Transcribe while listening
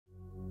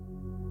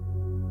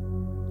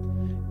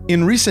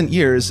In recent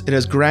years, it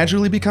has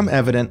gradually become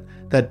evident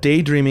that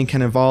daydreaming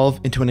can evolve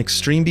into an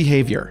extreme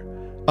behavior,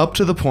 up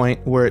to the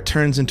point where it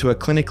turns into a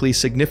clinically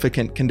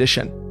significant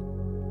condition.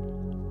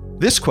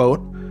 This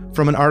quote,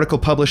 from an article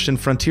published in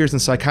Frontiers in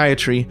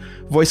Psychiatry,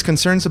 voiced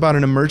concerns about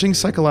an emerging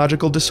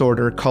psychological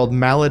disorder called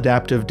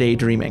maladaptive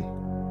daydreaming.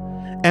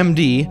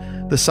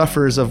 MD, the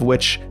sufferers of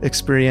which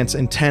experience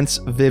intense,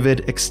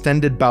 vivid,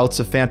 extended bouts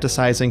of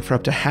fantasizing for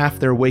up to half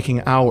their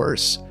waking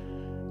hours,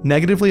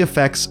 negatively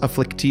affects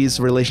afflictees'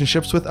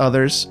 relationships with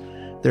others,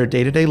 their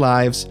day-to-day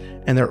lives,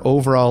 and their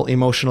overall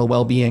emotional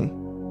well-being.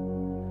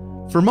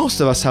 For most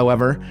of us,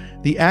 however,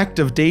 the act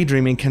of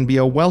daydreaming can be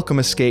a welcome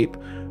escape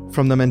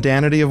from the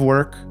mundanity of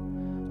work,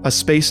 a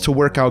space to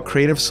work out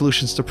creative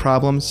solutions to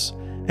problems,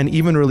 and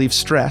even relieve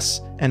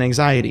stress and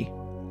anxiety.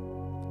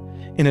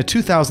 In a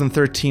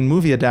 2013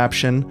 movie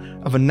adaptation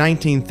of a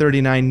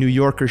 1939 New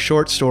Yorker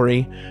short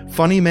story,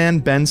 funny man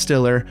Ben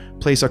Stiller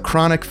plays a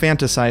chronic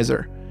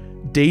fantasizer,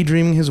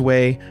 daydreaming his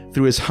way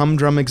through his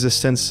humdrum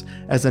existence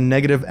as a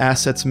negative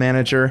assets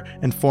manager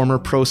and former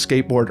pro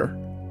skateboarder.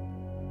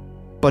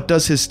 But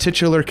does his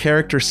titular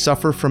character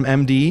suffer from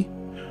MD?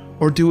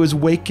 Or do his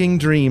waking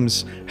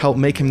dreams help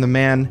make him the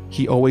man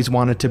he always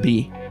wanted to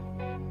be?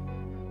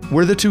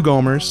 We're the Two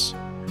Gomers.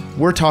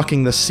 We're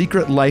talking The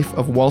Secret Life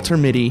of Walter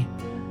Mitty,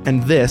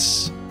 and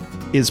this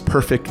is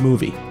Perfect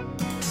Movie.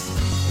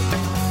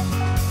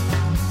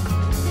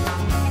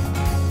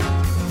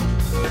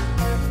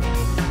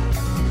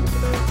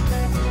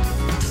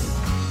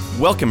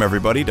 Welcome,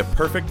 everybody, to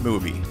Perfect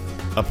Movie,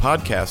 a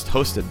podcast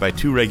hosted by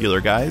two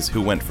regular guys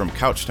who went from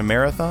couch to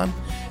marathon,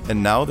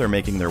 and now they're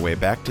making their way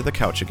back to the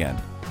couch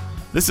again.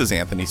 This is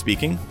Anthony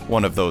speaking,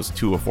 one of those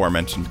two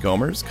aforementioned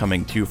Gomers,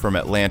 coming to you from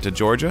Atlanta,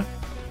 Georgia,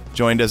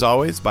 joined as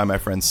always by my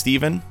friend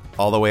Steven,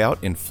 all the way out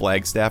in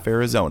Flagstaff,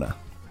 Arizona.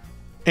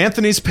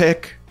 Anthony's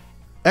pick.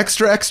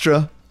 Extra,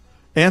 extra.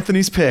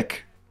 Anthony's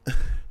pick.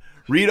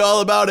 Read all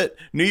about it.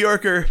 New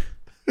Yorker,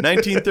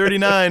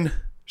 1939.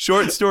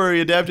 Short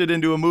story adapted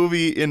into a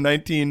movie in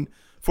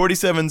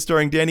 1947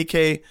 starring Danny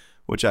Kaye,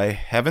 which I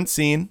haven't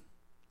seen.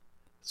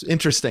 It's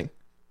interesting.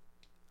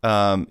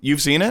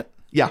 You've seen it?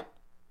 Yeah.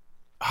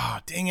 Oh,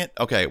 dang it.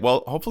 Okay,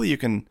 well, hopefully you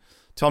can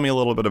tell me a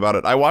little bit about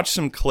it. I watched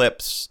some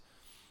clips,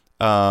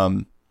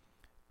 and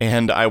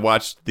I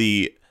watched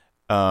the,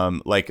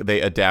 like, they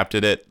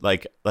adapted it,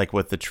 like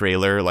with the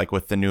trailer, like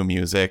with the new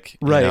music.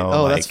 Right. You know,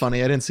 oh, like, that's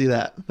funny. I didn't see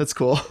that. That's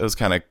cool. It was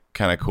kind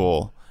of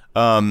cool.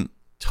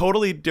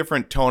 Totally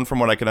different tone from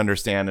what I could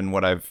understand and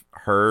what I've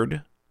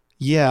heard.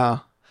 Yeah.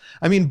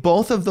 I mean,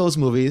 both of those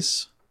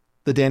movies,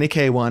 the Danny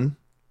Kaye one,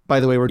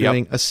 by the way, we're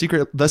doing The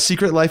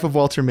Secret Life of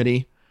Walter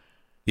Mitty.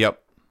 Yep.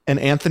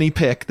 And Anthony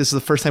Pick. This is the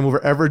first time we're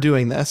ever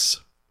doing this.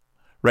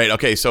 Right.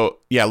 Okay. So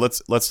yeah,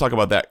 let's talk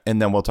about that, and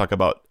then we'll talk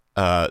about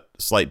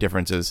slight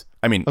differences.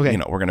 I mean, okay. You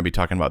know, we're going to be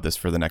talking about this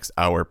for the next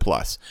hour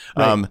plus.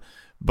 Right.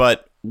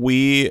 But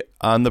we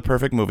on the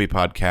Perfect Movie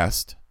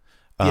podcast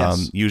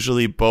yes.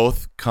 usually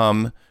both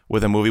come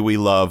with a movie we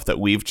love that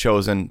we've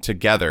chosen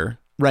together.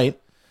 Right.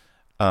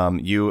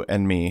 You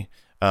and me.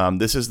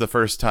 This is the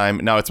first time.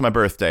 Now it's my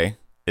birthday.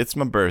 It's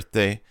my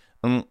birthday.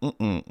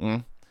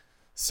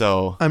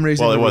 So I'm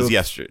raising the it was roof.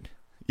 yesterday.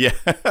 Yeah.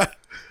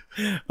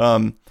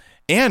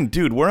 And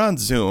dude, we're on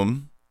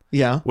Zoom.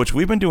 Yeah. Which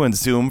we've been doing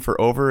Zoom for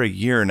over a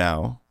year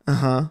now.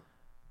 Uh-huh.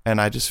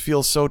 And I just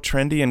feel so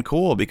trendy and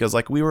cool because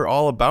like we were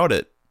all about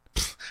it.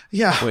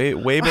 Yeah.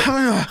 Way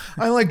back.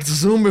 I liked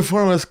Zoom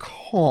before it was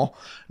cool.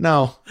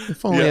 Now,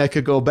 if only I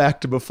could go back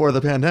to before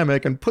the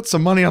pandemic and put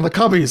some money on the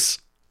cubbies.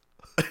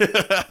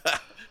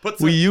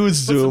 We use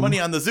Zoom. Put some money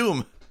on the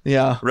Zoom.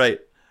 Yeah.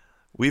 Right.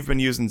 We've been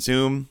using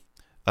Zoom.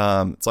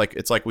 It's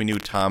like we knew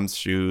Tom's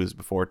shoes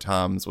before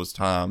Tom's was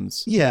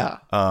Tom's. Yeah.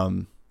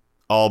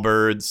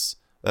 Allbirds.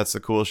 That's the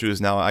cool shoes.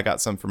 Now I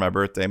got some for my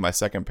birthday, my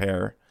second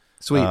pair.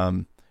 Sweet.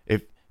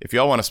 If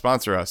y'all want to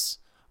sponsor us,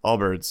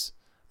 Allbirds.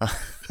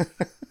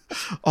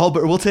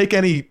 We'll take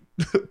any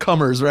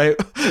comers, right?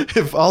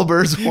 If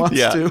Allbirds wants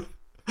to,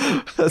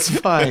 that's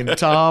fine.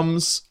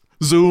 Tom's,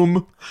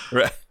 Zoom.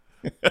 Right.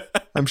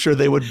 I'm sure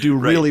they would do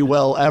really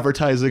well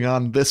advertising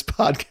on this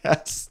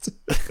podcast.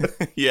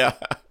 Yeah.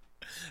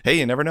 Hey,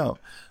 you never know.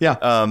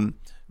 Yeah.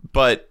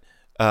 But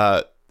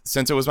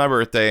since it was my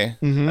birthday,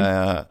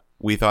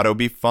 we thought it would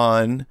be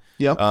fun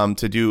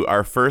to do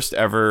our first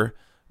ever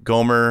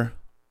Gomer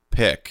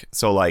pick.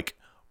 So like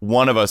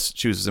one of us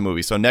chooses a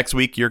movie. So next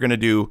week you're going to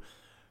do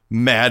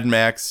Mad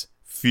Max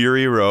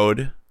Fury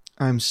Road.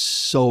 I'm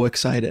so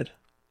excited.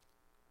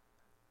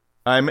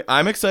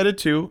 I'm excited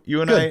too.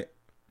 You and I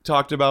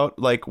talked about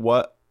like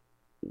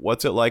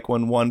what's it like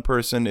when one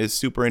person is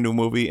super into a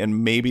movie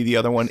and maybe the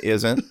other one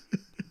isn't.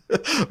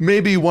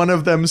 Maybe one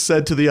of them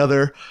said to the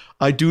other,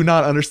 I do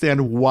not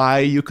understand why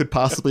you could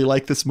possibly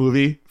like this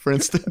movie, for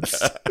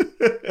instance.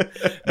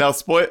 Now,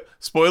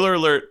 spoiler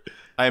alert,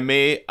 I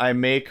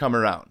may come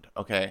around.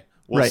 Okay.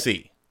 We'll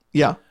see.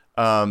 Yeah.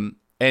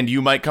 And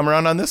you might come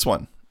around on this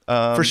one.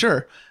 For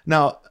sure.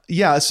 Now,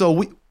 yeah,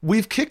 so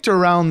we've kicked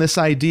around this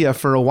idea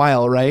for a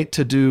while, right?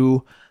 To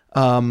do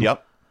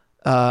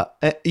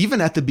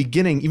even at the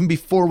beginning, even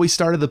before we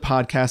started the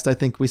podcast, I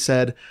think we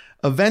said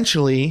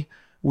eventually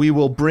we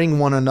will bring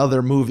one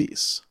another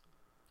movies.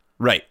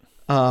 Right.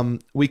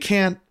 We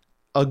can't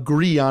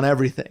agree on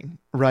everything,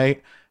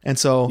 right? And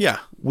so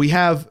we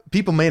have,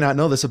 people may not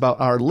know this about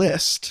our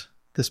list,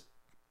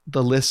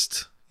 the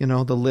list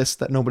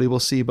that nobody will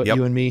see but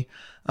you and me,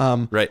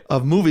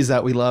 of movies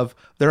that we love.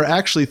 There are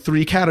actually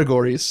 3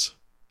 categories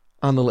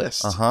on the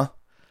list.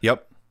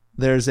 Yep.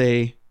 There's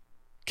a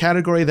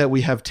category that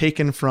we have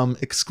taken from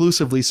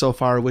exclusively so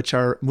far, which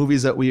are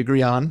movies that we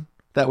agree on,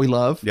 that we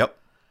love. Yep.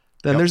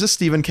 Then there's a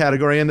Steven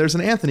category and there's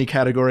an Anthony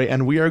category,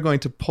 and we are going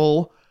to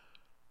pull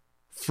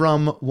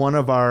from one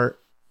of our,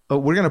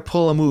 we're going to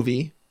pull a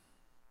movie,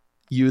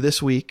 you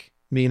this week,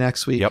 me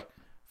next week,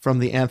 from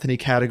the Anthony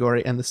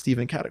category and the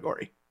Steven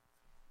category.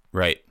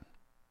 Right.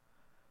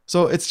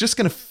 So it's just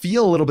going to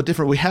feel a little bit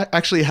different. We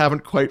actually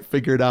haven't quite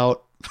figured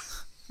out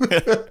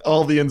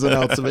all the ins and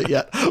outs of it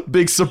yet.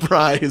 Big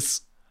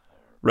surprise.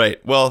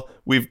 Right. Well,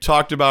 we've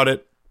talked about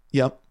it.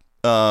 Yep.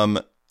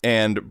 And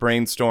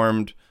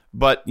brainstormed,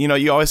 but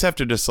you always have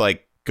to just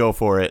like go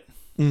for it.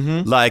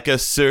 Mm-hmm. Like a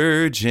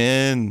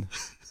surgeon.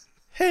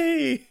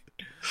 Hey.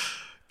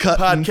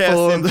 Cutting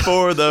Podcasting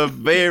for the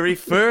very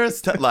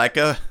first time. Like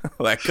a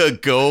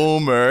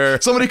Gomer.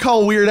 Somebody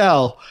call Weird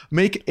Al.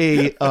 Make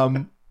a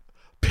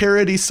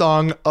parody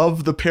song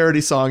of the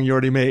parody song you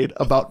already made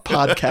about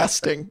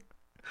podcasting.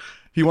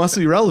 He wants to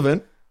be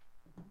relevant.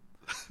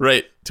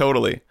 Right.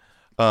 Totally.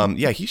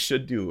 He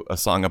should do a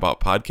song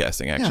about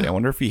podcasting, actually. I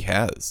wonder if he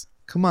has.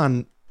 Come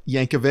on,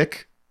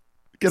 Yankovic.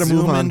 Get a Zoom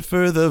move on. in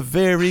for the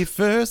very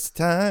first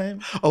time.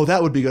 Oh,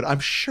 that would be good.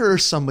 I'm sure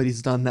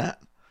somebody's done that.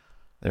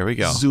 There we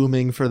go.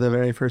 Zooming for the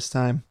very first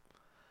time.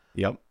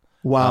 Yep.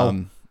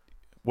 Wow.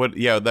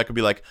 That could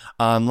be like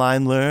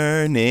online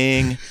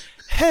learning.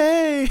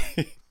 Hey.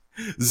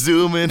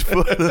 Zoom in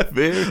for the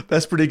very.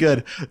 That's pretty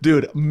good.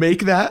 Dude,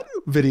 make that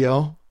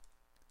video.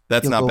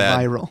 That's not bad.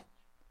 Viral.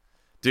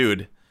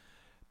 Dude,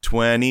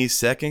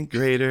 22nd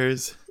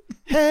graders.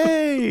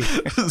 Hey.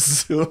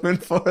 Zooming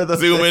for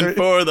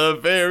the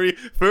very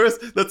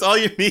first. That's all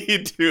you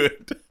need,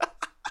 dude.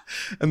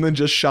 And then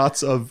just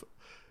shots of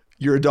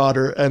your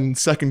daughter and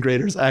second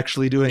graders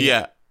actually doing it.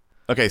 Yeah.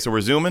 Okay, so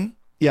we're zooming.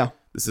 Yeah.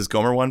 This is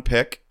Gomer One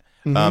Pick.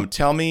 Mm-hmm.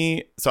 Tell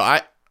me,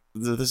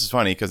 this is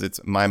funny because it's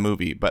my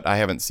movie, but I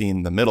haven't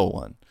seen the middle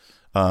one.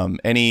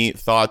 Any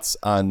thoughts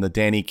on the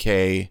Danny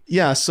Kaye?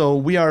 Yeah, so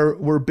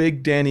we're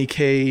big Danny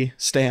Kaye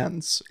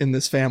stans in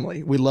this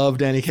family. We love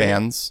Danny Kaye.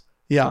 Fans?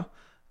 Yeah.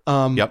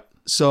 Yep.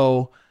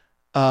 So,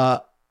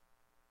 I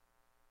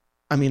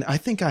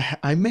think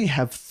I may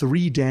have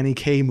 3 Danny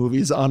Kaye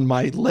movies on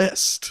my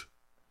list.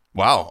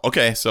 Wow.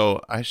 Okay,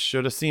 so I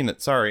should have seen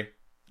it. Sorry.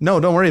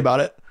 No, don't worry about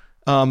it.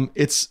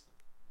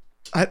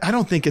 I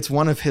don't think it's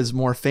one of his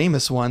more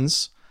famous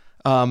ones.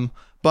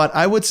 But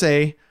I would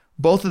say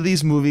both of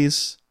these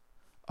movies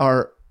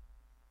are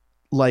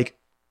like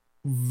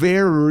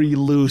very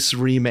loose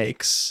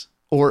remakes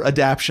or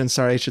adaptions,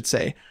 I should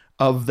say,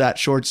 of that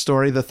short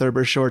story, the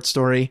Thurber short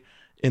story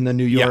in the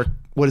New York. Yeah.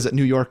 What is it?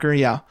 New Yorker.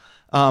 Yeah.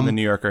 The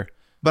New Yorker.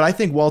 But I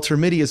think Walter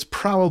Mitty is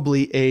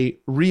probably a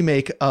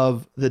remake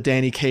of the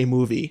Danny Kaye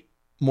movie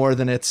more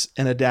than it's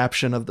an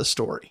adaptation of the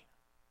story.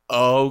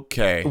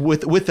 Okay.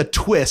 With a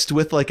twist,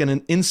 with like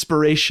an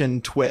inspiration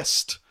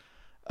twist.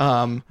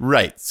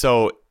 Right.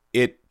 So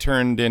it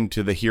turned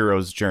into the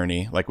hero's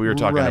journey. Like we were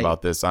talking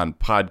about this on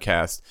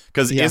podcast.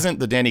 Because isn't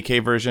the Danny Kaye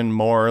version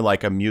more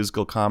like a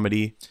musical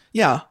comedy?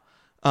 Yeah.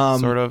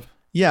 Sort of.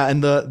 Yeah.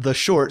 And the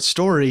short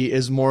story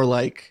is more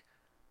like,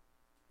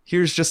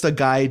 here's just a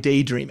guy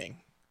daydreaming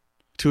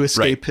to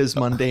escape his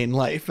mundane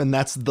life. And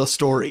that's the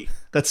story.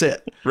 That's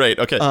it. Right.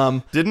 Okay.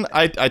 Didn't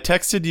I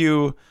texted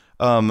you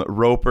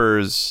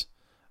Roper's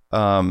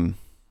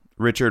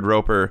Richard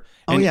Roper.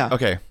 And,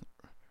 okay.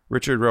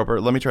 Richard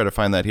Roper. Let me try to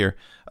find that here.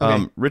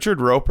 Okay.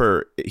 Richard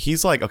Roper,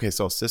 he's like, okay,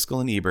 so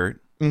Siskel and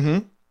Ebert.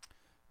 Mm-hmm.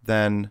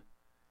 Then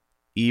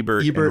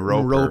Ebert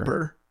and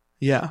Roper.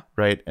 Yeah.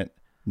 Right. And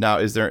now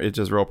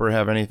does Roper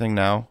have anything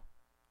now?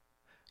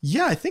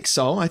 Yeah, I think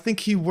so. I think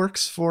he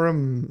works for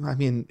him. I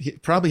mean, he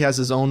probably has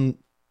his own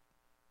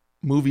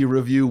movie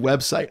review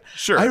website.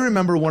 Sure. I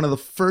remember one of the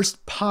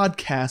first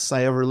podcasts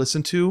I ever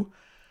listened to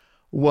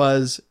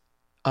was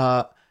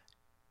Ebert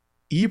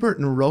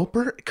and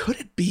Roper.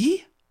 Could it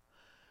be?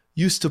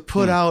 Used to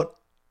put out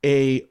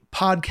a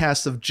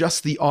podcast of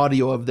just the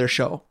audio of their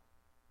show.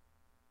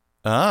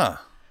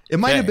 Ah. It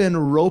might have been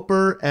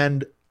Roper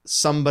and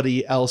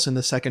somebody else in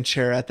the second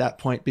chair at that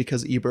point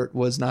because Ebert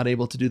was not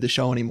able to do the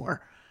show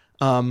anymore.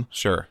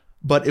 Sure.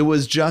 But it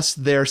was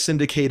just their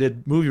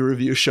syndicated movie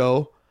review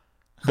show,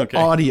 the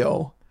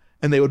audio,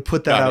 and they would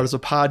put that out as a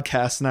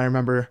podcast. And I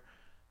remember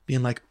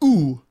being like,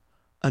 ooh,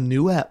 a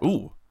new app.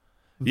 Ooh.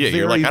 Yeah,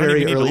 you're like, I don't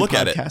even need to look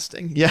at it.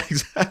 Yeah,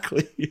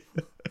 exactly.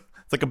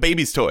 It's like a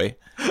baby's toy.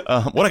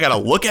 What, I gotta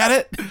look at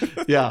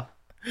it? Yeah.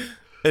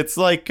 It's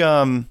like,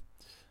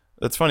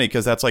 that's funny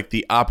because that's like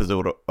the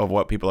opposite of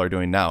what people are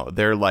doing now.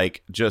 They're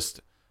like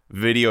just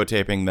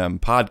videotaping them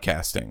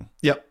podcasting.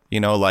 Yep.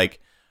 Like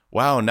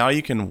wow, now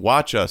you can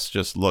watch us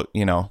just look,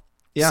 Yeah.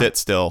 sit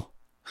still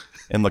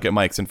and look at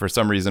mics. And for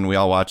some reason, we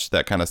all watch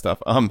that kind of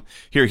stuff.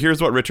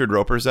 Here's what Richard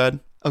Roper said.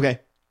 Okay.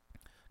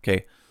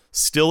 Okay.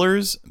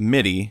 Stiller's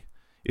MIDI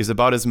is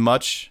about as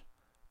much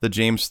the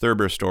James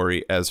Thurber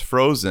story as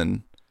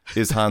Frozen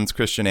is Hans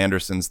Christian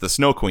Andersen's The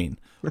Snow Queen.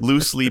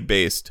 Loosely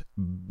based,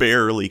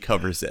 barely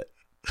covers it.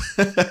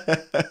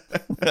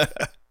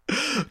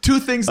 Two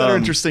things that are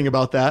interesting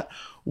about that.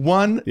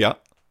 One, Yeah.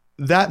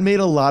 that made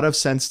a lot of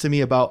sense to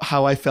me about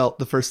how I felt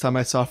the first time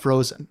I saw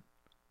Frozen.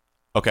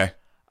 Okay.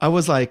 I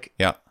was like,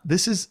 Yeah.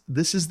 this is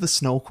the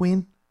Snow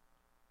Queen?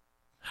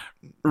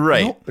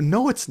 Right.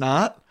 No, it's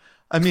not.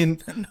 I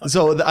mean,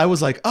 so I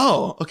was like,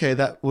 oh, okay,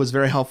 that was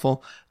very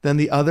helpful. Then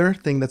the other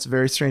thing that's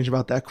very strange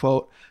about that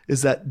quote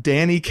is that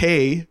Danny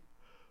Kaye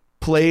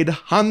played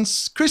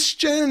Hans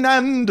Christian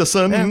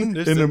Andersen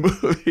in a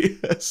movie.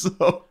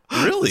 So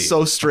Really?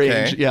 so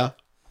strange. Okay. Yeah.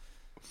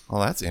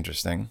 Well, that's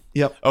interesting.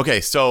 Yep. Okay,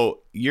 so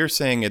you're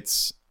saying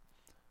it's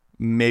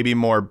maybe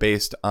more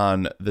based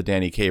on the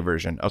Danny Kaye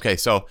version. Okay,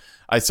 so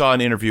I saw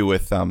an interview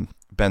with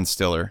Ben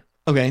Stiller,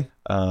 Okay.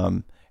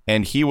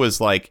 and he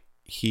was like,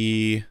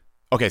 he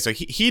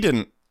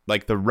didn't,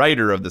 like, the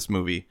writer of this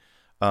movie,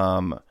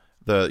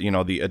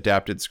 the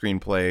adapted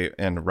screenplay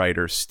and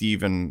writer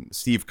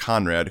Steve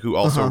Conrad, who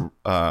also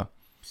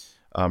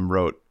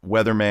wrote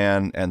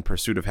Weatherman and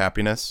Pursuit of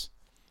Happiness.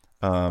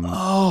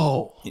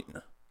 Oh.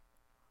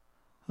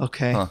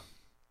 Okay. Huh.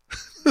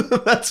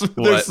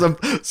 There's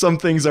some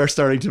things are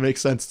starting to make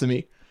sense to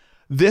me.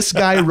 This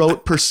guy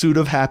wrote Pursuit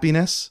of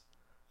Happiness.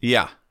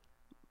 Yeah.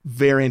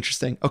 Very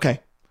interesting.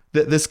 Okay.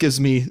 This gives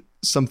me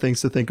some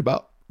things to think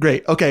about.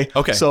 Great. Okay.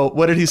 Okay. So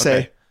what did he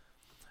say?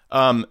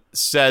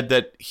 Said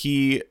that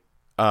he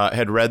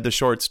had read the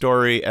short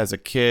story as a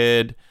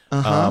kid,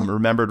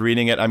 remembered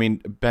reading it. I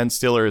mean, Ben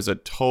Stiller is a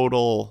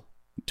total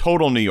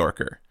New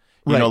Yorker.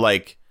 You know,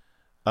 like,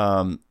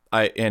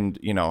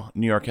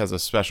 New York has a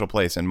special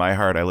place in my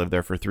heart. I lived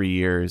there for 3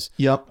 years.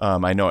 Yep.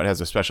 I know it has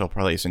a special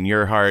place in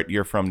your heart.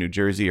 You're from New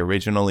Jersey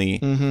originally.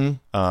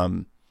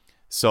 Mm-hmm.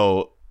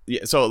 So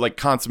like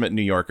consummate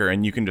New Yorker,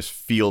 and you can just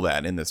feel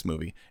that in this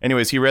movie.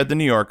 Anyways, he read the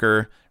New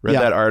Yorker, read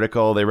that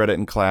article. They read it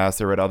in class.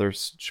 They read other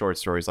short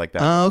stories like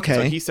that. Oh, okay.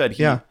 So he said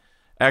he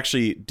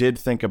actually did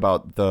think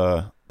about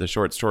the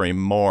short story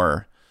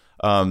more.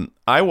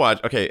 I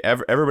watched. Okay,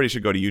 everybody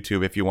should go to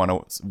YouTube if you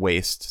want to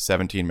waste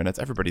 17 minutes.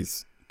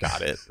 Everybody's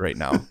got it right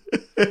now.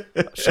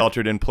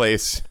 Sheltered in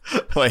place.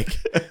 Like,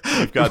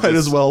 you've got Might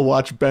as well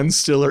watch Ben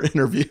Stiller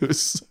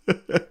interviews.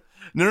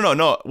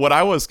 No. What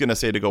I was gonna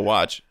say to go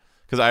watch,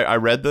 because I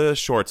read the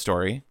short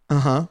story.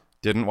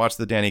 Didn't watch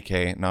the Danny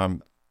Kaye. Now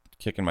I'm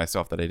kicking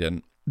myself that I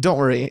didn't. Don't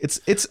worry.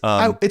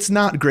 It's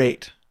not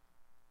great.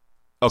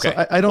 Okay.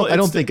 So I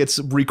don't think it's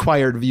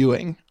required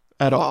viewing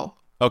at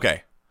all.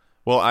 Okay.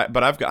 Well,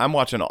 I'm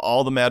watching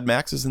all the Mad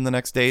Maxes in the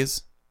next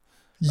days.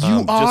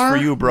 You are? Just for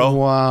you, bro.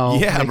 Wow.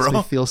 Yeah, makes bro.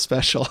 me feel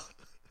special.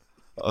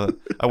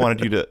 I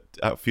wanted you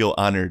to feel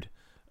honored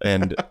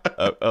and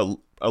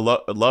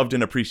loved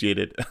and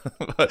appreciated.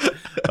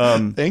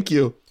 Thank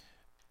you.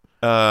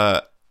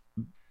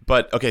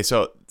 But okay,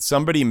 so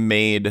somebody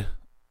made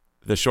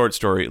the short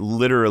story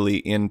literally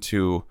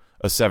into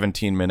a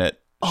 17-minute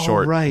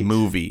short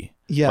movie.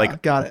 Yeah,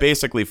 like, got it.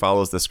 Basically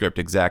follows the script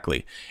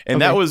exactly.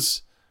 And that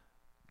was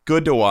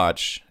good to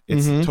watch.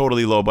 It's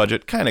totally low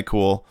budget, kind of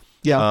cool.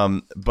 Yeah.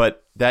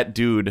 But that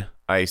dude,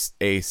 I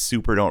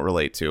super don't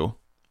relate to.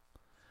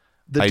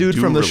 The dude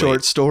from the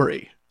short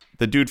story.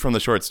 The dude from the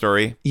short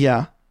story.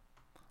 Yeah.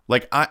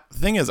 Like, the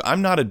thing is,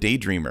 I'm not a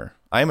daydreamer.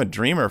 I am a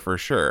dreamer for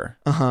sure.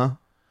 And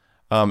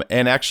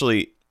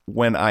actually,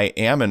 when I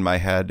am in my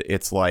head,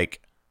 it's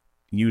like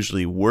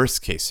usually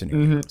worst case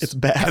scenarios. It's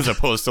bad. As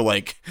opposed to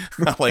like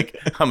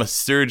I'm a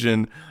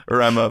surgeon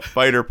or I'm a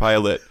fighter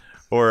pilot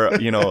or,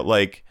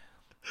 like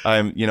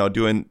I'm,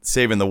 doing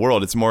saving the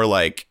world. It's more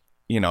like,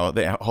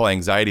 the whole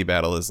anxiety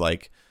battle is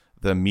like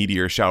the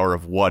meteor shower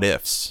of what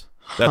ifs.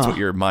 That's what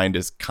your mind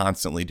is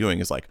constantly doing,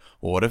 is like,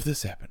 well, what if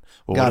this happened?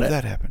 Well, what if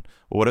that happened?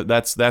 Well, what if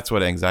that's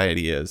what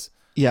anxiety is.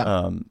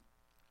 Yeah.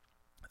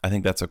 I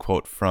think that's a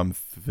quote from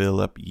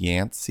Philip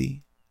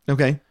Yancey.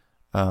 Okay.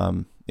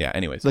 Yeah,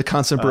 anyways. The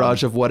constant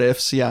barrage of what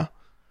ifs, yeah.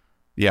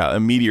 Yeah, a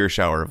meteor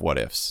shower of what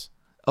ifs.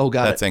 Oh,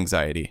 got That's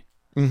anxiety.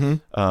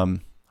 How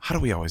do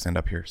we always end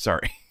up here?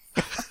 Sorry.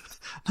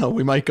 No,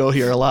 we might go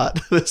here a lot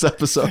this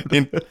episode.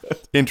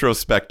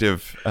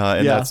 Introspective.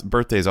 And that's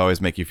birthdays always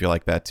make you feel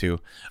like that too.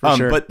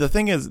 Sure. But the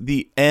thing is,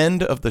 the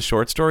end of the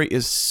short story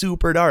is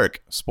super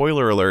dark.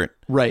 Spoiler alert.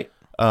 Right.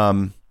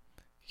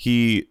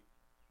 He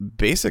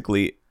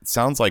basically,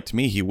 sounds like to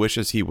me, he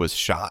wishes he was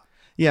shot.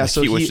 Yeah, like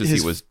so he wishes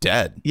he was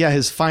dead. Yeah,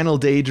 his final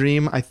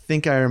daydream, I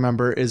think I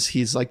remember, is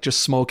he's like just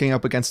smoking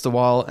up against the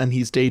wall and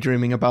he's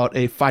daydreaming about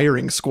a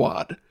firing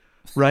squad,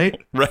 right?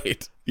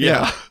 Right.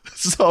 Yeah.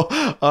 So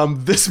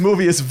this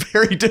movie is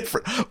very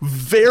different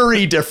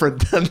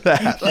than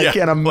that. I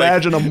can't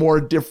imagine a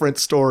more different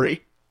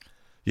story.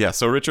 Yeah,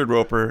 so Richard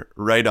Roper,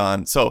 right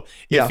on. So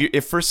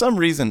if for some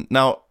reason,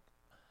 now,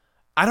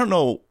 I don't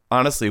know,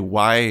 honestly,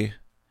 why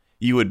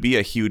you would be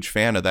a huge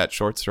fan of that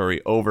short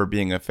story over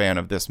being a fan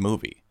of this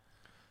movie.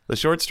 The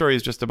short story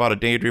is just about a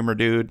daydreamer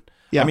dude.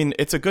 Yeah. I mean,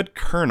 it's a good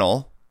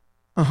kernel.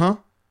 Uh-huh.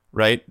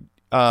 Right?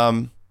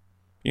 Kind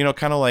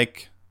of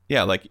like,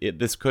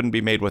 this couldn't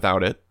be made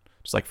without it.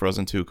 Just like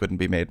Frozen 2 couldn't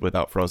be made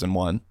without Frozen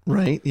 1.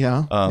 Right,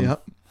 yeah.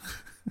 Yep.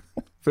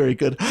 Very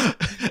good.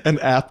 An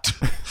apt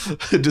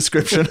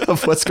description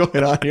of what's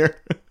going on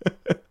here.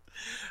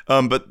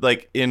 But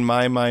like in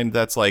my mind,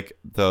 that's like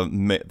the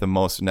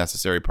most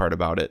necessary part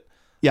about it.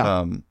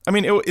 Yeah. I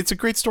mean, it's a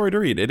great story to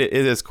read. It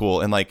is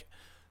cool. And like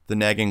the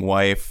nagging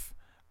wife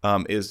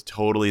is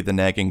totally the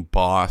nagging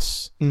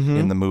boss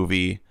in the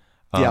movie.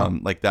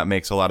 Like that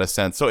makes a lot of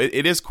sense. So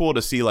it is cool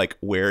to see like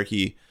where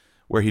he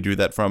drew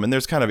that from. And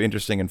there's kind of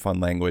interesting and fun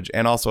language.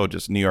 And also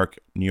just New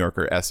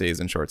Yorker essays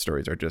and short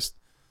stories are just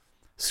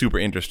super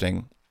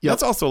interesting. Yep.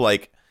 That's also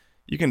like,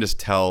 you can just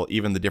tell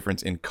even the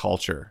difference in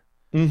culture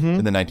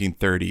in the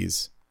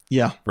 1930s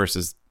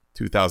versus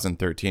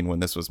 2013 when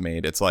this was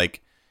made. It's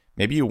like,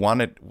 maybe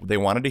they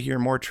wanted to hear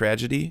more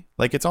tragedy.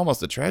 Like it's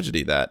almost a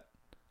tragedy that.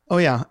 Oh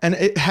yeah. And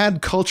it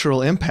had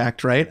cultural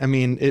impact, right? I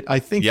mean, I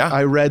think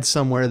I read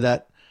somewhere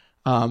that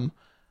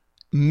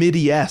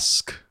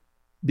MIDI-esque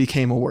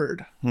became a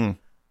word.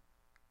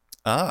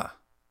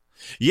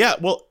 Yeah.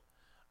 Well,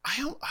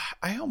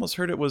 I almost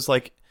heard it was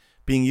like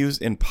being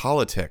used in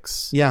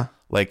politics. Yeah.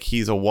 Like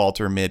he's a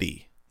Walter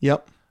Mitty.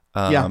 Yep.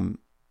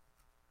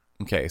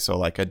 Okay. So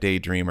like a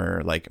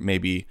daydreamer, like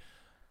maybe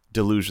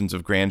delusions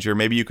of grandeur.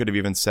 Maybe you could have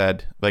even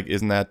said like,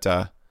 isn't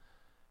that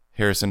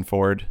Harrison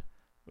Ford?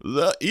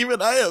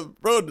 Even I have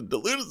prone to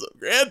delusions of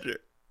grandeur.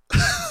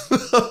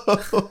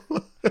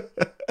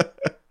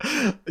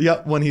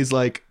 Yep. When he's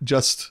like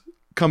just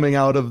coming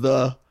out of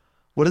the,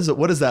 what is it?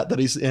 What is that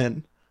he's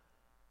in?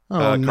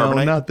 Oh, no,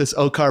 Carbonite? not this.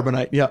 Oh,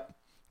 Carbonite. Yep.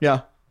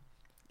 Yeah.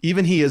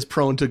 Even he is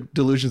prone to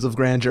delusions of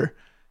grandeur.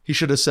 He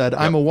should have said,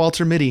 I'm a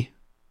Walter Mitty.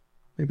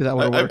 Maybe that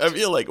would have worked. I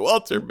feel like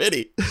Walter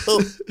Mitty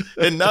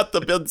and not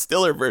the Ben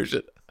Stiller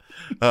version.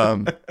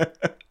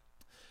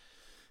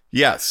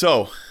 Yeah.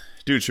 So,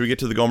 dude, should we get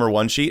to the Gomer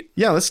one sheet?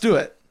 Yeah, let's do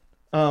it.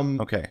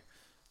 Okay.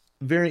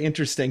 Very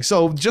interesting.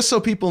 So just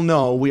so people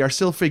know, we are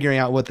still figuring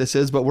out what this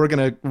is, but we're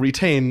going to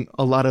retain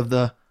a lot of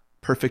the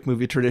perfect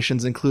movie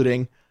traditions,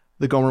 including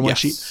the Gomer one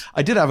sheet.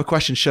 I did have a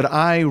question. Should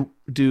I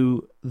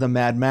do the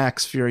Mad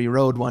Max Fury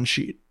Road one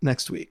sheet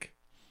next week?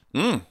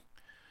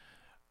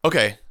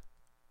 Okay.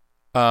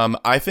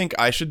 I think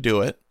I should do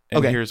it.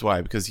 And here's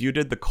why. Because you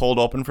did the cold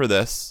open for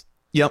this.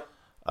 Yep.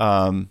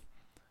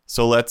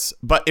 So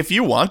but if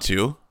you want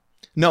to.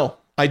 No,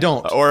 I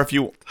don't. Or if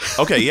you,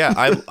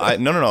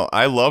 no.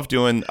 I love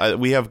doing,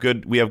 we have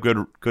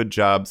good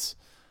jobs.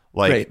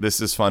 Like Great. This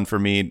is fun for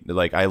me.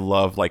 Like I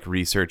love like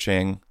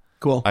researching.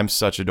 Cool. I'm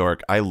such a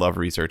dork. I love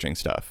researching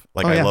stuff.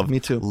 Like I love me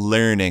too.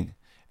 learning.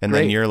 And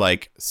Great. then you're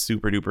like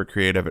super duper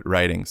creative at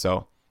writing.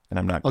 So, and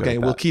I'm not good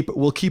at that.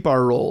 We'll keep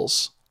our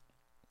roles.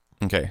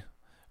 Okay.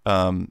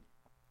 So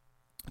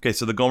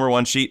the Gomer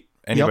one sheet,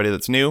 anybody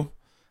that's new,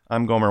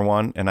 I'm Gomer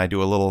one, and I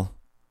do a little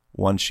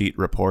one sheet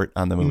report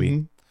on the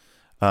movie.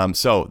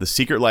 So The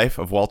Secret Life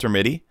of Walter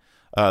Mitty.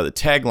 The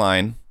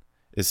tagline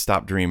is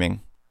stop dreaming,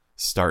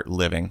 start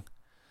living.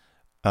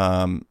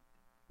 Is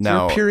there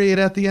a period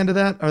at the end of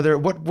that? Are there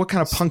what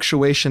kind of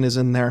punctuation is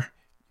in there?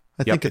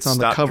 I think it's on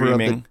the cover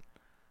dreaming, of the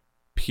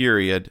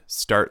period,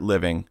 start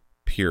living,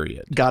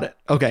 period. Got it.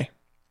 Okay.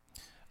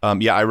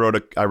 I wrote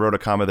a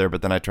comma there,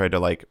 but then I tried to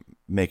like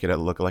make it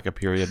look like a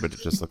period, but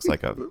it just looks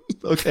like a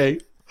Okay.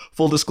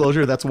 Full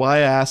disclosure, that's why I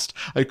asked.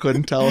 I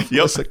couldn't tell if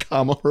it was a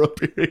comma or a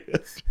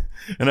period.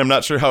 And I'm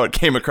not sure how it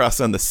came across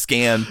on the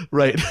scan.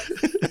 Right.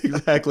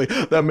 Exactly.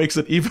 That makes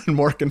it even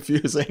more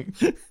confusing.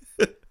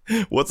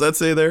 What's that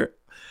say there?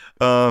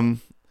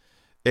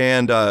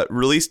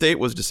 Release date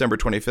was December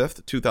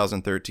 25th,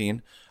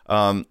 2013.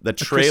 The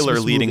trailer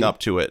leading up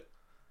to it.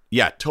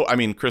 Yeah,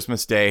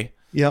 Christmas Day.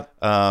 Yep.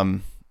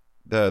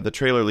 The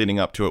trailer leading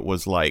up to it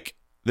was like,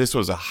 this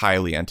was a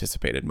highly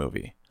anticipated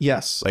movie.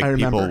 Yes, like I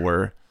remember. People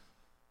were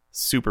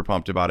super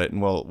pumped about it,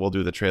 and we'll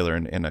do the trailer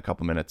in a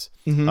couple minutes.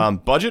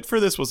 Budget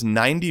for this was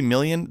 $90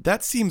 million.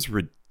 That seems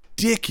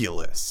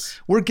ridiculous.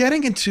 We're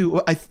getting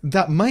into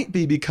that might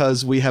be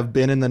because we have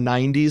been in the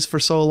 90s for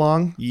so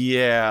long.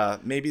 Yeah,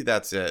 maybe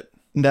that's it.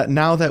 That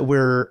now that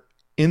we're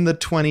in the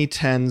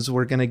 2010s,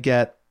 we're gonna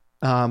get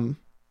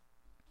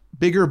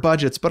bigger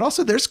budgets, but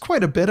also there's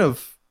quite a bit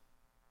of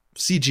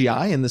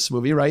CGI in this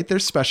movie, right?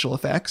 There's special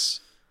effects.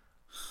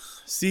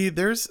 See,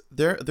 there's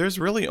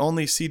really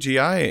only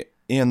CGI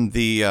in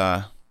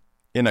the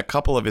in a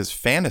couple of his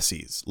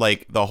fantasies,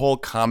 like the whole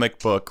comic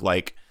book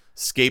like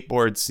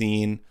skateboard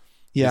scene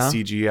is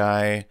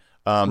CGI.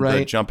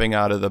 The jumping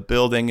out of the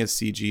building is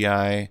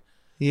CGI.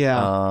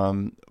 Yeah.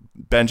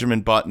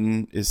 Benjamin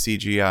Button is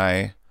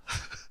CGI.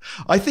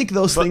 I think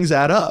those things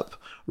add up,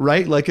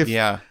 right? Like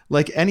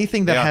like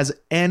anything that has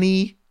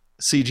any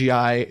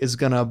CGI is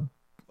gonna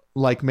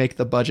like make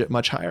the budget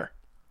much higher.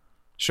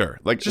 Sure.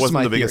 Like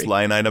wasn't the biggest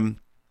line item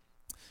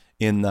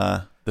in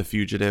The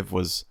Fugitive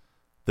was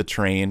the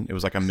train? It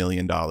was like $1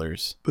 million.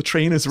 The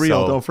train is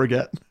real, don't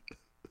forget.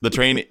 The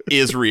train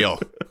is real.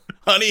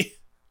 Honey,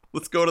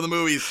 let's go to the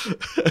movies.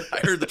 I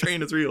heard the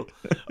train is real.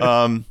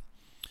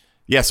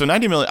 Yeah, so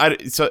 90 million.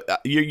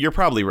 You're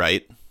probably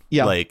right.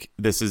 Yeah. Like,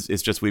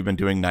 it's just we've been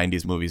doing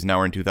 90s movies. Now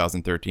we're in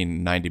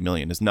 2013. 90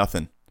 million is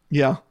nothing.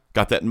 Yeah.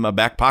 Got that in my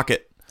back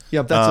pocket.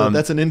 Yeah,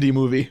 that's an indie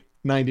movie.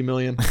 90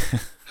 million.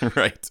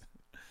 Right.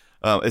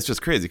 It's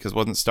just crazy because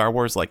wasn't Star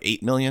Wars like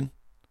 8 million?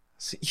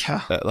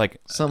 Yeah.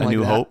 Like something A New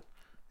like that. Hope?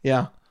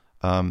 Yeah.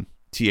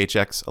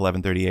 THX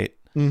 1138.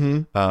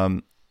 Mm-hmm.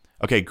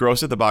 Okay,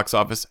 gross at the box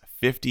office,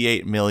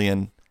 58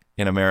 million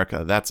in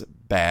America. That's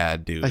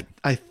bad, dude.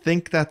 I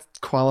think that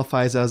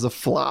qualifies as a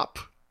flop.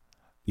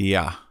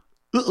 Yeah.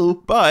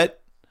 Uh-oh.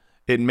 But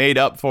it made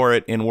up for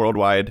it in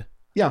worldwide.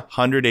 Yeah.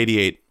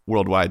 188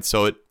 worldwide.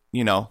 So it,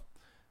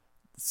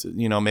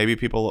 maybe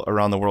people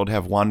around the world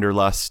have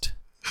wanderlust.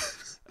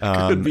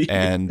 Could be.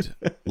 And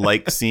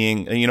like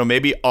seeing,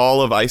 maybe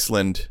all of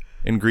Iceland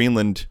and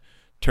Greenland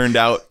turned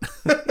out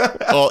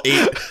all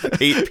eight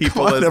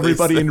people. Come on,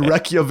 everybody in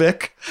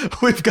Reykjavik.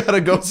 We've got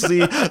to go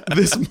see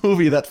this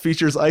movie that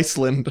features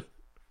Iceland.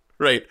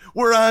 Right.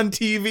 We're on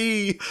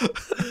TV.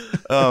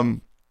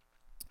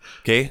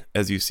 Okay,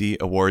 as you see,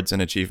 awards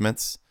and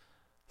achievements.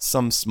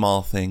 Some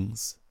small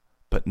things,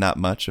 but not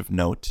much of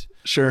note.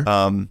 Sure.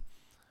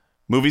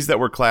 Movies that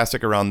were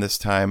classic around this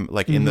time,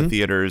 like in the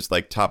theaters,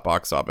 like top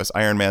box office.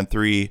 Iron Man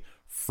 3,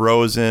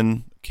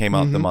 Frozen came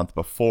out the month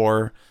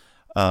before.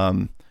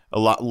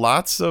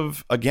 Lots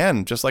of,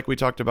 again, just like we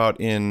talked about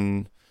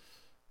in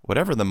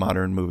whatever the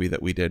modern movie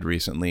that we did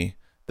recently,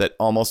 that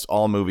almost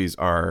all movies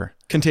are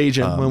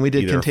Contagion. When we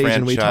did either a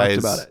Contagion, we talked franchise-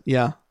 about it.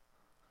 Yeah.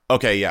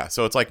 Okay, yeah.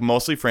 So it's like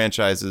mostly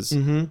franchises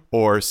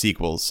or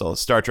sequels. So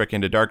Star Trek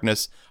Into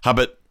Darkness,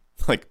 Hobbit,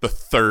 like the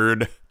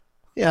third.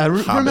 Yeah, I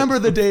remember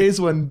the days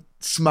when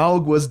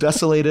Smaug was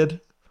desolated.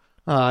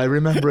 I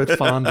remember it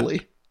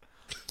fondly.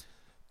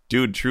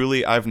 Dude,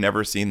 truly, I've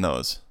never seen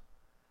those.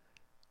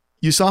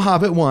 You saw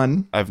Hobbit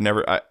 1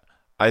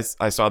 I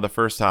saw the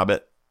first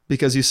Hobbit.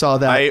 because you saw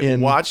that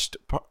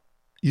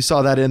you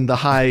saw that in the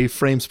high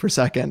frames per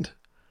second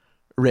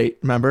rate,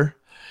 remember?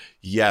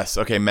 Yes.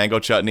 Okay, mango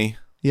chutney.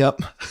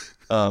 Yep.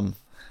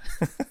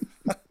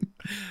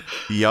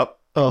 Yep.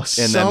 Oh,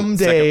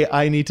 someday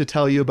I need to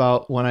tell you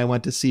about when I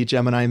went to see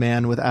Gemini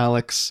Man with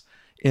Alex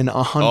in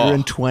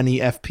 120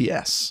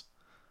 FPS.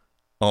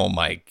 Oh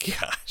my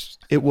gosh.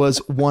 It was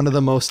one of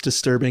the most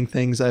disturbing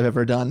things I've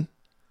ever done.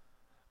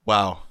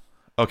 Wow.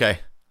 Okay.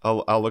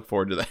 I'll look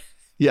forward to that.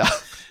 Yeah.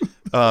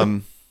 I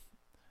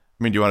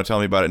mean, do you want to tell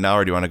me about it now,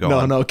 or do you want to go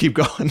on? No, keep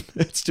going.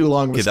 It's too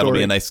long of a story.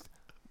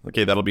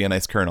 That'll be a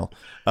nice kernel.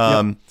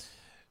 Yep.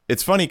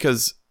 It's funny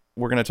because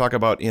we're going to talk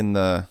about in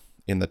the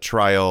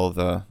trial,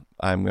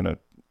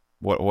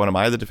 what am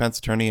I, the defense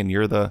attorney, and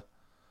you're the...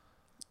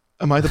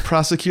 Am I the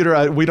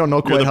prosecutor? We don't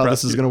know quite how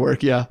this is going to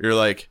work. Yeah. You're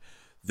like,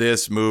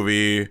 this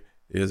movie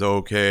is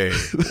okay.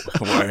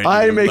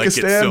 I make a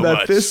stand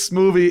that this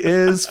movie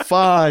is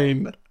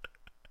fine.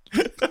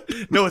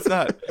 No, it's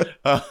not.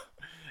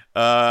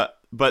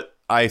 But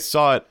I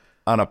saw it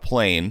on a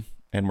plane,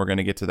 and we're going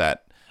to get to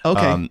that.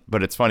 Okay.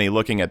 But it's funny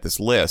looking at this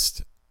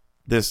list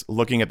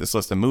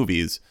of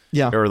movies.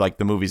 Yeah. Or like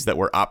the movies that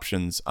were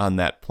options on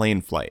that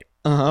plane flight.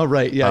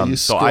 Right. Yeah. You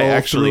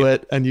scroll through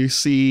it and you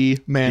see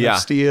Man of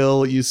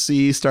Steel. You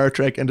see Star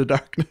Trek Into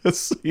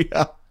Darkness.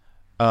 Yeah.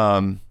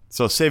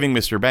 So Saving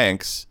Mr.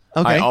 Banks,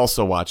 I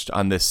also watched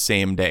on this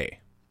same day.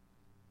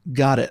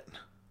 Got it.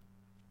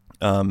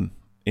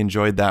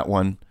 Enjoyed that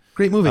one.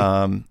 Great movie.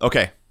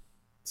 Okay.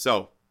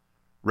 So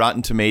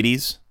Rotten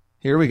Tomatoes.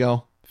 Here we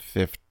go.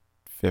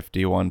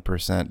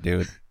 51%,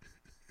 dude.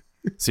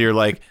 So you're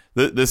like,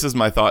 this is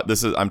my thought.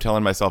 I'm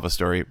telling myself a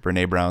story,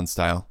 Brene Brown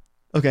style.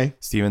 Okay.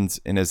 Steven's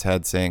in his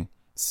head saying,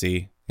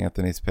 see,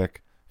 Anthony's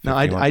pick.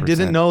 51%. No, I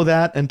didn't know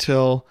that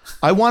until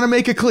I want to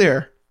make it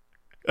clear.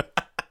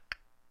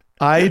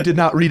 I did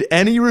not read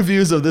any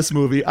reviews of this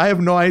movie. I have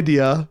no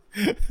idea.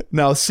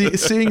 Now,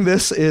 seeing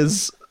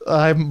this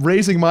I'm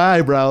raising my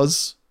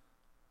eyebrows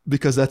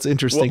because that's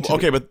interesting to me.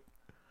 Okay, but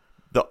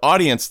the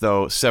audience,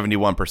 though,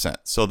 71%.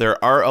 So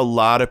there are a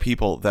lot of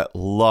people that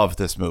love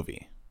this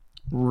movie.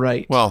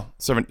 Right. Well,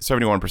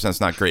 71% is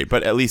not great,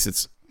 but at least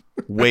it's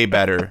way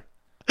better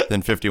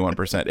than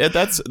 51%.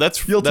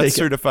 That's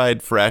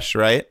certified fresh,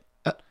 right?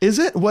 Is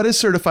it? What is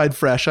certified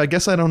fresh? I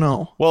guess I don't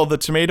know. Well, the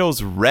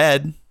tomato's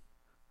red.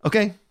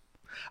 Okay.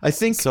 I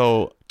think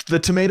so. The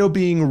tomato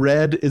being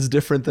red is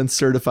different than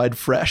certified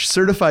fresh.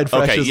 Certified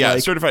fresh is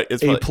like certified,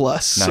 it's A+ or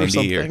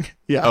something.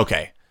 Yeah.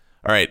 Okay.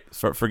 All right.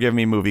 Forgive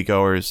me,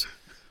 moviegoers,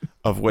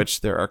 of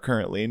which there are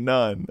currently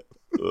none.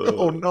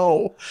 Oh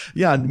no.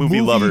 Yeah,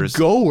 movie lovers.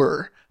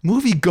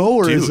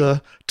 Moviegoer is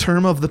a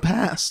term of the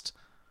past.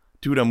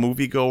 Dude, a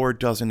moviegoer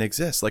doesn't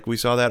exist. Like we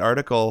saw that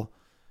article,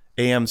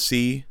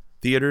 AMC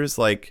theaters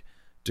like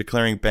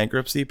declaring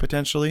bankruptcy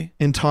potentially.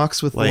 In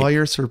talks with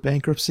lawyers for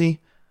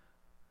bankruptcy.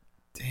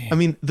 Damn. I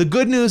mean, the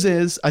good news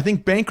is I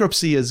think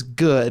bankruptcy is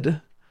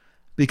good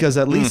because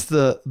at least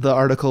the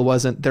article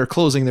wasn't they're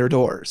closing their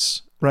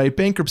doors, right?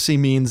 Bankruptcy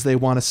means they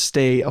want to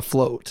stay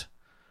afloat.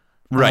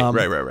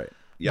 Right.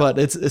 but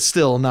it's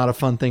still not a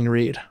fun thing to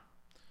read.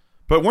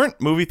 But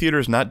weren't movie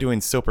theaters not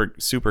doing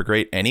super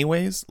great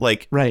anyways?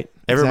 Like, right,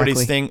 everybody's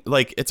exactly. staying,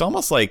 like, it's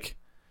almost like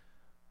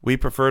we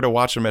prefer to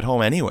watch them at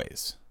home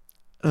anyways.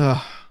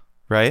 Ugh,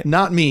 right?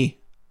 not me.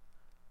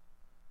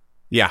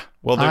 Yeah.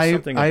 Well, there's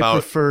something I about...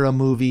 prefer a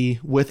movie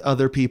with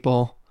other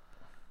people.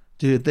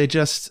 Dude, they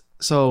just...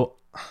 So...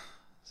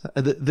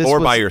 This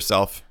or by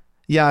yourself.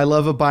 Yeah, I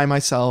love a by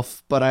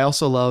myself, but I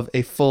also love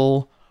a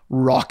full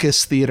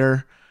raucous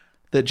theater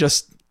that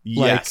just...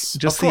 Yes,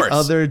 just of course. The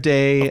other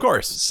day, of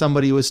course,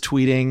 somebody was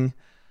tweeting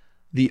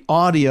the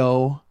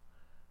audio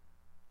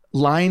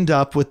lined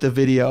up with the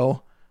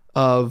video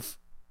of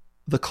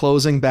the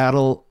closing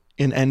battle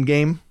in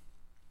Endgame,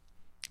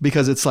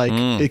 because it's like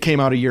it came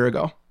out a year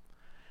ago,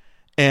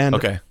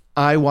 and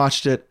I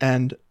watched it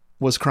and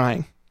was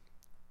crying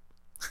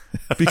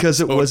because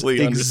totally it was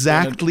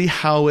exactly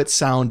how it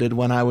sounded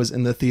when I was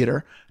in the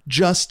theater.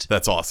 Just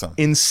that's awesome.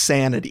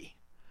 Insanity.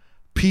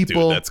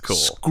 People Dude, that's cool.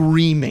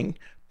 Screaming.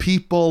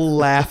 People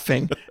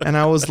laughing, and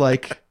I was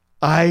like,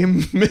 I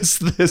miss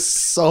this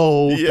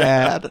so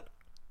bad.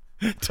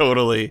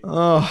 Totally.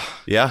 Oh,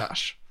 yeah.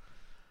 Gosh.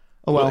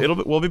 Oh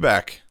well. We'll be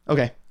back.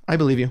 Okay, I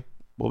believe you.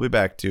 We'll be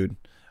back, dude.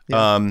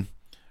 Yeah.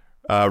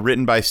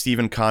 Written by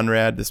Stephen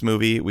Conrad. This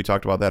movie, we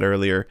talked about that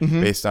earlier,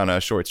 based on a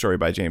short story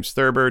by James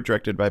Thurber,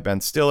 directed by Ben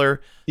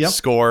Stiller. Yep.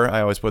 Score, I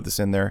always put this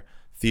in there.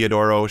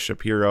 Theodoro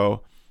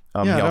Shapiro.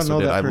 He also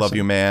did I Love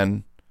You,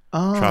 Man.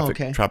 Oh,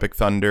 Tropic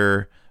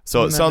Thunder.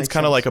 So it sounds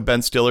kind of like a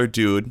Ben Stiller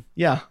dude.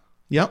 Yeah.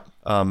 Yep.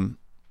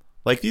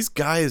 Like these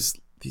guys,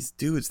 these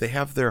dudes, they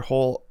have their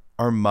whole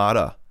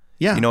armada.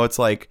 Yeah. You know, it's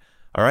like,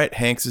 all right,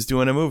 Hanks is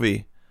doing a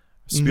movie.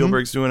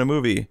 Spielberg's doing a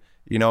movie.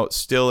 You know,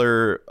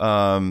 Stiller,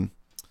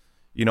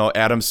 you know,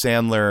 Adam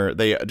Sandler,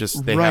 they have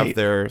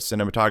their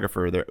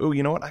cinematographer.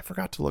 You know what? I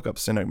forgot to look up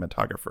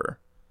cinematographer.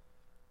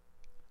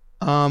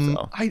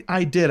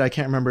 I did. I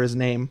can't remember his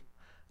name.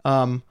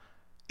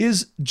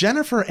 Is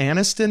Jennifer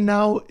Aniston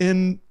now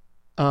in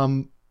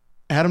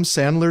Adam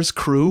Sandler's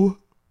crew?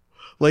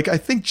 Like, I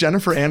think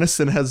Jennifer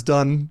Aniston has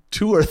done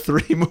 2 or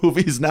 3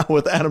 movies now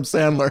with Adam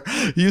Sandler.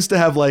 He used to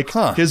have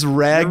his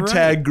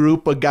ragtag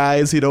group of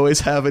guys he'd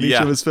always have in each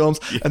of his films.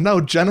 Yeah. And now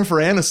Jennifer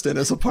Aniston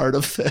is a part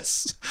of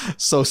this.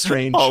 So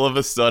strange. All of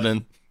a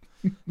sudden.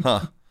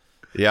 Huh.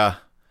 Yeah.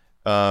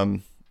 I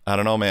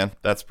don't know, man.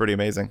 That's pretty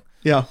amazing.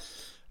 Yeah.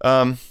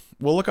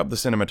 We'll look up the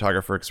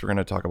cinematographer because we're going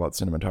to talk about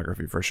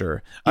cinematography for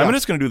sure. Yeah. I'm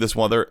just going to do this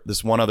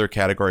one other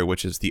category,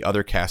 which is the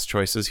other cast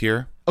choices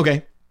here.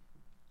 Okay.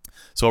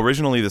 So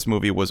originally this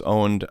movie was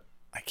owned,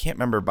 I can't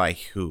remember by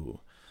who,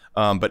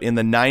 but in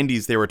the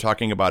 90s they were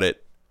talking about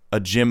it, a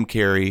Jim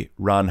Carrey,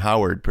 Ron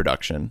Howard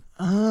production.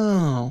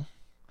 Oh.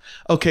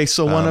 Okay,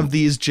 so one of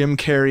these Jim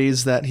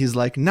Carreys that he's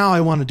like, now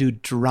I want to do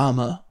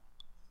drama.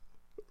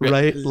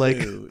 Right?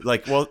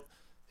 Well,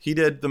 he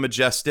did The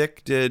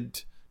Majestic,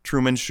 did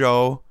Truman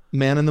Show.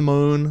 Man in the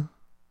Moon.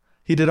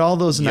 He did all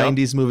those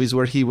 90s movies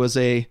where he was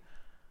a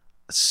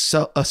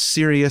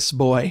serious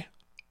boy.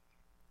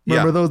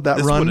 Remember that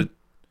run?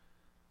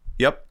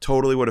 Yep,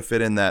 totally would have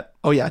fit in that.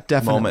 Oh yeah,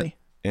 definitely. Moment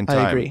in time.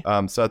 I agree.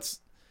 So that's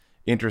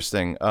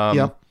interesting.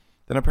 Yep.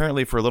 Then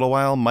apparently for a little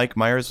while, Mike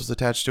Myers was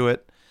attached to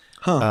it.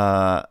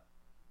 Huh.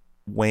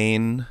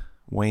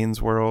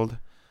 Wayne's World.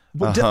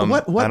 What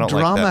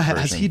drama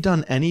has he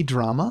done? Any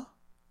drama?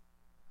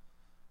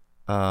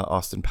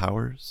 Austin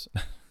Powers.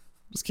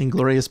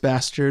 Inglourious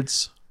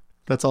Bastards.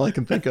 That's all I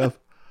can think of.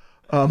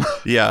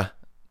 Yeah,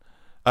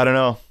 I don't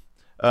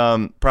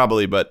know.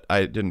 Probably, but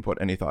I didn't put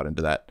any thought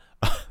into that.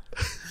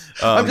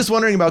 I'm just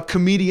wondering about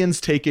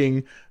comedians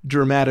taking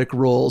dramatic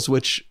roles,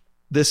 which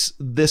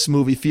this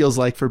movie feels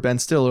like for Ben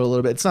Stiller a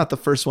little bit. It's not the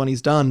first one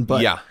he's done,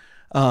 but yeah,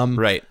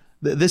 right.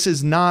 This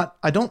is not.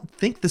 I don't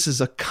think this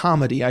is a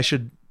comedy.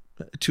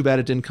 Too bad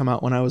it didn't come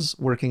out when I was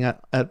working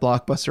at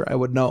Blockbuster. I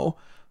would know,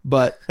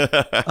 but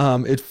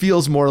it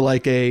feels more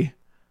like a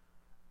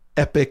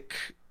epic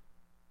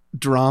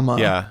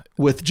drama,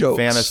 with jokes,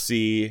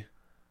 fantasy,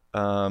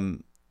 I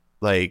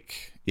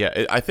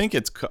think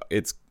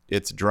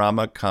it's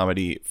drama,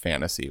 comedy,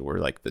 fantasy were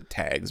like the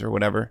tags or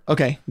whatever.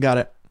 Okay, got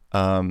it.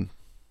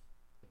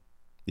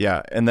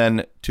 Yeah, and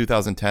then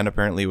 2010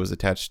 apparently was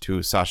attached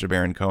to Sacha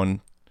Baron Cohen.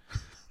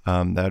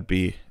 That would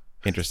be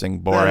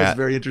interesting. Borat. That is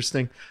very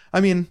interesting. I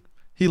mean,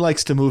 he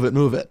likes to move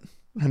it.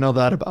 I know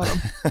that about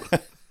him.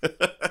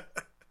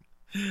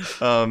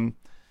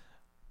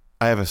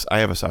 I have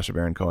a Sacha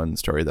Baron Cohen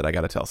story that I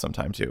got to tell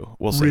sometime too.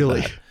 We'll see.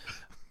 Really?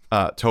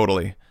 That.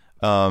 Totally.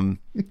 And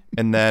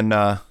then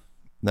all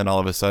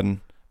of a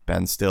sudden,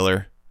 Ben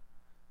Stiller,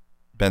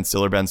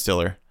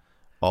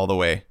 all the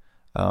way.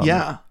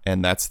 Yeah.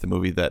 And that's the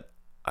movie that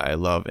I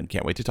love and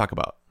can't wait to talk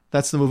about.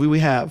 That's the movie we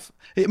have.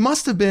 It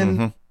must have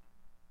been,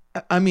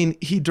 I mean,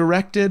 he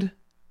directed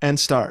and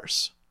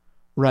stars,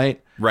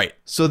 right? Right.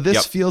 So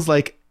this feels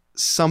like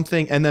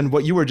something, and then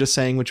what you were just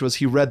saying, which was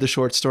he read the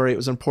short story, it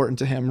was important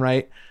to him,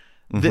 right?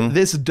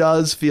 This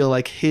does feel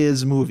like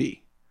his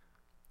movie.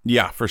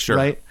 Yeah, for sure.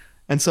 Right?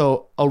 And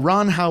so a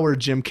Ron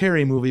Howard, Jim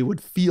Carrey movie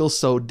would feel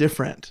so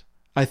different,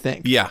 I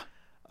think. Yeah.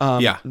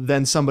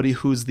 than somebody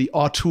who's the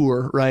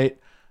auteur, right?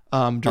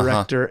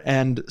 Director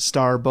and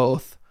star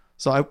both.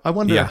 So I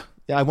wonder,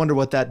 I wonder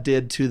what that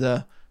did to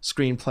the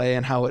screenplay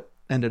and how it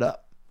ended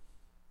up.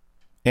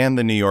 And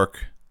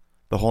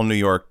the whole New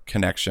York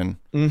connection.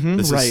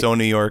 This is so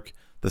New York.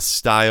 The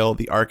style,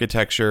 the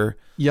architecture,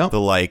 the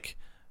like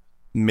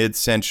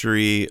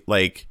mid-century,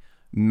 like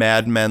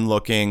Mad Men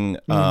looking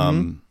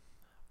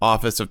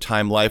Office of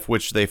Time Life,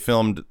 which they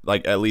filmed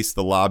like at least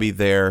the lobby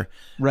there.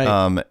 Right.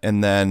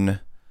 And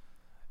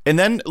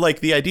then like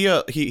the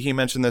idea, he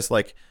mentioned this,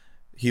 like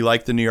he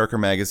liked the New Yorker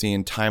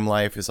magazine. Time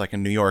Life is like a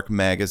New York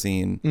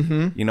magazine,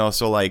 you know,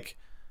 so like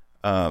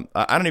I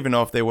don't even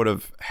know if they would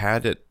have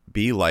had it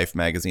be Life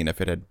magazine if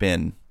it had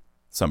been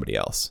somebody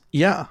else.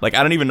 Yeah. Like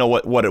I don't even know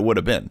what it would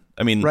have been.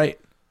 I mean,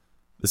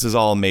 this is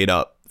all made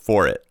up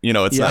for it. You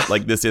know, it's not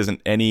like this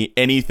isn't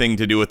anything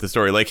to do with the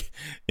story. Like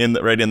in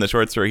the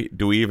short story,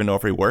 do we even know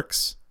if he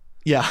works?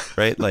 Yeah.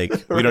 Right? Like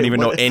we don't even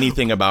know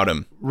anything about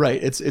him.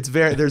 Right. It's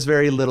there's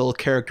very little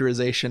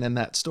characterization in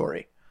that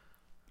story.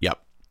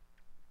 Yep.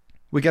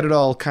 We get it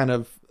all kind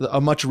of a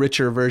much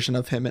richer version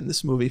of him in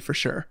this movie for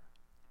sure.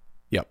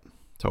 Yep.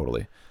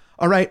 Totally.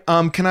 All right.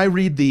 Can I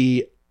read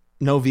the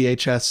no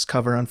VHS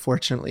cover,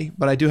 unfortunately,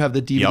 but I do have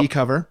the DVD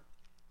cover.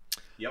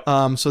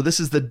 Yep. So this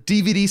is the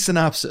DVD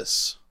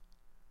synopsis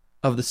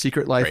of The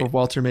Secret Life of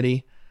Walter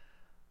Mitty.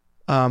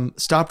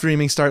 Stop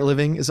Dreaming, Start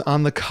Living is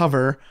on the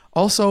cover.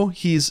 Also,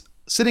 he's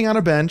sitting on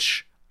a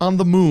bench on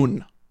the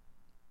moon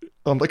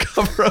on the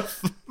cover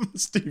of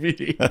this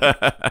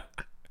DVD.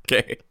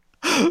 Okay.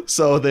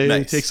 So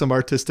they take some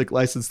artistic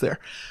license there.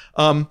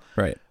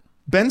 Right.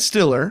 Ben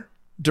Stiller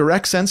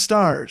directs and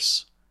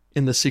stars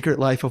in The Secret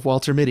Life of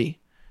Walter Mitty,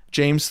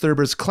 James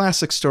Thurber's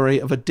classic story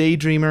of a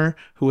daydreamer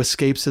who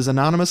escapes his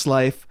anonymous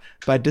life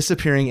by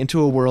disappearing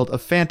into a world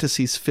of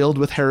fantasies filled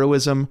with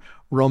heroism,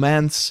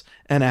 romance,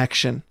 and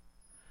action.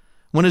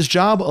 When his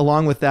job,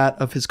 along with that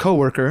of his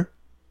co-worker,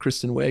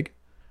 Kristen Wiig,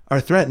 are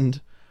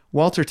threatened,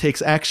 Walter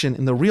takes action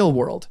in the real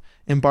world,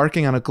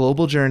 embarking on a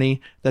global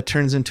journey that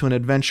turns into an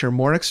adventure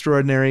more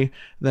extraordinary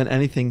than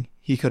anything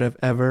he could have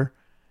ever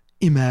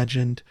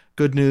imagined.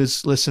 Good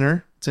news,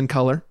 listener. It's in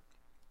color.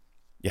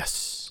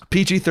 Yes.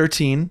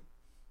 PG-13.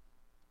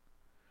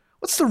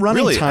 What's the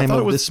running time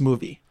of this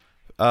movie?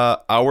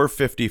 Hour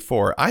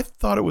 54. I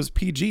thought it was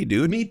PG,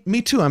 dude.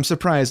 Me too. I'm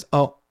surprised.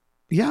 Oh,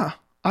 yeah.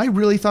 I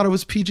really thought it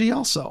was PG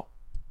also.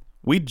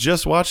 We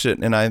just watched it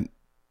and I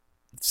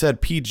said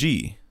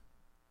PG.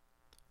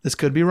 This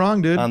could be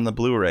wrong, dude. On the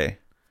Blu-ray.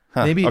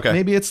 Huh.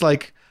 Maybe it's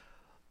like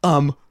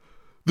The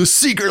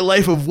Secret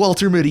Life of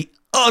Walter Mitty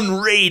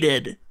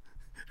unrated.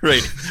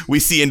 Right.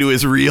 We see into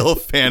his real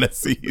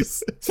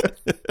fantasies.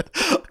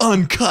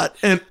 Uncut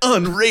and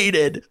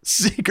unrated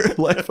Secret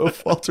Life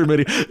of Walter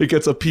Mitty. It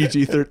gets a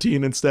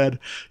PG-13 instead.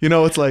 You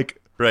know, it's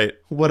like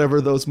whatever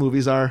those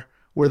movies are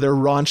where they're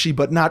raunchy,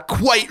 but not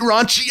quite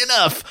raunchy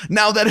enough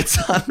now that it's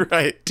on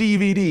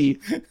DVD.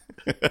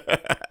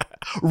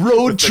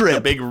 Road Trip.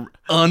 Like the big,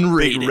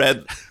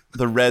 unrated.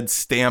 The red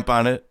stamp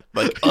on it.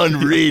 Like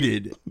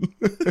unrated.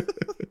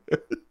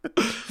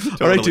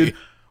 Totally. All right, dude.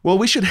 Well,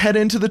 we should head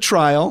into the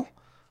trial.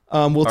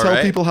 We'll tell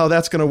people how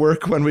that's going to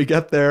work when we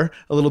get there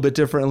a little bit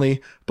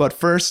differently. But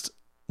first,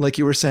 like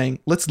you were saying,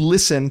 let's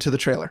listen to the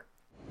trailer.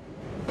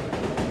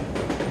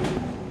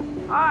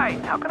 Hi,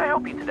 how can I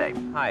help you today?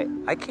 Hi,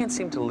 I can't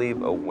seem to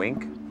leave a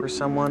wink for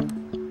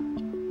someone.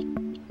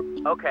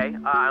 Okay,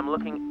 I'm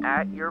looking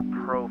at your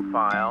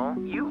profile.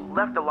 You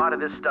left a lot of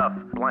this stuff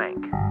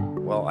blank.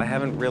 Well, I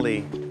haven't really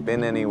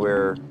been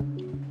anywhere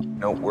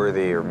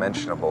noteworthy or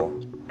mentionable.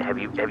 Have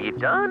you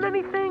done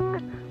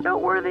anything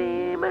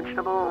noteworthy,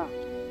 mentionable?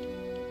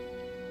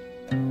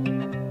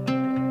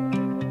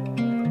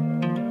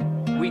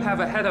 We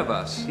have ahead of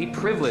us the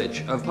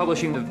privilege of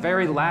publishing the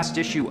very last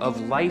issue of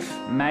Life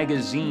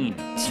magazine.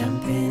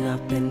 Jumping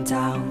up and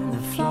down the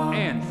floor.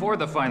 And for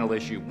the final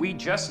issue, we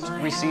just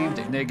received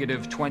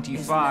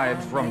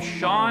 -25 from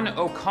Sean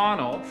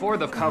O'Connell for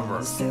the cover.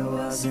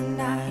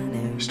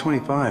 It's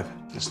 25.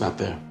 It's not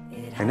there.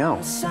 I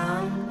know.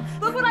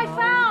 Look what I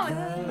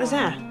found! What's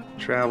that?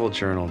 Travel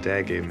journal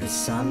Dad gave me. The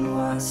son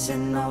was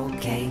an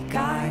okay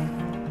guy.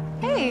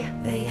 Hey.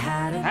 Hey.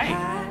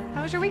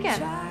 How was your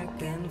weekend? I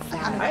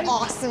had an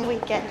awesome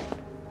weekend.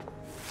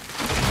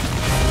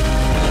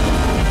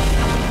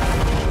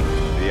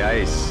 The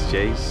ice,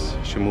 Jace.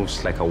 She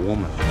moves like a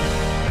woman.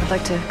 I'd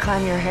like to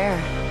climb your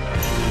hair.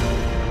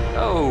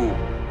 Oh,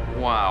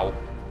 wow.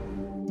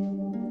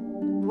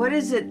 What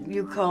is it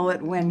you call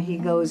it when he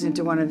goes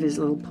into one of his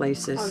little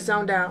places? Oh,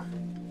 zoned out.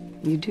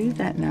 You do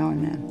that now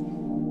and then.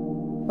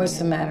 What's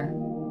the matter?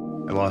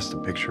 I lost a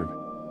picture of it.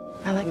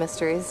 I like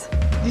mysteries.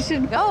 You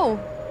should go.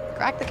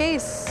 Crack the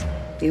case.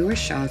 You were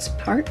Sean's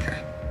partner.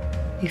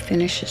 You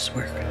finish his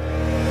work.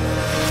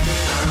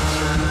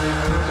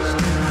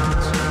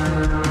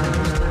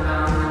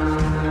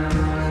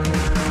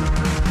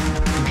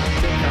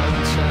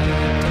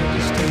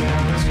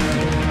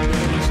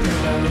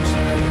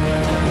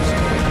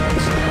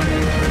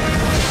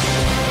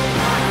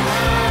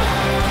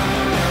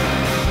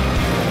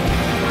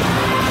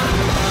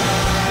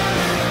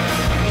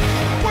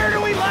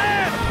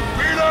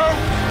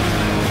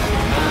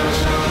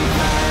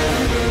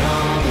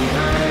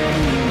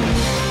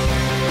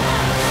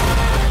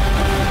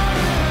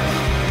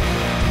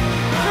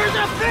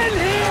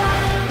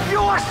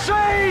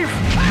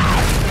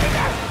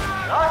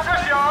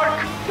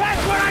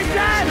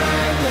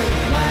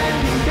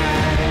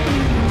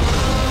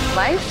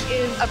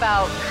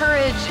 about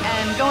courage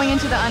and going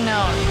into the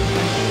unknown.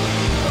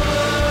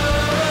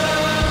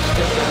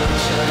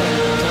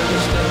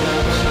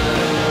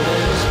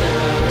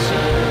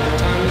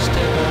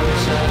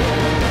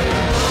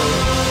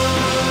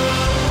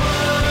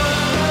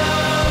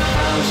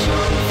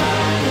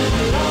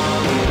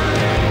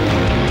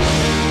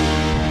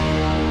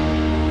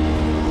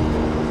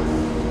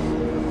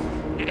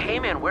 Hey,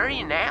 man, where are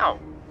you now?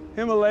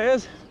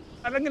 Himalayas.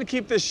 I'm gonna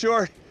keep this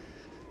short.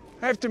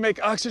 I have to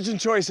make oxygen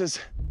choices.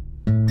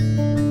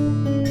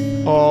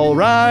 All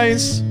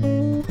rise.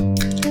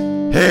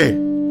 Hey,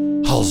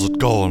 how's it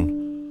going?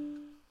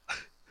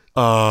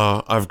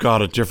 I've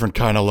got a different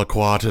kind of La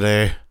Croix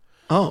today.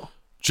 Oh.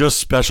 Just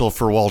special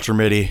for Walter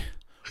Mitty.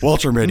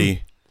 Walter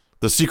Mitty,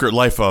 The Secret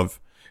Life of,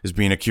 is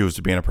being accused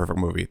of being a perfect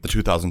movie, the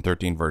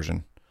 2013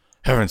 version.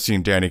 Haven't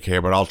seen Danny Kaye,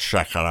 but I'll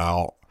check it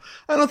out.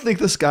 I don't think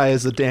this guy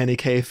is a Danny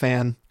Kaye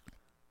fan.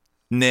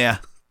 Nah.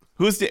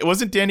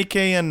 Wasn't Danny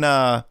Kaye in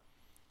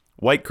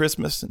White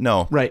Christmas?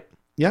 No. Right.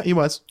 Yeah, he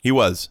was. He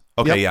was.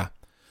 Okay, Yep. yeah.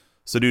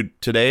 So, dude,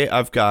 today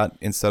I've got,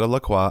 instead of La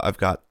Croix, I've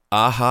got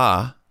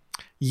Aha.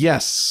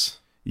 Yes.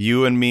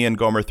 You and me and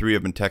Gomer 3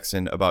 have been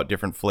texting about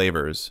different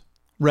flavors.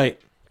 Right.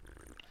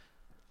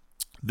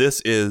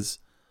 This is,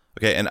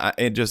 okay, and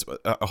it just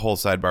a whole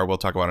sidebar. We'll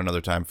talk about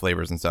another time,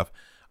 flavors and stuff.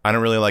 I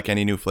don't really like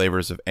any new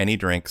flavors of any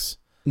drinks.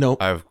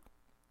 Nope.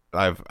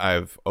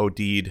 I've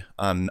OD'd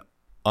on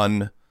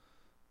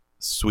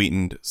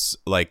unsweetened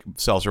like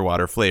seltzer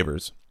water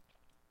flavors,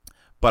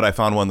 but I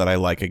found one that I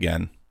like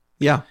again.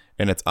 Yeah.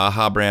 And it's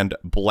Aha brand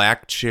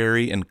black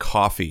cherry and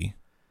coffee.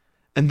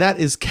 And that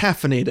is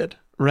caffeinated,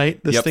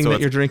 right? This thing so that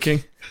it's you're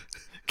drinking.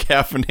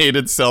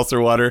 Caffeinated seltzer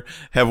water.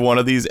 Have one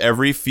of these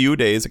every few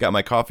days. I got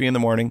my coffee in the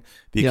morning,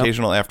 the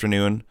occasional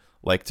afternoon,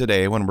 like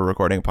today when we're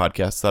recording a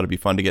podcast. Thought it'd be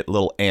fun to get a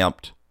little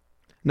amped.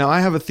 Now,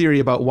 I have a theory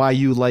about why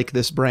you like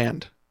this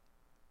brand.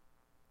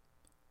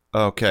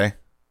 Okay.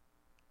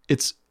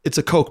 It's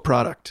a Coke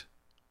product.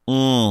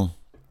 Yep.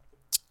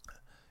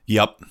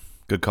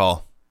 Good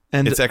call.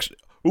 And it's actually,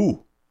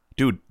 ooh,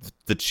 dude,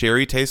 the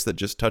cherry taste that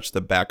just touched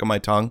the back of my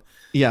tongue.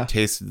 Yeah.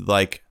 Tasted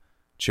like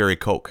cherry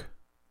Coke.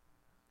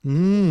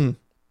 I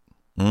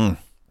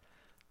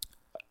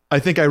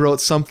think I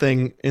wrote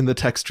something in the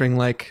text string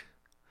like,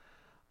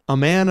 a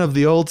man of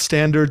the old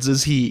standards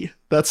is he.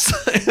 That's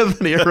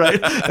Anthony, right?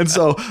 And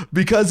so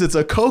because it's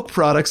a Coke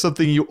product,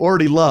 something you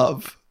already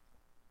love.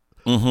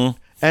 Mm-hmm.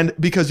 And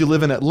because you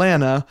live in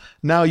Atlanta,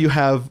 now you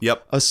have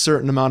a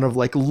certain amount of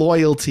like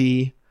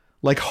loyalty,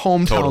 like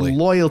hometown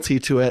loyalty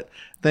to it.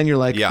 Then you're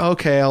like,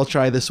 okay, I'll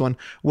try this one.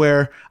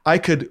 Where I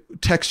could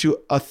text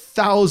you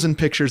 1,000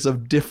 pictures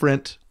of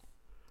different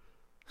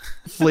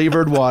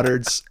flavored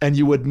waters and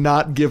you would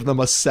not give them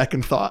a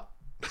second thought.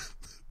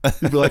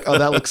 You'd be like, oh,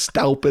 that looks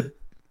stupid.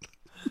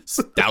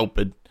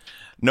 Stupid.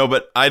 No,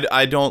 but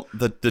I don't,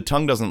 the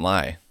tongue doesn't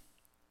lie.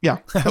 Yeah.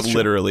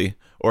 Literally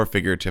or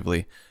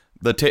figuratively.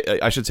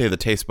 I should say the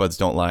taste buds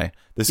don't lie.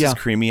 This is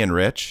creamy and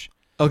rich.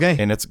 Okay.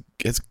 And it's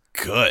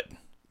good.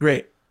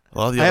 Great.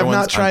 All the I other have ones,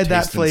 not tried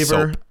that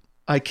flavor. Soap.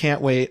 I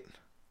can't wait.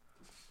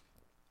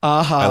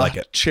 Aha. I like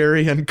it.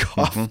 Cherry and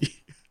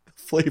coffee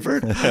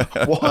flavored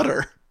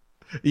water.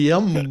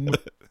 Yum.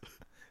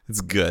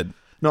 It's good.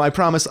 No, I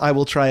promise I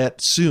will try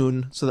it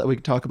soon so that we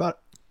can talk about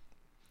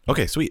it.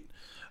 Okay, sweet.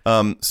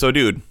 So,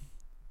 dude,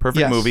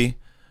 perfect movie.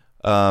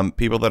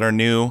 People that are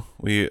new,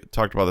 we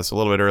talked about this a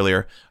little bit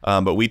earlier,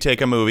 but we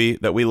take a movie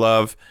that we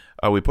love,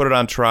 we put it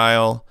on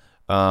trial.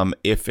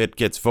 If it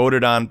gets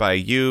voted on by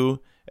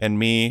you and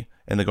me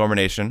and the Gomer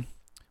Nation,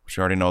 which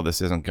you already know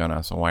this isn't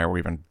gonna, so why are we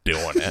even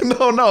doing it?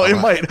 No, it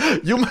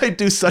might. You might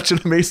do such an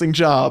amazing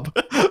job.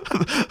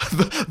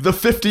 The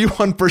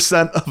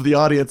 51% of the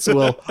audience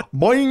will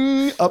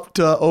boing up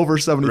to over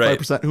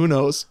 75%. Right. Who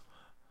knows?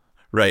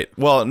 Right.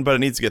 Well, but it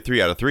needs to get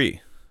 3 out of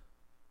 3.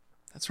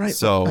 That's right.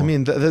 So I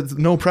mean, there's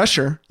no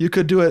pressure. You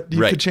could do it.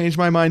 You could change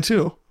my mind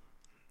too.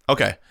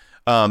 Okay.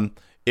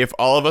 If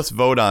all of us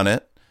vote on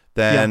it,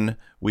 then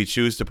we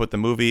choose to put the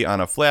movie on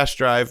a flash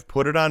drive,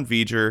 put it on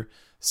V'ger,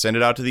 send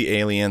it out to the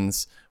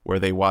aliens where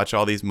they watch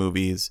all these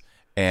movies,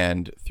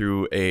 and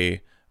through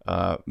a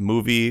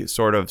movie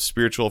sort of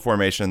spiritual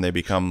formation, they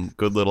become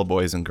good little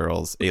boys and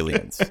girls,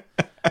 aliens.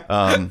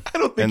 I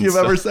don't think you've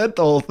ever said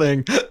the whole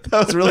thing.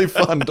 That was really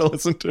fun to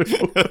listen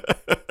to.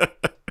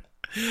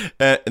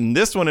 And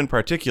this one in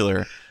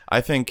particular,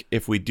 I think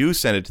if we do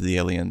send it to the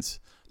aliens,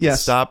 they'll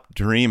stop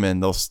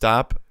dreaming. They'll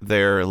stop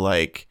their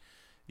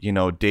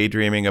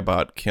daydreaming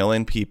about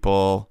killing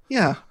people,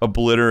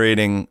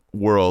 obliterating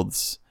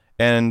worlds,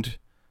 and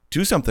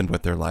do something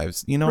with their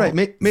lives. Right?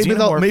 Maybe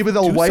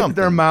they'll wipe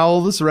their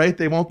mouths. Right?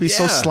 They won't be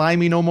so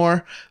slimy no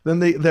more. Then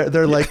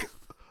they're like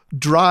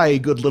dry,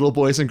 good little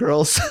boys and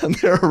girls, and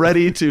they're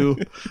ready to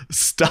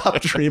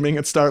stop dreaming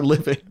and start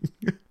living.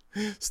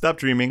 Stop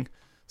dreaming.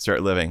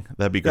 Start living.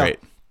 That'd be great.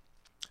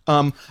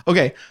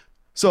 Okay.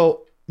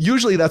 So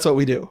usually that's what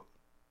we do.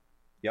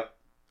 Yep.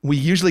 We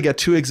usually get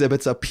 2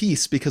 exhibits a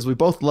piece because we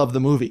both love the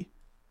movie.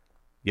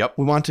 Yep.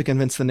 We want to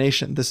convince the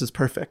nation this is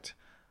perfect.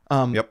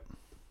 Yep.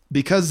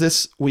 because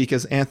this week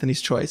is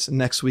Anthony's choice and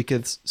next week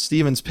is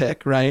Steven's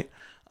pick, right?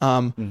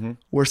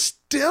 We're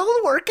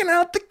still working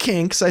out the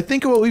kinks. I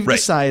think what we've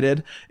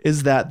decided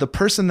is that the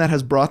person that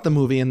has brought the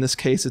movie, in this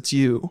case, it's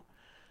you,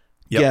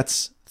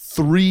 gets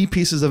 3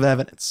 pieces of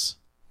evidence,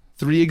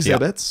 3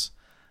 exhibits.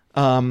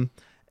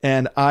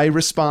 And I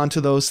respond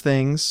to those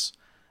things.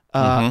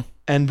 And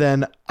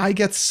then I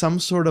get some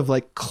sort of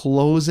like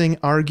closing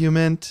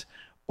argument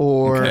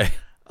or,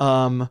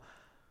 we'll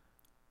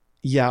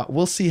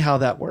see how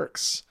that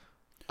works.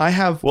 I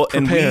have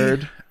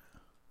prepared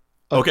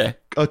a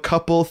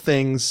couple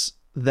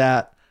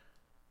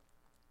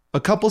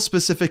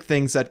specific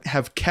things that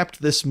have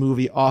kept this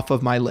movie off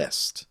of my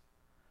list.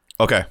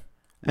 Okay.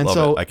 And Love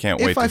so it. I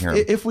can't wait to hear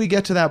them. If we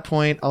get to that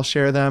point, I'll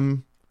share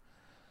them.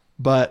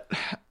 But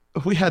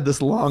we had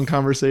this long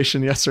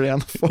conversation yesterday on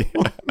the phone.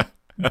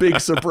 Big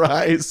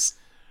surprise.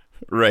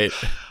 Right.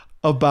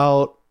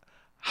 About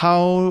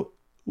how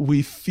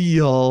we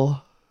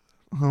feel.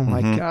 Oh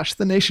my gosh,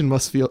 the nation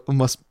must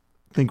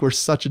think we're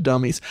such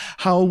dummies.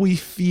 How we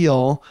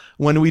feel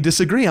when we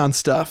disagree on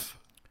stuff.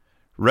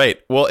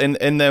 Right. Well, and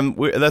then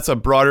that's a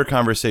broader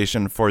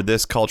conversation for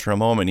This Cultural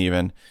Moment,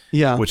 even.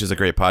 Yeah. Which is a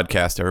great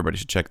podcast. Everybody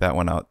should check that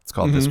one out. It's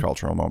called This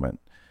Cultural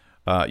Moment.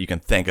 You can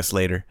thank us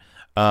later.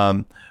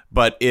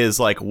 But is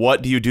like,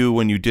 what do you do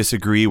when you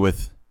disagree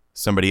with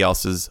somebody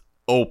else's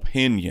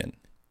opinion?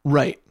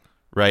 Right.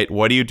 Right.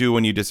 What do you do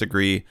when you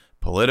disagree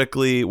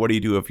politically? What do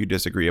you do if you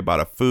disagree about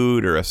a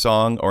food or a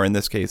song, or in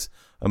this case,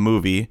 a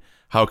movie?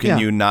 How can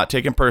you not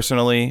take it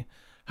personally?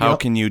 How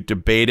can you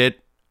debate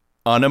it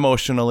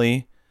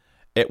unemotionally?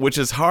 Which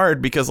is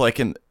hard because, like,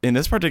 in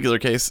this particular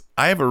case,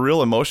 I have a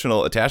real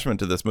emotional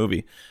attachment to this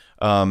movie.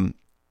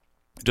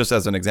 Just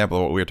as an example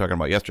of what we were talking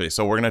about yesterday.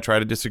 So we're going to try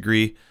to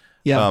disagree.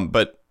 Yeah.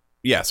 But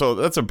yeah, so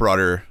that's a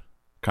broader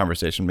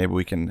conversation. Maybe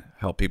we can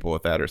help people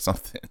with that or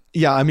something.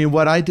 Yeah. I mean,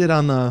 what I did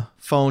on the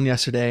phone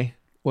yesterday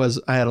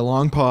was I had a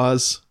long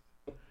pause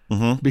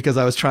because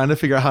I was trying to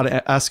figure out how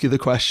to ask you the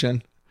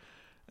question.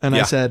 And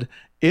I said,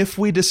 if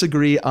we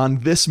disagree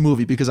on this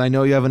movie, because I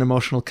know you have an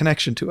emotional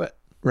connection to it,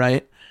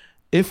 right?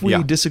 If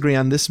we disagree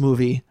on this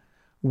movie,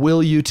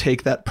 will you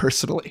take that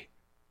personally?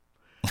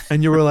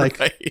 And you were like,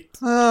 like,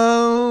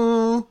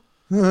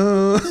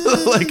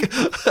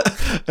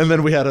 and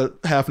then we had a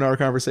half-an-hour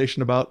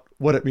conversation about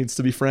what it means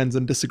to be friends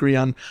and disagree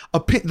on.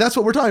 That's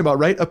what we're talking about,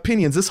 right?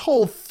 Opinions. This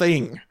whole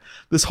thing,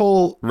 this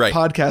whole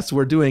podcast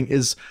we're doing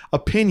is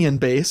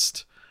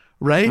opinion-based,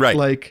 right? Right.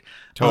 Like,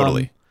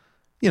 totally.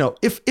 You know,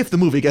 if the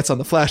movie gets on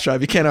the flash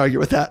drive, you can't argue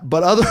with that.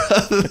 But other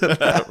than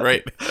that,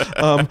 right.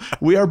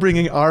 We are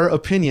bringing our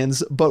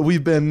opinions, but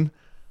we've been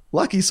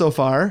lucky so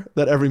far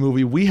that every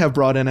movie we have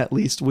brought in, at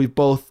least, we've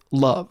both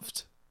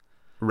loved.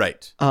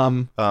 Right.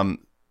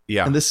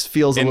 Yeah. And this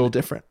feels a little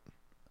different.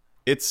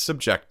 It's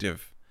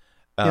subjective.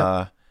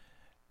 So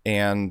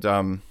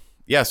I'm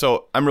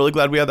really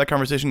glad we had that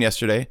conversation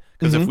yesterday,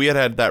 because if we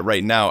had that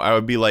right now, I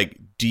would be like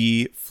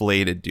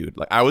deflated, dude.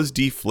 Like, I was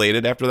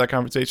deflated after that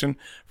conversation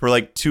for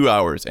like 2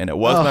 hours, and it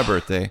was my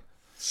birthday.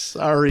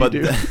 Sorry,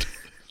 dude.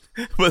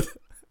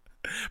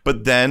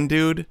 But then,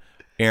 dude,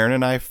 Aaron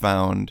and I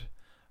found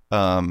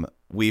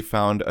we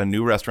found a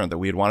new restaurant that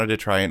we had wanted to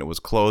try, and it was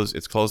closed.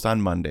 It's closed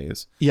on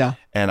Mondays. Yeah.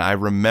 And I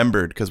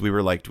remembered, because we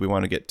were like, do we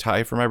want to get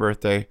Thai for my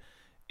birthday,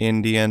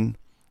 Indian,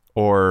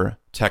 or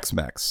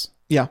Tex-Mex?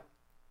 Yeah.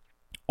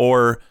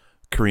 Or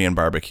Korean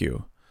barbecue.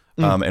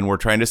 And we're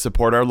trying to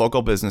support our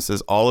local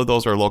businesses. All of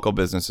those are local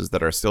businesses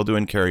that are still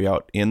doing carry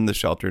out in the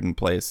sheltered in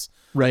place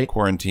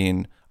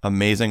quarantine.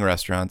 Amazing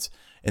restaurants.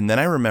 And then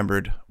I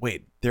remembered,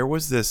 wait, there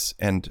was this,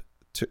 and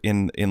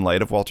in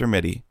light of Walter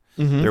Mitty,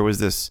 there was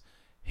this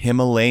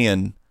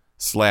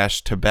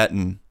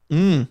Himalayan/Tibetan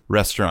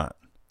restaurant.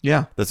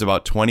 Yeah. That's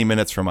about 20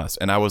 minutes from us.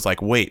 And I was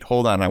like, wait,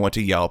 hold on. I went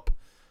to Yelp.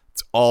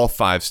 It's all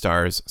 5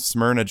 stars,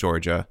 Smyrna,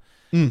 Georgia.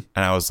 And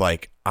I was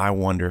like, I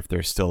wonder if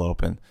they're still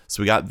open.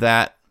 So we got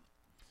that.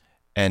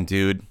 And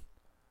dude,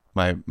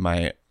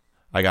 I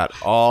got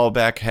all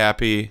back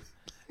happy,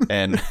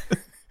 and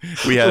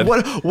we had.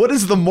 What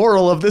is the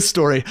moral of this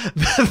story?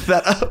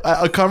 that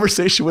a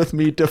conversation with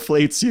me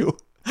deflates you,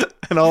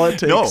 and all it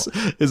takes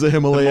is a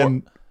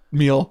Himalayan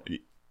meal.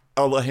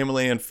 A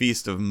Himalayan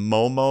feast of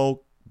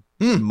momo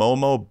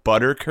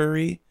butter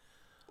curry.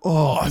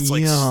 Oh, it's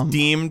like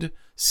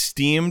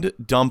steamed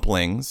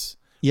dumplings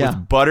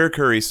with butter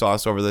curry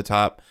sauce over the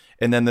top,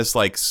 and then this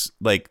like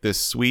this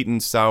sweet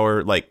and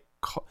sour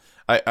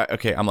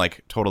I'm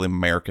like totally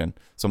American,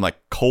 so I'm like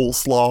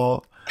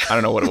coleslaw. I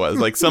don't know what it was,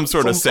 like some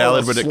sort of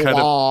salad, but it kind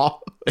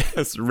of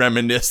it's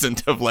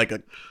reminiscent of like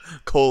a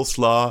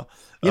coleslaw.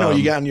 You know,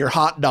 you got in your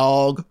hot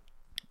dog,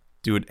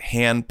 dude.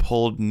 Hand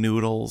pulled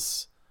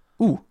noodles.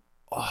 Ooh,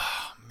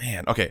 oh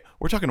man. Okay,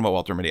 we're talking about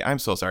Walter Mitty. I'm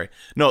so sorry.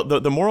 No,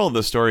 the moral of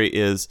the story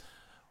is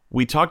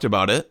we talked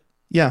about it.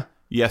 Yeah.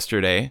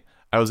 Yesterday,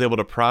 I was able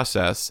to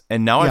process,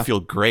 and now I feel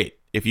great.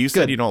 If you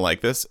said you don't like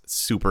this,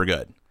 super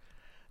good.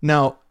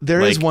 Now,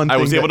 there is one thing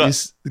I was able to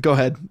go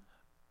ahead.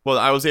 Well,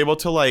 I was able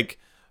to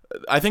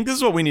I think this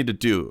is what we need to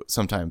do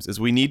sometimes,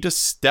 is we need to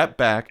step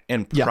back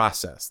and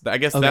process. I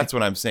guess that's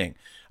what I'm saying.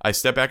 I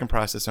step back and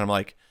process, and I'm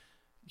like,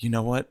 you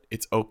know what?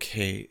 It's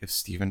okay if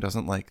Steven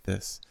doesn't like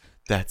this.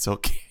 That's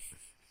okay.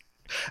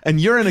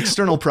 And you're an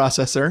external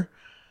processor.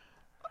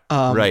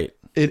 Right.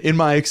 In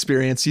my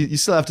experience, you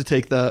still have to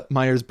take the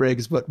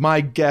Myers-Briggs, but my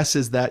guess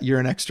is that you're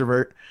an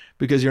extrovert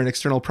because you're an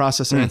external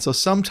processor. And so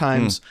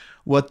sometimes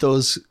what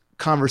those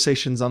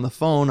conversations on the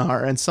phone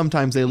are, and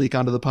sometimes they leak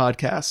onto the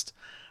podcast,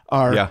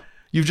 are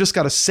you've just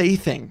got to say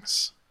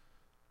things.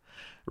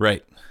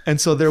 Right.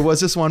 And so there was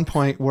this one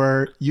point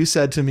where you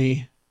said to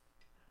me,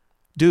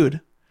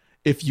 dude,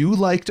 if you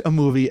liked a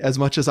movie as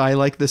much as I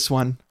like this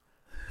one,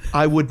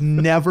 I would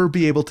never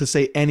be able to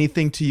say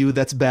anything to you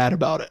that's bad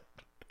about it.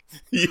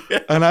 Yeah.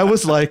 And I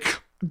was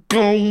like,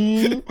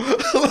 I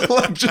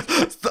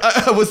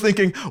was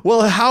thinking,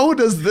 well, how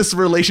does this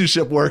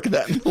relationship work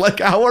then? Like,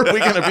 how are we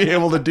going to be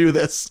able to do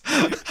this?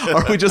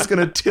 Are we just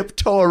going to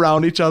tiptoe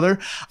around each other?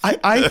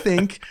 I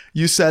think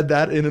you said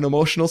that in an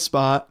emotional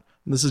spot.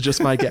 This is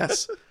just my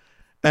guess.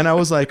 And I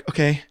was like,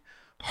 okay,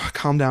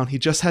 calm down. He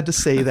just had to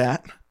say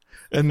that.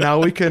 And now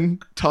we can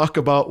talk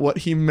about what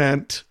he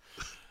meant.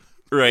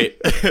 Right.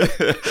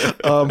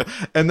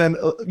 And then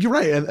you're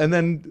right. And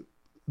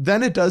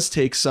then it does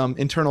take some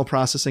internal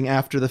processing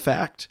after the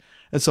fact.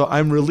 And so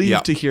I'm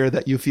relieved to hear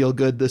that you feel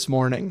good this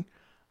morning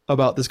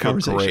about this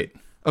conversation. Great.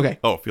 Okay.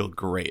 Oh, feel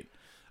great.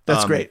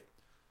 That's great.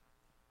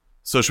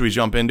 So should we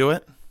jump into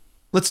it?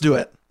 Let's do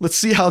it. Let's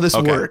see how this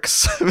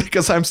works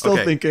because I'm still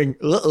thinking,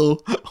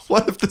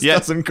 what if this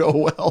doesn't go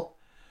well?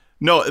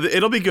 No,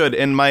 it'll be good.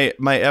 And my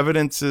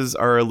evidences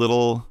are a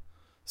little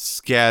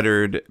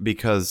scattered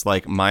because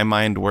like my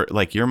mind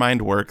like your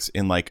mind works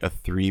in like a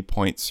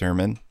 3-point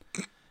sermon.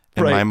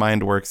 And my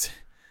mind works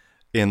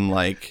in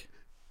like,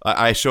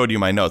 I showed you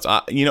my notes.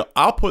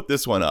 I'll put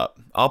this one up.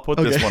 I'll put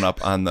this one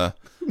up on the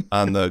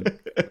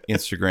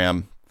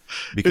Instagram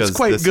because it's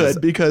quite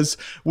good because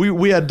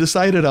we had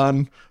decided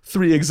on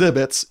 3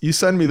 exhibits. You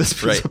send me this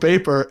piece of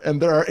paper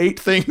and there are 8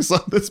 things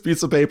on this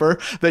piece of paper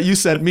that you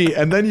sent me.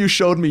 And then you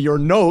showed me your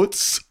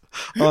notes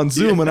on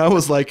Zoom and I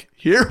was like,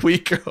 here we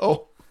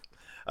go.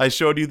 I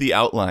showed you the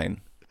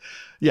outline.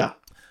 Yeah.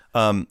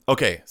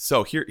 Okay.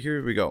 So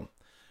here we go.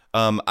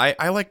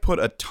 I like put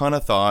a ton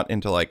of thought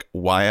into like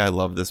why I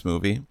love this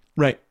movie.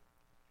 Right.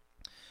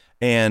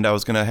 And I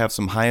was going to have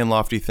some high and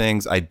lofty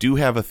things. I do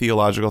have a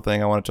theological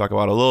thing I want to talk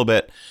about a little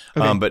bit.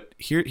 Okay. But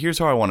here's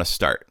how I want to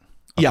start.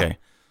 Okay. Yeah.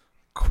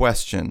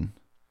 Question.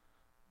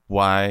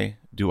 Why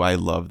do I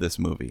love this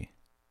movie?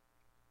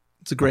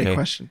 It's a great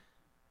question.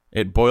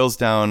 It boils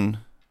down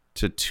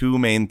to 2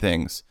 main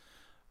things.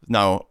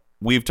 Now,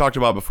 we've talked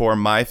about before,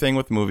 my thing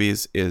with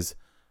movies is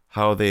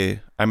how I'm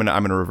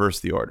going to reverse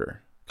the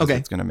order. Okay.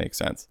 It's going to make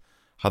sense.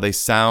 How they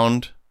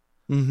sound.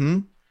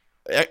 Mm-hmm.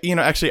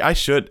 Actually,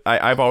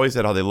 I've always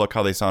said how they look,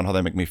 how they sound, how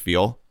they make me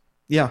feel.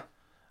 Yeah.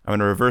 I'm going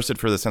to reverse it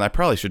for this, and I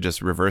probably should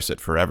just reverse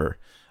it forever.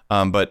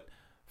 But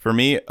for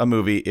me, a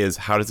movie is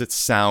how does it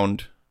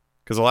sound?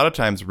 Because a lot of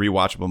times,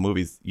 rewatchable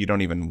movies, you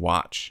don't even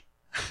watch.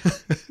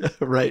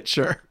 Right,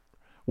 sure.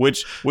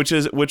 Which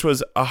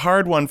was a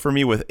hard one for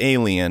me with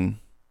Alien.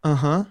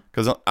 Uh-huh.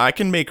 Because I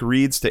can make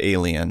reads to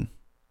Alien.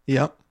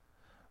 Yep.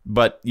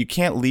 But you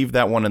can't leave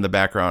that one in the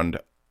background.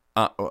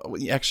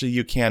 Actually,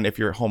 you can if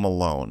you're home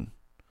alone.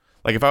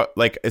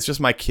 Like it's just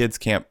my kids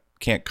can't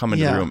come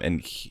into the room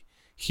and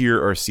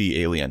hear or see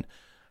Alien.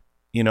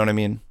 You know what I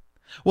mean?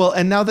 Well,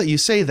 and now that you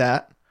say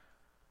that,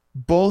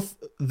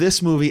 both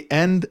this movie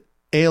and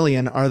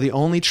Alien are the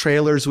only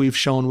trailers we've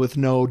shown with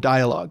no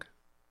dialogue.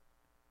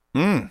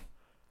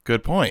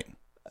 Good point.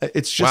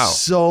 It's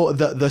just so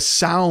the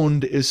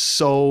sound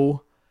is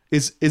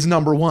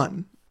number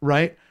one,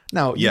 right?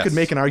 Now, you could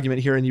make an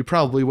argument here, and you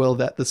probably will,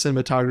 that the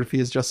cinematography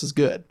is just as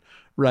good,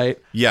 right?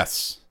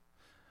 Yes.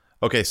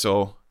 Okay,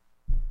 so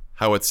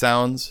how it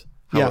sounds,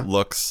 how it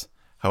looks,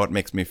 how it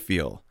makes me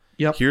feel.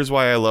 Yep. Here's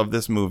why I love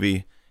this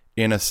movie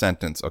in a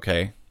sentence,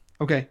 okay?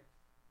 Okay.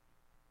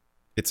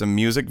 It's a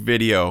music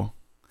video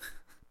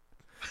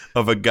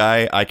of a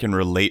guy I can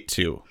relate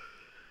to.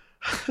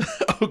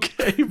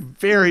 Okay,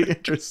 very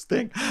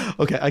interesting.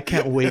 Okay, I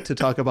can't wait to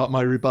talk about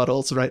my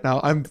rebuttals right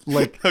now. I'm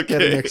like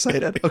getting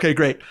excited. Okay,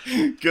 great.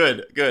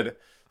 Good.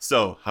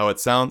 So, how it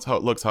sounds, how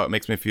it looks, how it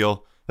makes me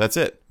feel. That's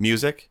it.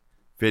 Music,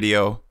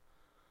 video,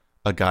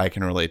 a guy I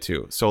can relate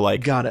to. So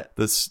like got it.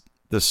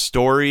 The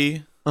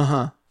story.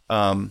 Uh-huh.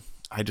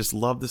 I just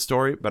love the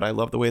story, but I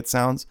love the way it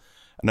sounds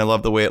and I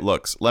love the way it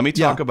looks. Let me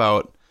talk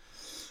about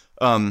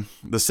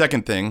the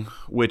second thing,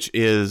 which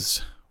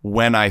is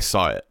when I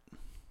saw it.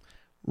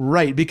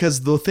 Right,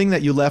 because the thing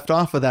that you left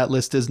off of that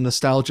list is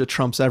nostalgia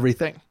trumps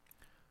everything.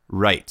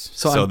 Right.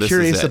 So I'm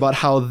curious about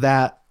how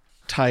that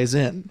ties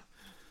in.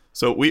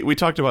 So we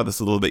talked about this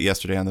a little bit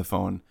yesterday on the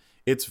phone.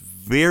 It's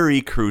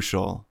very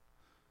crucial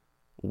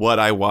what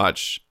I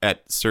watch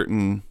at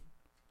certain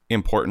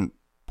important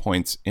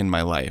points in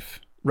my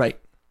life. Right.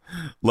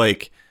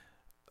 Like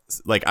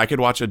I could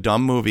watch a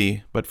dumb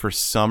movie, but for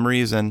some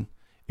reason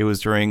it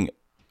was during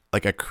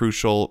like a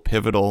crucial,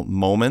 pivotal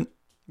moment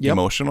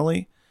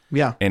emotionally.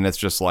 Yeah. And it's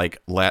just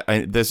like,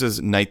 this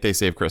is Night They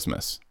Save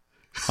Christmas.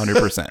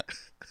 100%.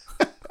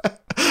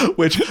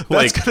 Which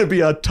that's going to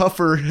be a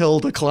tougher hill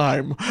to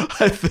climb,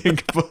 I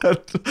think,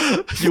 but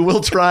you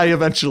will try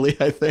eventually,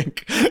 I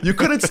think. You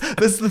couldn't.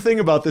 This is the thing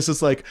about this.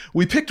 It's like,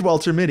 we picked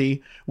Walter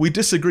Mitty, we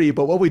disagree,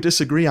 but what we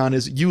disagree on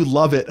is you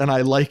love it and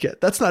I like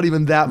it. That's not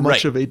even that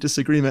much of a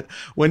disagreement.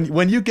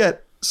 When you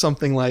get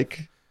something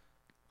like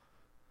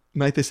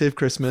Night They Saved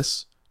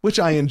Christmas, which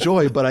I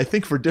enjoy, but I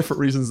think for different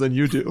reasons than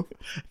you do,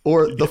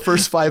 or the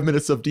first 5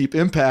 minutes of Deep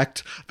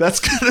Impact, that's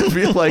going to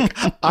be like,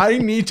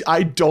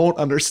 I don't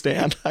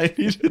understand. I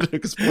need you to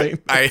explain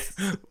this.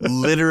 I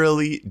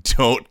literally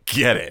don't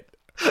get it.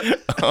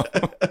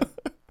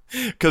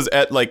 Because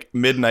at like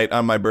midnight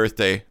on my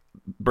birthday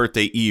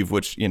eve,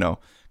 which, you know,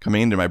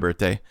 coming into my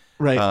birthday,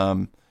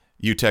 right?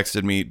 You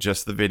texted me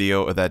just the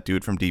video of that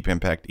dude from Deep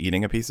Impact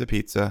eating a piece of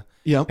pizza.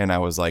 Yep. And I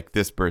was like,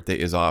 this birthday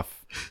is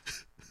off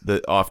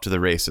to the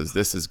races.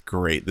 This is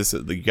great.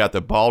 You got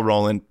the ball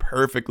rolling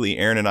perfectly.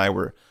 Aaron and I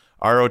were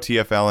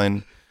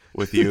ROTFLing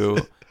with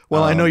you.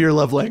 Well, I know your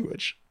love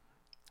language.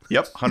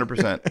 Yep,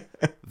 100%.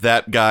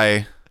 That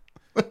guy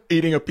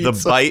eating a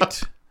pizza.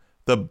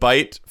 The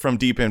bite from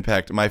Deep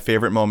Impact, my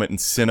favorite moment in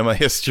cinema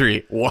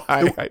history.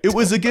 Why? It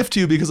was a gift to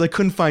you because I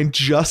couldn't find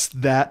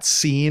just that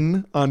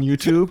scene on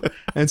YouTube,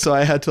 and so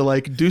I had to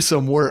like do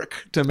some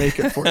work to make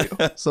it for you.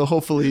 So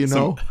hopefully you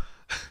know.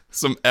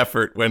 Some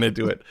effort went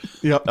into it.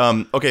 Yep.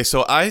 Okay,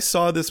 so I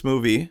saw this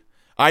movie.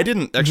 I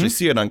didn't actually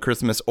see it on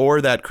Christmas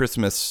or that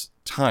Christmas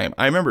time.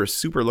 I remember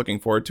super looking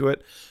forward to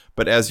it,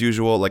 but as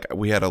usual, like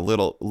we had a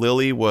little.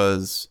 Lily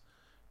was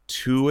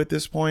 2 at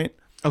this point.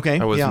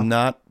 Okay. I was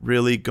not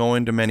really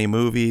going to many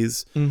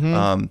movies.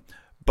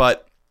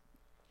 But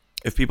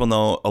if people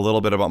know a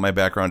little bit about my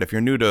background, if you're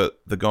new to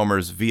the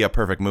Gomers via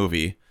Perfect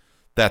Movie,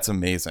 that's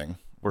amazing.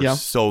 We're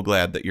so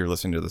glad that you're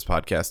listening to this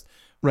podcast.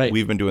 Right.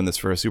 We've been doing this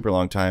for a super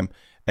long time.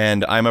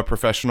 And I'm a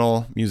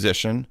professional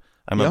musician.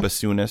 I'm a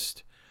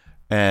bassoonist.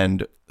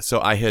 And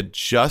so I had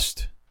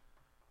just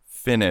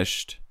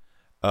finished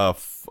like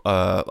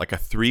a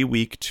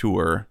 3-week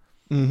tour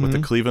with the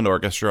Cleveland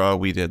Orchestra.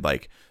 We did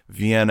like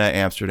Vienna,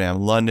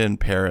 Amsterdam, London,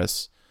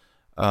 Paris,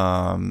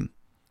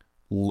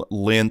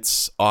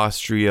 Linz,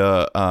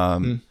 Austria.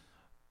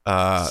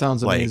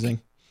 Sounds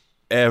amazing.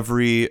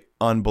 Every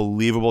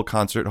unbelievable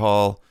concert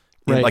hall,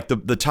 like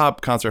the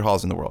top concert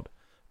halls in the world,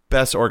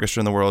 best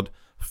orchestra in the world,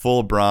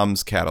 full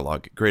Brahms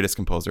catalog, greatest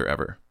composer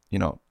ever. You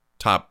know,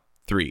 top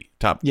 3,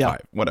 top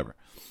 5, whatever.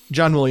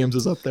 John Williams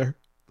is up there.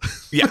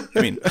 Yeah,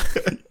 I mean,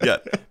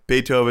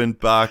 Beethoven,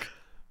 Bach,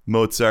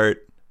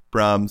 Mozart,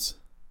 Brahms,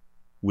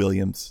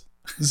 Williams.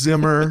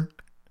 Zimmer.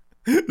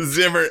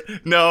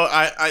 No,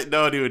 I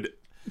no, dude.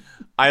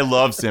 I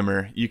love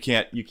Zimmer. You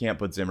can't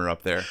put Zimmer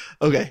up there.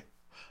 Okay.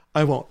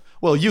 I won't.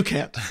 Well, you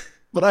can't,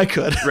 but I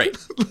could. Right.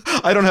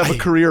 I don't have a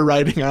career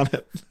writing on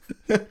it.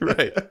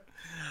 Right.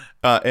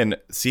 And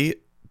see,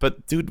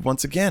 but dude,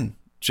 once again,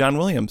 John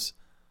Williams,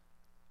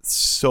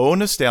 so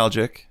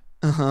nostalgic.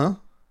 Uh-huh.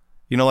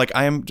 You know, like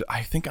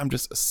I think I'm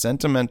just a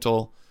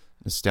sentimental,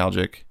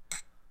 nostalgic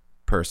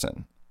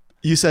person.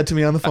 You said to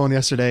me on the phone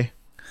yesterday,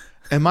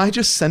 am I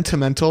just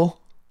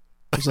sentimental?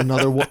 There's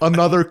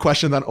another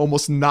question that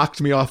almost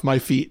knocked me off my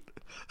feet.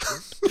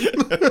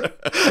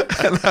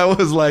 And I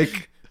was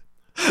like,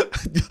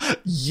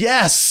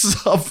 yes,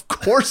 of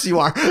course you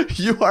are.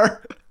 You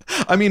are.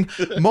 I mean,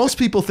 most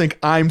people think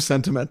I'm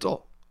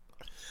sentimental.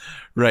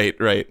 Right.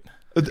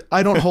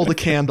 I don't hold a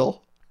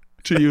candle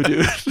to you,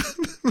 dude.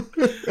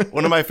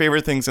 One of my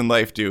favorite things in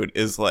life, dude,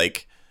 is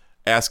like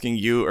asking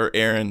you or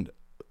Aaron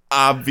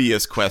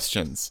obvious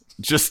questions.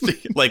 Just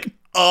like,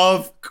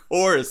 of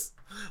course.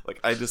 Like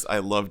I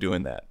love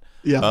doing that.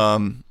 Yeah.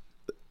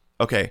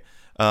 Okay.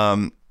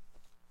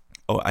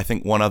 I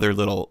think one other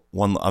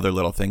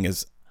little thing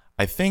is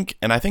I think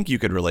you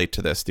could relate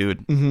to this,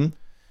 dude. Mm-hmm.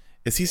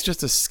 Is he's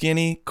just a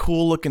skinny,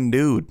 cool looking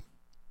dude.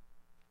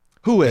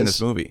 Who is in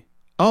this movie?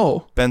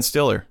 Oh, Ben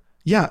Stiller.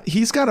 Yeah,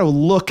 he's got a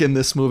look in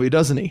this movie,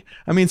 doesn't he?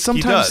 I mean,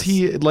 sometimes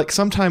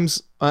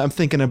sometimes I'm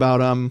thinking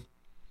about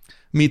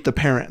Meet the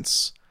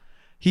Parents.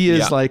 He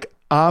is like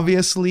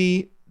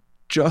obviously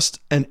just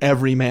an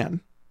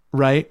everyman,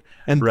 right?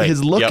 And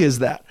his look is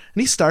that.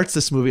 And he starts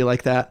this movie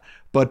like that,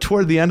 but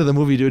toward the end of the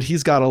movie, dude,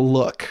 he's got a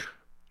look.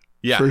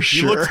 Yeah, for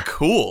sure. He looks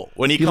cool.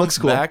 When he comes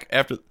back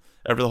after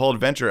the whole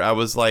adventure, I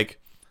was like,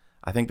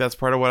 I think that's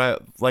part of what I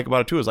like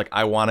about it too, is like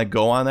I want to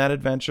go on that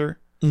adventure.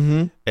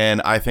 Mm-hmm.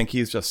 And I think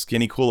he's just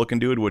skinny, cool looking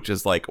dude, which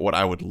is like what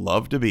I would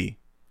love to be.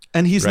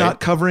 And he's not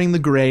covering the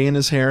gray in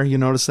his hair. You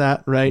notice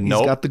that, right?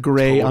 Nope, he's got the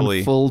gray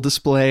on full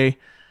display.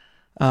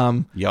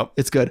 Yep.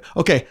 It's good.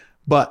 Okay.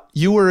 But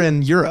you were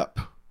in Europe.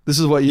 This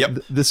is what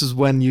this is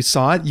when you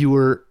saw it. You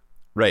were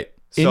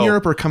in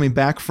Europe or coming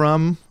back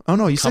from,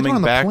 you said you were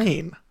on the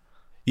plane.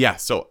 Yeah.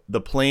 So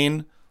the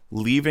plane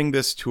leaving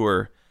this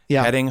tour,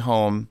 heading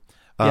home.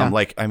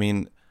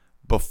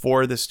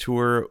 Before this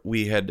tour,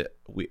 we had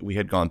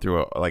gone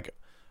through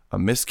a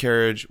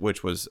miscarriage,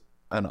 which was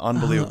an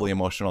unbelievably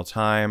emotional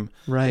time.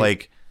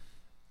 Right.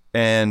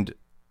 And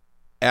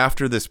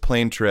after this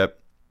plane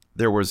trip,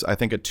 there was, I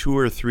think, a 2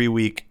 or 3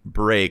 week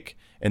break.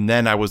 And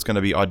then I was going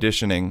to be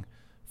auditioning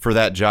for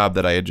that job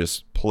that I had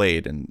just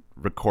played and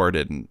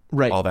recorded and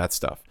right. all that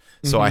stuff.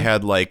 So I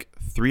had like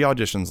 3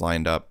 auditions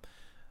lined up,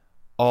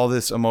 all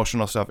this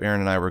emotional stuff Aaron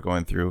and I were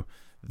going through.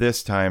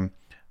 This time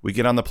we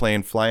get on the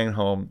plane flying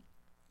home.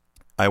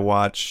 I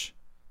watch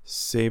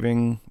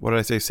Saving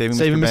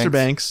Mr.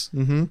 Banks.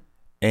 Mm-hmm.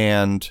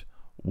 And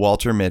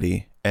Walter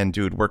Mitty. And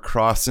dude, we're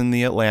crossing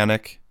the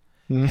Atlantic,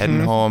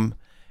 heading home.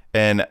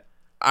 And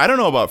I don't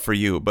know about for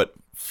you, but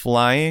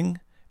flying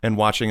and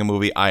watching a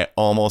movie, I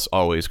almost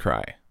always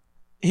cry.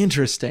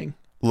 Interesting.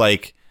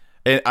 Like,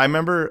 I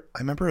remember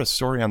a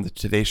story on the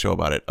Today Show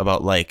about it,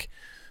 about like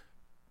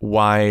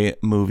why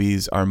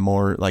movies are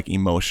more like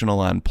emotional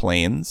on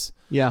planes.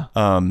 Yeah.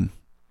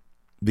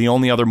 The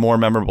only other more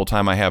memorable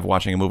time I have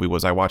watching a movie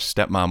was I watched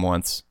Stepmom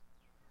once.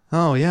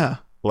 Oh yeah.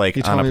 Like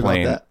on a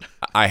plane.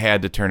 I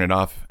had to turn it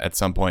off at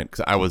some point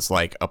because I was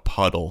like a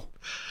puddle.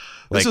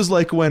 This is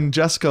like when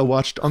Jessica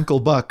watched Uncle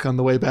Buck on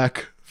the way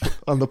back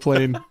on the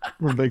plane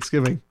from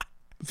Thanksgiving.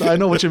 So I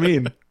know what you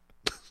mean.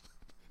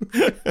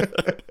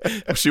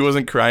 She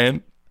wasn't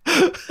crying.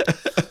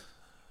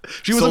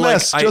 She was a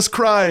mess, just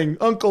crying.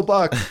 Uncle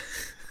Buck,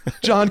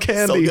 John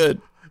Candy. So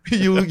good.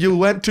 You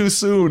went too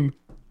soon.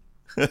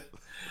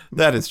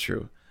 That is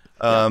true.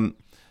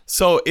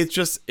 So it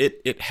just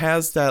it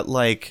has that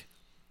like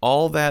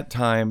all that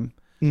time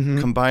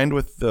combined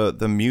with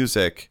the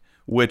music,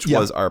 which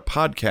was our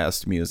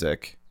podcast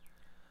music.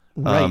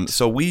 Right.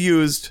 So we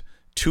used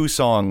 2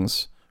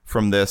 songs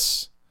from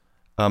this.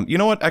 You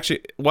know what?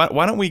 Actually, why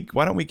don't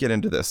we get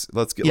into this?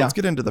 Let's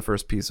get into the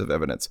first piece of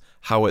evidence,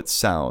 how it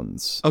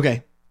sounds.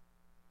 Okay.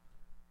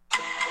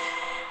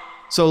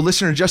 So,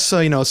 listener, just so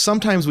you know,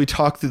 sometimes we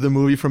talk through the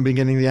movie from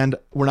beginning to the end.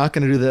 We're not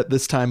going to do that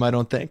this time, I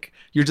don't think.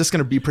 You're just going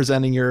to be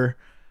presenting your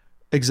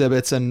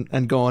exhibits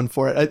and going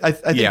for it. I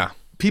think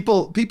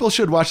people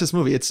should watch this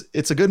movie.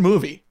 It's a good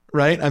movie,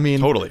 right? I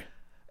mean, totally.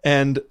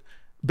 And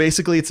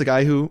basically, it's a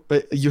guy who,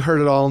 you heard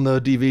it all in the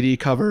DVD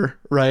cover,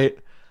 right?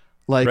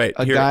 Like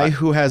a guy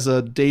who has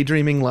a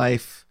daydreaming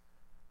life.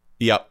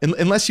 Yep.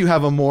 Unless you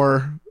have a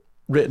more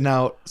written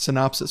out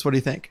synopsis. What do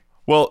you think?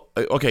 Well,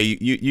 okay,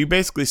 you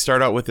basically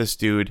start out with this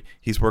dude.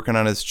 He's working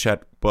on his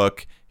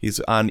checkbook. He's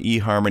on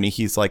eHarmony.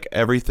 He's like,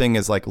 everything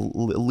is like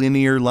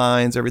linear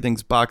lines.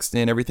 Everything's boxed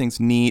in. Everything's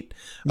neat.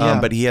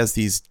 But he has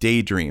these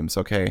daydreams,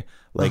 okay?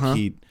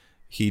 Like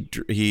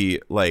he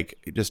like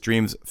just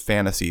dreams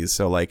fantasies.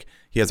 So like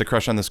he has a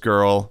crush on this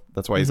girl.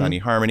 That's why he's on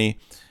eHarmony.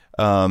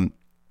 And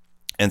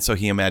so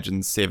he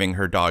imagines saving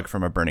her dog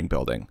from a burning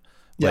building.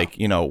 Like,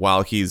 you know,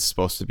 while he's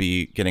supposed to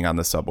be getting on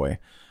the subway.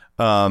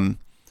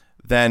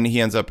 Then he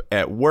ends up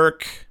at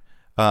work.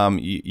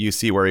 You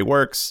see where he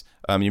works.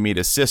 You meet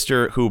his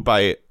sister, who,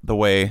 by the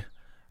way,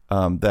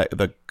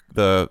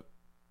 the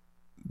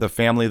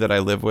family that I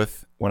live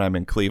with when I'm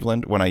in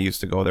Cleveland, when I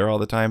used to go there all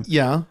the time.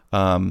 Yeah.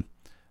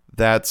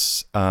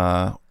 That's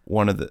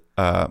one of the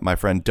my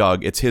friend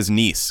Doug. It's his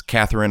niece,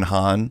 Catherine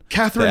Hahn.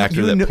 Catherine, the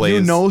actor that plays.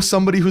 You know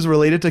somebody who's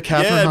related to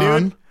Catherine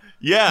Hahn? Dude.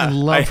 Yeah, I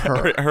love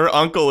her. Her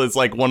uncle is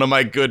like one of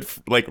my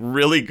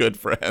really good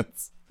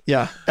friends.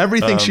 Yeah,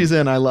 everything she's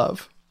in, I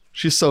love.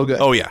 She's so good.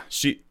 Oh yeah,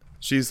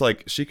 she's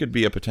like, she could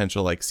be a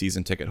potential like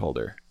season ticket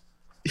holder.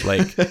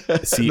 Like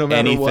see no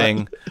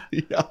anything.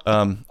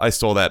 Yeah. I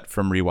stole that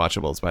from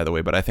Rewatchables, by the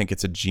way, but I think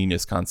it's a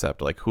genius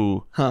concept. Like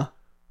who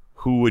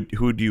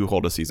do you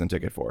hold a season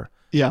ticket for?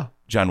 Yeah.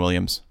 John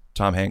Williams,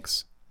 Tom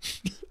Hanks,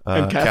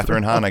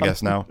 Catherine Hahn, I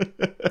guess now.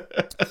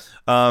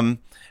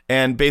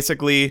 And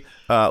basically,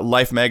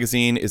 Life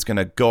magazine is going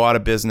to go out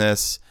of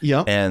business.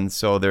 Yep. And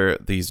so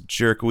these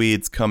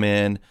jerkweeds come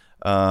in,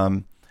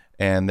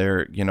 and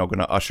they're going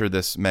to usher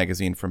this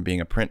magazine from being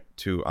a print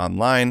to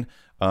online.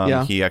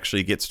 He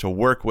actually gets to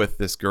work with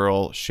this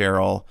girl,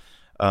 Cheryl,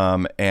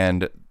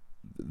 and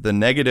the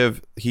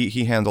negative,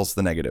 he handles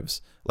the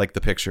negatives, like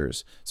the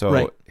pictures.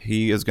 So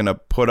he is going to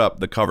put up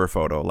the cover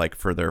photo, like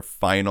for their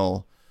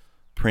final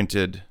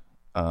printed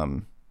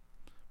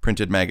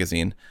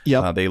magazine.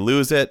 Yep. They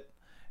lose it.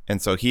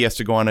 And so he has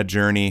to go on a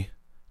journey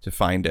to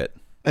find it.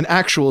 An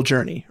actual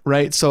journey,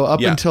 right? So up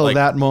until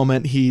that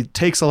moment, he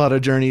takes a lot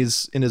of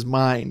journeys in his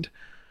mind.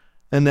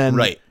 And then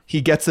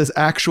he gets this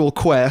actual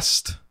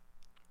quest.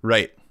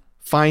 Right.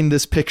 Find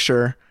this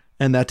picture.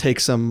 And that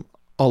takes him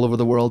all over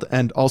the world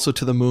and also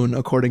to the moon,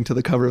 according to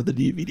the cover of the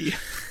DVD.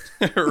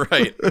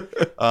 Right.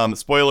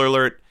 Spoiler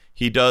alert.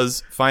 He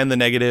does find the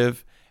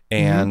negative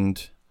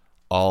and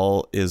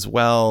all is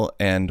well.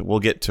 And we'll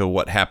get to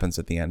what happens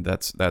at the end.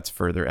 That's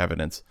further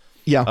evidence.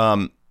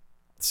 Yeah.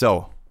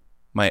 So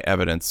my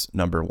evidence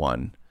number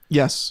 1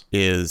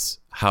 is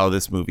how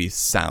this movie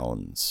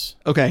sounds.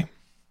 Okay.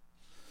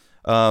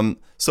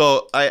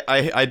 So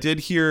I did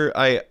hear,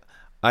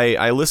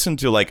 I listened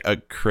to like a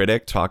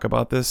critic talk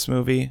about this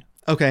movie.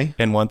 Okay.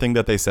 And one thing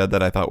that they said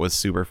that I thought was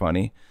super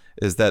funny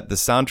is that the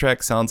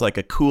soundtrack sounds like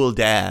a cool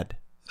dad.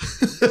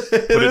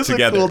 It is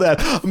together. A cool dad.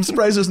 I'm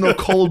surprised there's no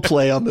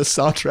Coldplay on this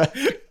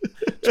soundtrack.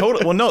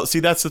 Totally. Well, no, see,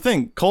 that's the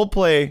thing.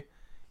 Coldplay,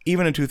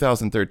 even in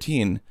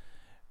 2013,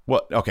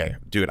 okay,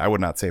 dude, I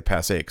would not say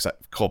passe because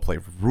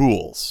Coldplay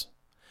rules.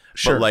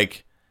 Sure. But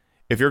like,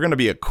 if you're going to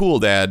be a cool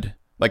dad,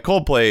 Like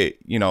Coldplay,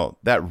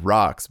 that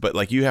rocks, but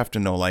like you have to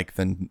know like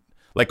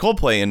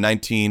Coldplay in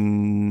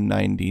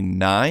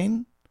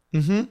 1999.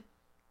 Mm-hmm.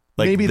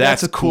 Like maybe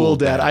that's a cool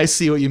dad. I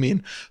see what you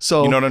mean.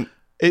 So you know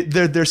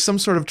there's some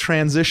sort of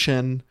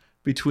transition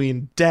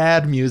between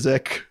dad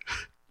music,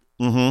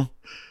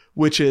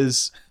 which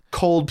is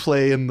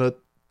Coldplay in the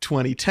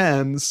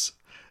 2010s.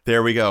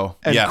 There we go.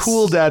 And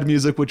cool dad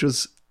music, which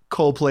was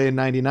Coldplay in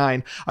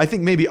 99. I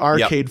think maybe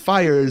Arcade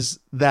Fire's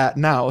that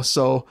now.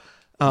 So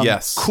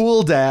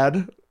Cool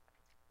Dad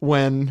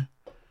when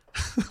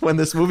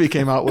this movie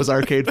came out was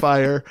Arcade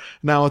Fire.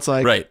 Now it's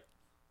like, right.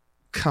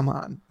 Come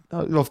on.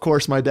 Of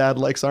course my dad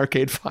likes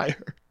Arcade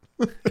Fire.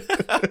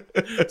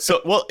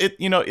 So, well,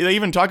 they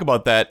even talk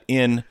about that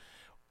in,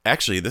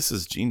 actually, this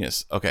is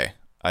genius. Okay.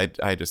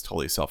 I just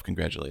totally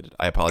self-congratulated.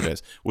 I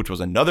apologize. Which was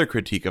another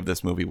critique of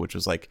this movie, which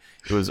was like,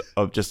 it was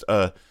just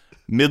a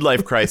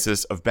midlife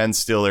crisis of Ben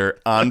Stiller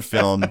on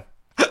film,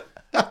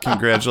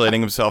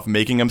 congratulating himself,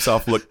 making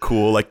himself look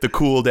cool, like the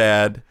cool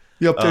dad.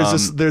 Yep.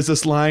 There's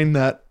this line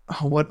that,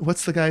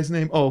 what's the guy's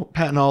name? Oh,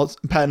 Patton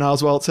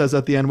Oswalt says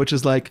at the end, which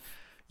is like,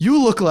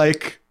 you look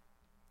like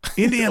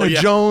Indiana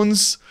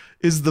Jones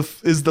is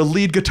the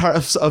lead guitar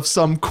of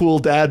some cool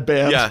dad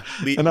band. Yeah,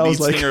 and I was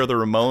lead singer of the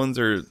Ramones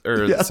or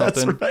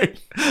something. That's right.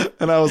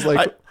 And I was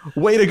like,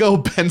 way to go,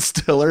 Ben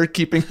Stiller,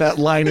 keeping that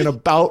line in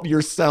about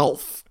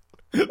yourself.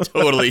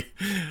 Totally.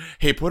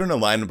 Hey, put in a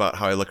line about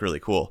how I look really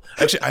cool.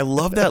 Actually, I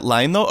love that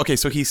line though. Okay,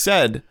 so he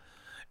said,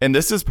 and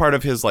this is part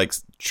of his like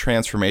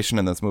transformation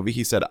in this movie.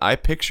 He said, "I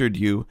pictured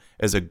you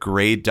as a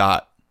gray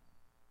dot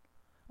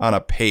on a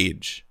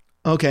page."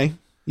 Okay.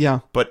 Yeah.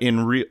 But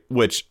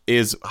which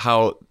is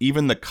how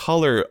even the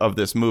color of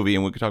this movie,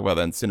 and we could talk about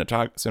that in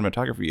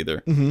cinematography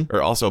either,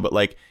 or also, but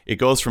like it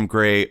goes from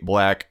gray,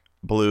 black,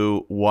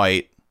 blue,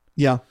 white,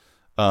 to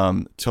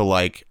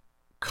like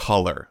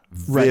color,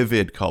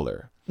 vivid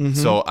color.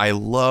 So I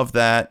love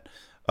that.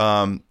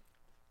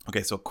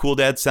 Okay, so Cool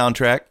Dad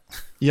soundtrack.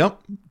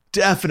 Yep.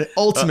 Definite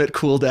ultimate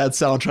Cool Dad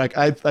soundtrack.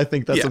 I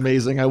think that's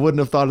amazing. I wouldn't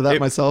have thought of that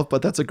myself,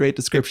 but that's a great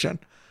description.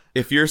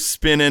 If you're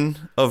spinning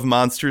of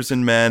Monsters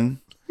and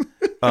Men,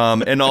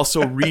 and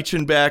also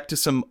reaching back to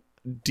some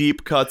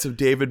deep cuts of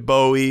David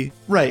Bowie.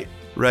 Right.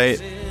 Arcade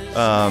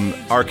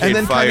Fire. And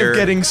then kind of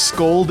getting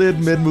scolded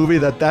mid-movie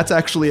that's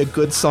actually a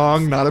good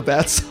song, not a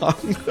bad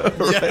song.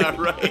 Right?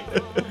 Yeah, right.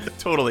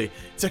 Totally.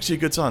 It's actually a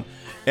good song.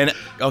 And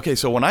okay,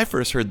 so when I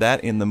first heard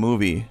that in the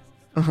movie,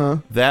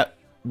 that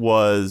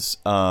was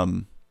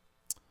the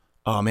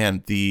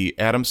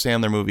Adam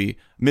Sandler movie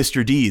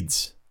Mr.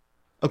 Deeds.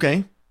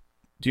 Okay.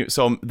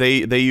 So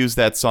they use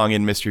that song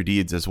in Mr.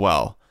 Deeds as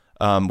well.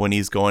 When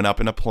he's going up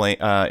in a plane,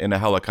 in a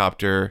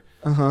helicopter,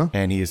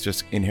 and he's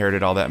just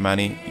inherited all that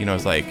money.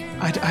 It's like,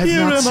 I've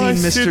not seen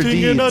Mr.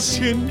 Deeds.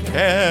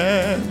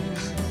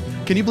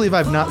 Can you believe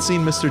I've not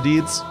seen Mr.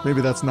 Deeds?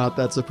 Maybe that's not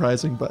that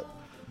surprising, but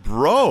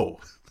bro,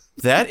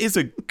 that is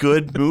a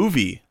good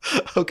movie.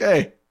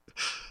 Okay,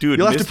 dude,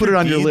 you'll have to put it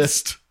on your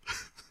list.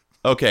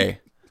 Okay,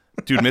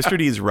 dude, Mr.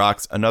 Deeds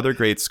rocks. Another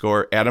great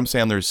score. Adam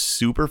Sandler's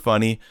super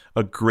funny.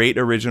 A great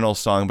original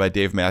song by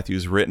Dave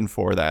Matthews written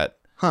for that.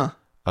 Speaking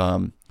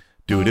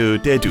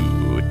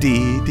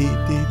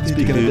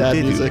of dad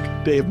music,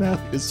 Dave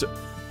Matthews.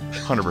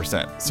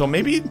 100%. So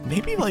maybe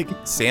like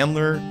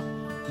Sandler,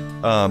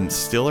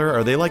 Stiller,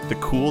 are they like the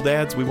cool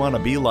dads we want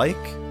to be like?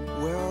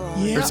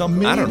 Yeah, or something?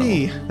 Maybe. I don't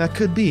know. That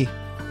could be.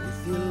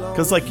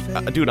 Because like,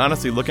 dude,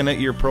 honestly, looking at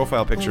your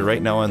profile picture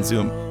right now on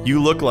Zoom, you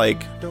look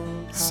like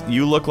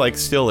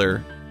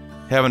Stiller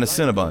having a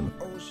Cinnabon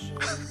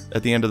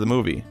at the end of the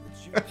movie.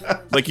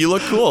 Like, you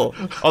look cool,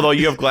 although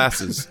you have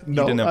glasses.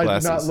 No, you didn't have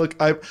glasses. I do not look.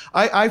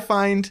 I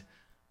find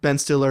Ben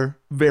Stiller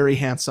very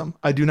handsome.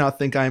 I do not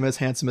think I'm as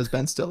handsome as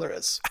Ben Stiller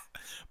is.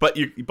 But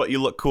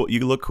you look cool.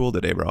 You look cool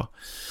today, bro.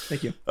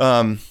 Thank you.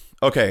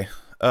 Okay.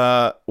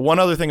 One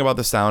other thing about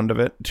the sound of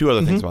it. Two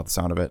other things about the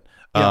sound of it.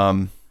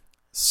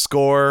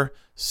 Score,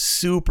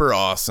 super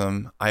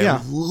awesome.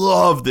 I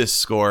love this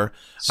score.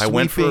 I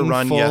went for a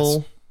run.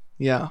 Full.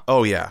 Yeah.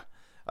 Oh yeah.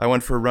 I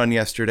went for a run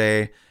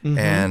yesterday,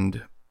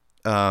 and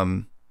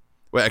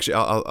well, actually,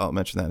 I'll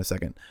mention that in a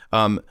second.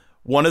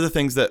 One of the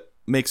things that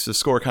makes the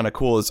score kind of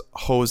cool is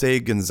Jose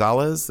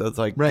Gonzalez, that's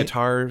like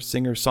guitar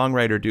singer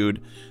songwriter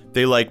dude.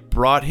 They like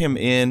brought him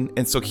in,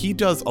 and so he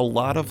does a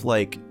lot of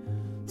like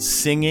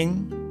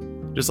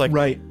singing, just like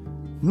like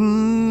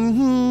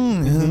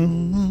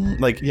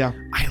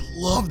I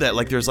love that.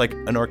 Like there's like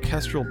an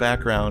orchestral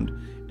background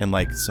and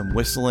like some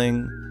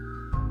whistling,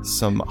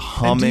 some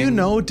humming. And do you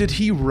know, did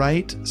he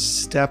write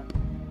Step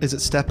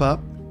Up?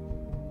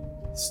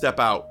 Step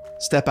Out.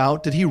 Step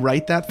Out. Did he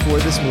write that for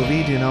this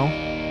movie? Do you know?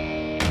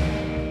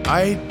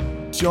 I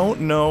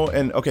don't know.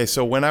 And okay,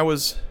 so when I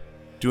was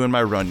doing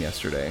my run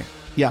yesterday,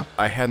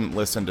 I hadn't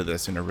listened to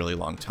this in a really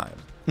long time.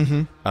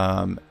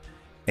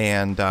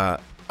 And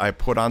I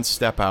put on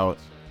Step Out.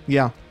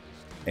 Yeah.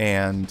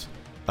 And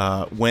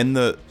when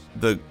the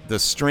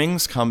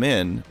strings come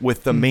in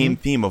with the main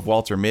theme of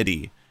Walter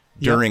Mitty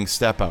during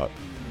Step Out,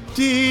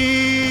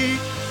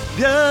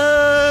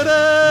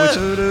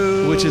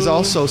 which which is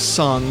also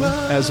sung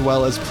as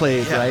well as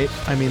played, right?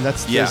 I mean,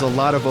 there's a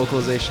lot of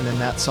vocalization in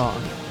that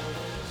song.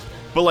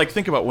 But like,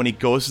 think about when he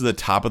goes to the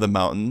top of the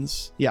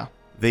mountains. Yeah.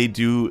 They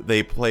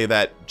play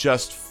that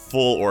just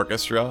full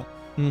orchestra,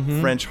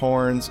 French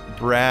horns,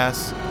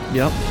 brass.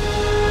 Yep.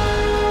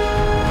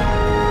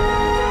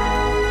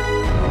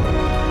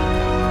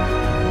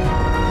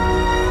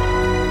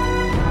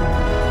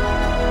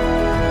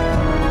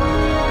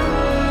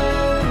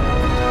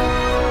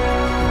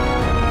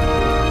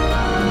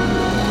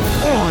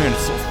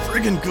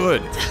 Friggin'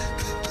 good.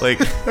 Like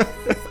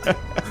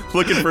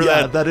looking for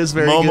that is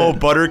very Momo good.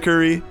 butter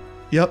curry.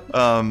 Yep.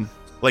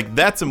 Like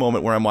that's a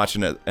moment where I'm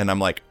watching it and I'm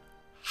like,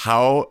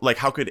 how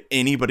could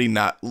anybody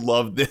not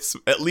love this?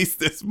 At least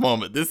this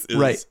moment. This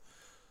is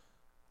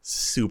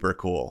super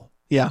cool.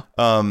 Yeah.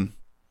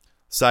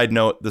 Side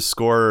note, the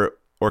score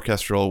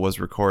orchestral was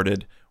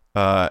recorded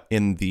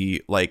in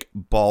the like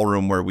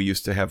ballroom where we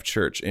used to have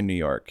church in New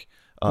York.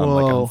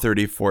 Like on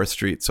 34th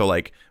Street. So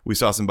like we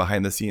saw some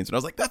behind the scenes and I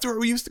was like, that's where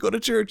we used to go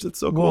to church. That's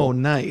so cool. Whoa,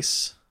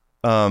 nice.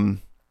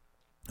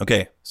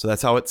 Okay, so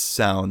that's how it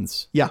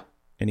sounds. Yeah.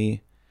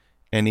 Any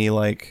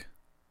like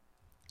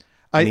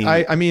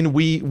I mean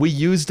we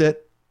used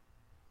it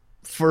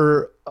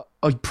for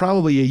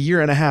probably a year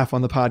and a half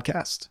on the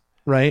podcast,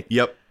 right?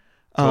 Yep.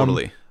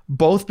 Totally.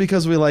 Both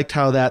because we liked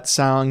how that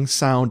song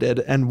sounded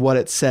and what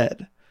it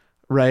said,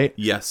 right?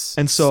 Yes.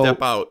 And so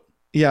Step Out.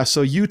 Yeah,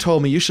 so you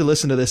told me you should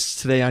listen to this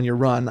today on your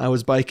run. I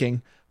was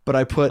biking, but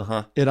I put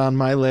it on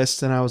my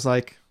list, and I was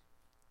like,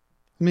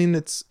 I mean,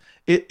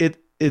 it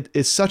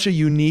is such a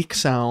unique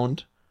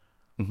sound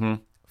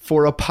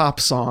for a pop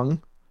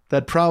song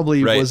that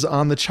probably was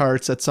on the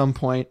charts at some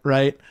point,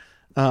 right?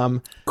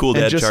 Cool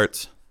Dad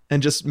charts,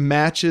 and just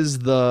matches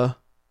the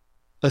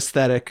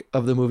aesthetic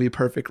of the movie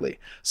perfectly.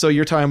 So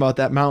you're talking about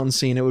that mountain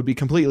scene; it would be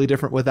completely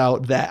different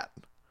without that,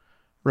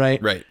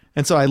 right? Right.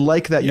 And so I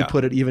like that you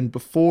put it even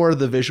before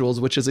the visuals,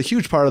 which is a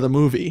huge part of the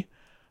movie.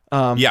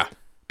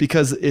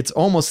 Because it's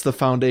almost the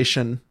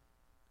foundation.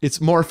 It's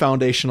more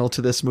foundational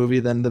to this movie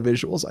than the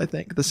visuals, I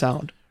think, the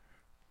sound.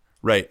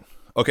 Right.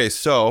 Okay,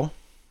 so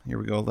here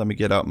we go. Let me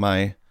get out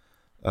my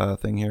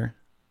thing here.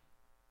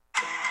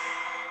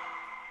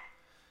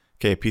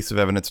 Okay, piece of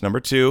evidence number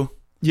 2.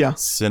 Yeah.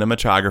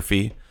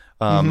 Cinematography.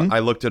 I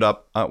looked it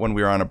up when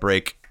we were on a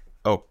break.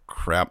 Oh,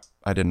 crap.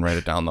 I didn't write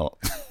it down, though.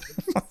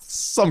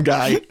 Some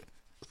guy.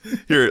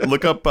 Here,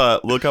 look up the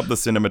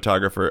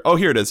cinematographer. Oh,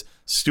 here it is.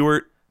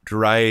 Stuart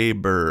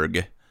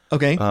Dryburgh.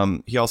 Okay.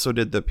 He also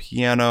did The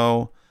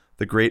Piano,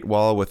 The Great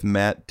Wall with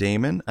Matt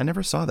Damon. I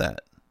never saw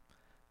that.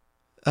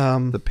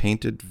 The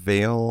Painted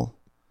Veil,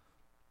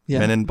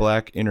 Men in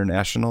Black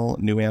International,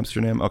 New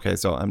Amsterdam. Okay,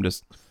 so I'm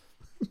just...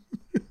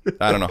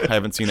 I don't know. I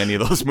haven't seen any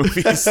of those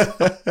movies.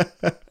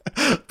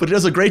 But he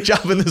does a great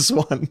job in this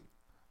one.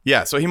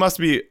 Yeah, so he must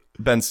be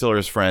Ben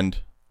Stiller's friend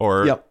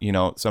or,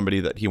 somebody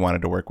that he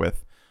wanted to work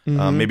with.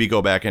 Maybe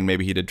go back and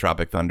maybe he did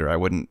Tropic Thunder. I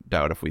wouldn't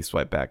doubt if we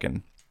swipe back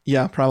and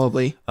yeah,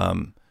 probably.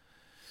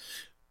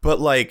 But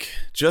like,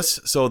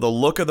 just so the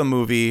look of the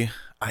movie,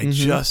 I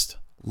just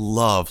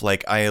love.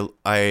 Like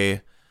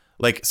I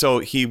like, so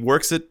he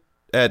works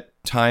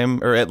at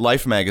Time or at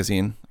Life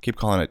magazine. I keep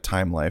calling it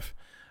Time Life.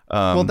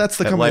 Well, that's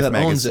the company that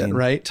owns it,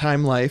 right?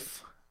 Time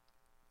Life.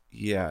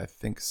 Yeah, I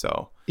think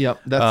so.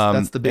 Yep,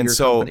 that's the bigger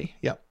company.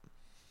 Yep.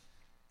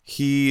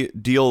 He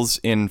deals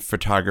in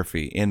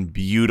photography, in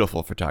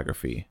beautiful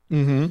photography.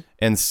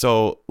 And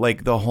so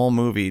like the whole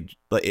movie,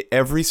 like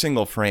every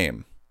single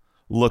frame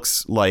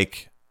looks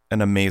like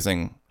an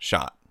amazing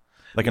shot.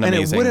 Like an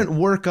amazing... And it wouldn't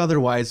work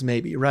otherwise,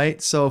 maybe,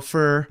 right? So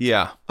for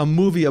a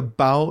movie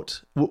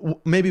about,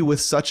 maybe with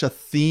such a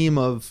theme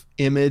of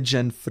image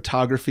and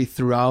photography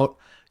throughout,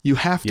 you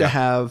have to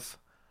have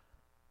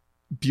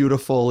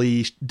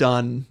beautifully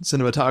done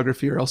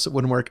cinematography or else it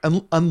wouldn't work.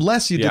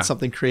 Unless you did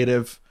something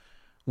creative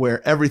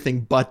where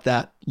everything but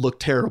that looked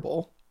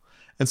terrible.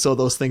 And so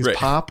those things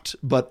popped,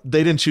 but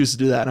they didn't choose to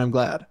do that, and I'm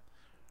glad.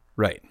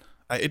 Right.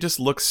 It just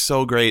looks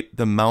so great.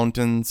 The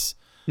mountains.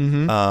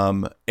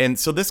 And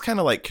so this kind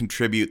of like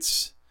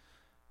contributes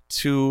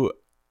to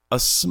a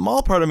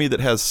small part of me that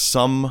has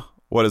some,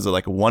 what is it,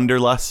 like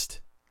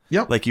wanderlust?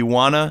 Yep. Like you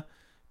want to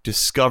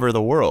discover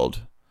the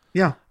world.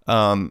 Yeah.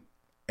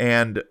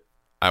 And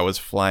I was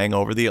flying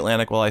over the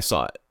Atlantic while I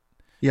saw it.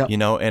 Yeah. You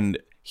know, and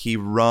he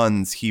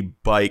runs, he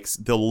bikes.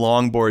 The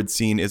longboard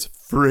scene is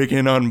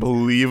friggin'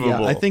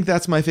 unbelievable. Yeah, I think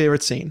that's my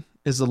favorite scene,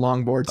 is the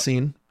longboard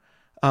scene.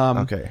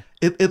 Okay.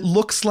 It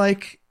looks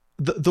like,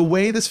 the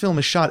way this film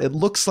is shot, it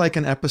looks like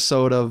an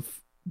episode of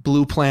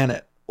Blue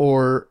Planet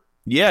or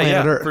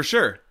Planet Earth. For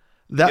sure.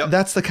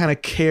 That's the kind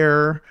of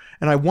care,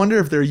 and I wonder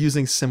if they're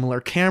using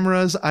similar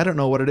cameras. I don't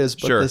know what it is,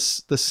 but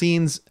the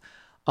scenes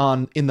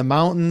in the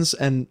mountains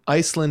and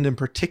Iceland in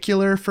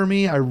particular, for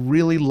me, I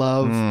really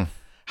love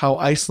how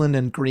Iceland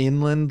and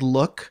Greenland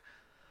look.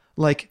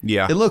 Like,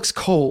 it looks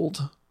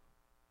cold,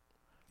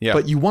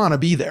 but you want to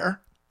be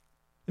there.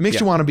 It makes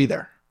you want to be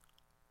there.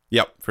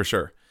 Yep, for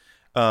sure.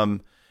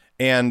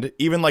 And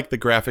even like the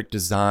graphic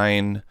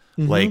design,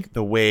 Like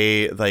the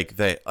way, like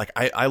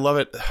I love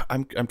it.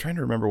 I'm trying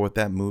to remember what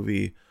that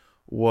movie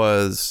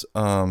was.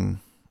 Now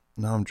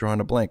I'm drawing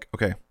a blank.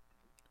 Okay.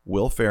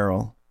 Will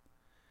Ferrell.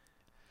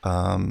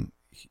 You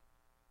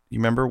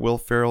remember Will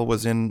Ferrell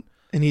was in,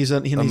 and he's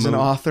an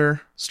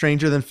author,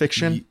 Stranger Than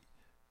Fiction.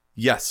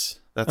 Yes,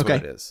 that's what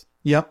it is.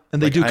 Yep,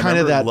 and they do kind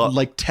of that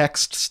like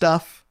text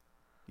stuff.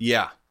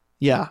 Yeah.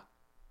 Yeah.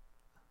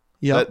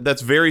 Yeah.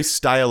 That's very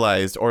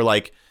stylized, or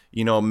like,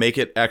 you know, make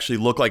it actually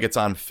look like it's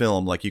on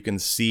film. Like you can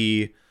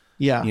see,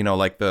 you know,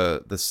 like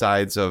the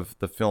sides of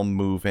the film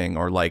moving,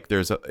 or like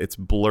it's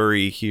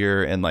blurry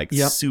here and like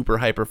super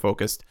hyper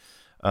focused,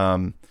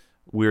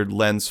 weird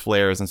lens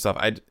flares and stuff.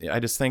 I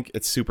just think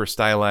it's super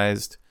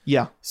stylized.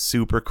 Yeah.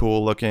 Super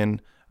cool looking.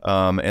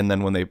 And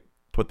then when they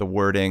put the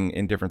wording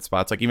in different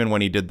spots, like even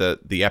when he did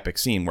the epic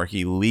scene where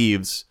he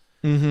leaves,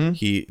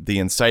 the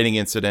inciting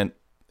incident,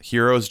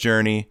 hero's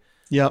journey.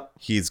 Yep.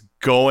 He's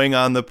going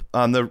on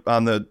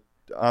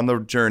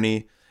the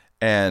journey,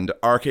 and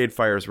Arcade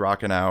Fire's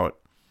rocking out,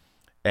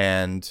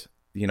 and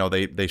you know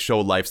they show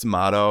life's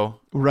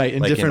motto right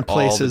in different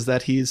places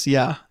that he's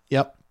yeah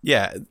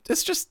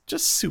it's just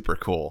super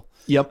cool.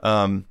 Yep.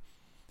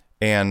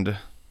 And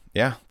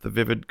yeah, the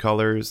vivid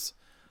colors,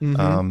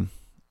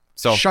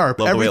 so sharp.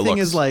 Love the way it Everything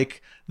looks. is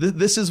like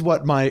this is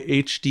what my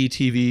HD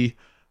TV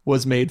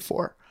was made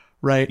for,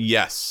 right?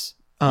 Yes.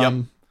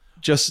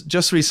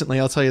 Just recently,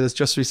 I'll tell you this.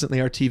 Just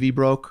recently, our TV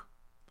broke.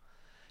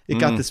 It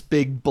got this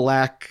big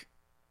black,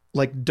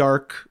 like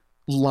dark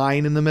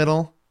line in the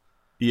middle.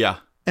 Yeah.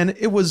 And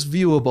it was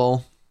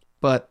viewable,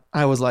 but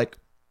I was like,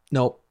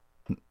 nope.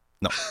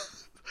 No.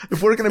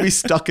 If we're going to be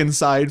stuck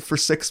inside for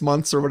 6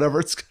 months or whatever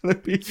it's going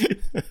to be.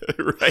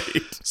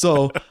 Right.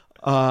 So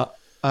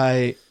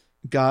I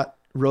got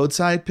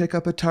roadside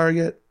pickup at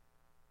Target.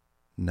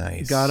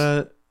 Nice. Got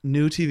a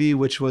new TV,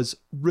 which was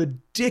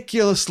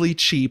ridiculously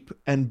cheap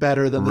and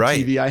better than the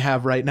TV I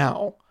have right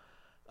now.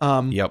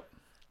 Yep.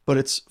 But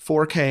it's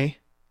 4K.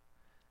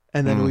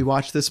 And then we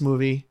watched this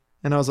movie,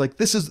 and I was like,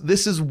 this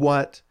is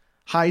what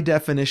high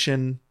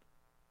definition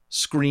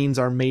screens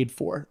are made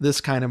for.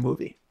 This kind of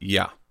movie.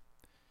 Yeah.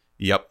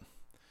 Yep.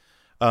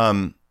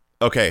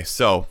 Okay,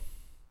 so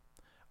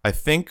I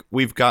think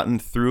we've gotten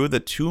through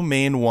the two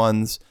main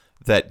ones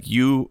that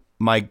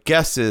my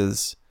guess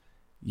is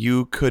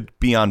you could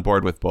be on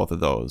board with both of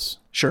those.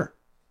 Sure.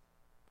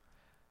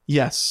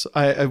 Yes,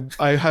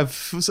 I have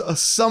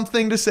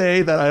something to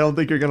say that I don't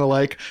think you're going to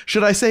like.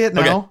 Should I say it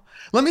now? Okay.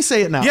 Let me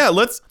say it now. Yeah,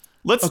 let's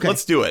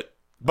do it.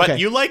 But Okay.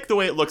 you like the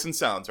way it looks and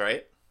sounds,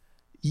 right?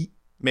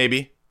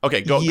 Maybe.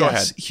 Okay, go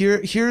ahead.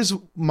 Here's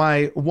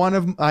my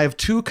I have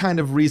two kind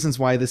of reasons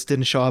why this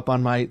didn't show up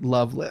on my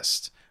love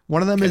list.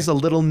 One of them is a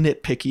little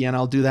nitpicky, and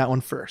I'll do that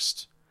one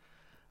first.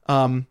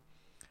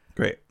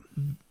 Great.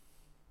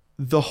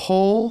 The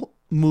whole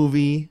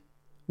movie,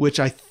 which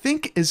I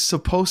think is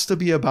supposed to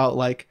be about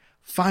like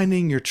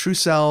finding your true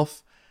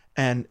self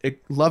and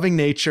loving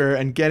nature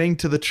and getting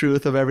to the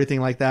truth of everything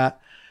like that.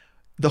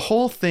 The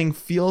whole thing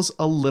feels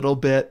a little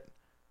bit,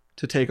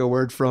 to take a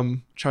word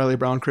from Charlie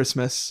Brown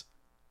Christmas,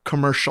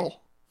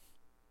 commercial.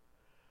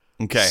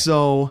 Okay.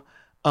 So,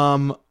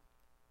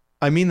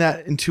 I mean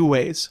that in two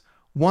ways.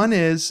 One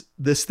is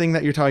this thing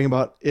that you're talking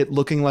about, it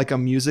looking like a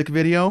music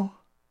video.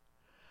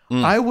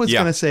 I was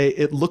going to say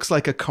it looks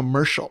like a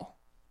commercial.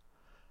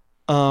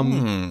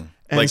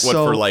 Like what,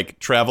 for like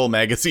Travel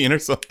magazine or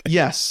something?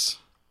 Yes.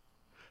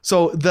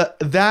 So that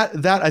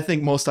I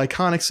think most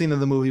iconic scene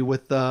of the movie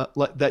with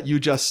that you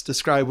just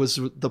described was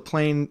the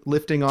plane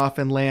lifting off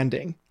and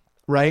landing,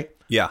 right?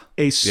 Yeah.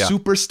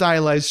 Super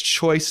stylized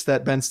choice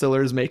that Ben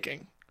Stiller is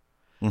making.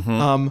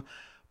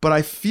 But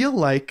I feel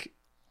like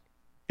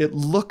it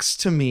looks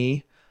to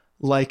me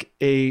like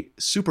a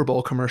Super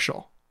Bowl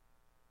commercial.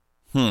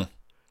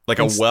 Like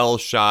a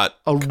well-shot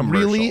commercial.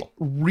 Really,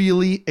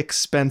 really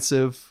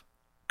expensive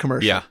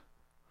commercial. Yeah.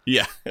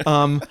 Yeah.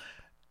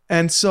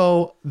 And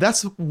so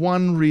that's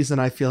one reason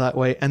I feel that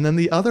way. And then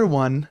the other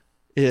one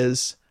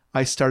is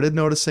I started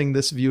noticing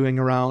this viewing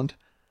around.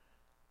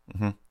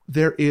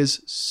 There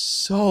is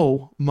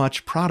so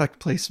much product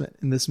placement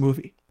in this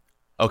movie.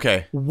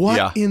 Okay.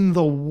 What in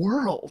the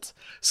world?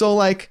 So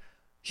like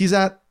he's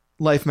at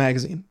Life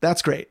magazine.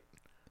 That's great.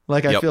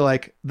 Like I feel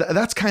like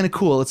that's kind of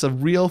cool. It's a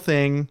real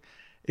thing.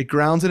 It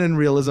grounds it in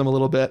realism a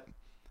little bit.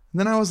 And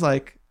then I was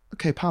like,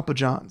 okay, Papa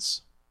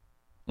John's.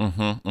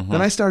 Then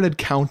I started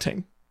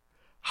counting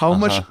how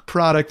much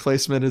product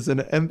placement is in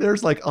it. And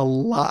there's like a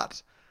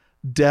lot.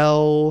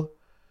 Dell,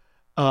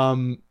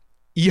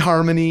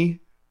 eHarmony.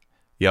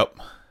 Yep.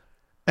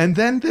 And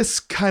then this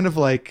kind of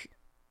like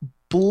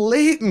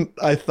blatant,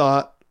 I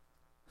thought,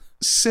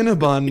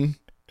 Cinnabon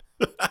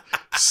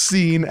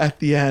scene at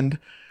the end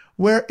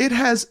where it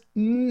has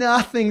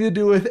nothing to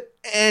do with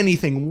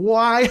anything.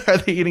 Why are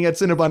they eating at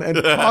Cinnabon and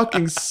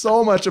talking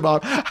so much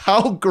about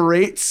how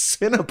great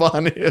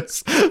Cinnabon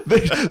is?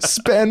 They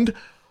spend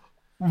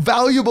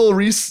valuable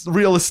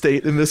real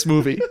estate in this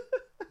movie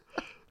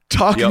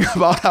talking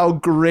about how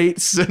great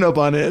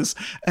Cinnabon is.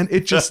 And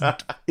it just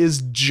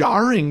is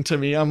jarring to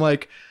me. I'm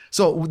like,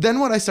 so then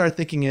what I started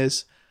thinking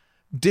is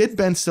did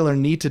Ben Stiller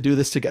need to do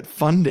this to get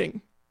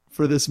funding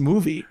for this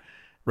movie?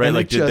 Right. And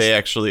like, did they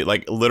actually,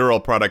 like, literal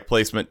product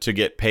placement to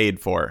get paid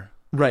for?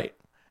 Right.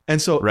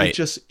 And so it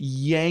just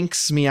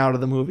yanks me out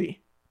of the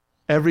movie.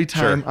 Every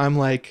time I'm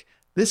like,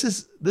 this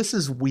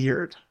is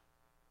weird.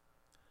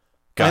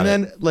 And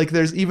then, like,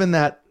 there's even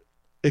that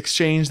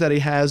exchange that he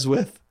has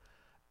with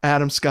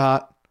Adam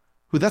Scott,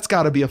 who that's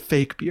got to be a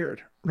fake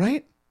beard,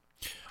 right?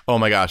 Oh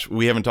my gosh,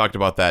 we haven't talked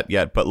about that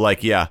yet, but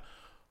like, yeah,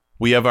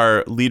 we have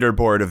our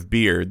leaderboard of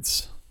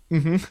beards.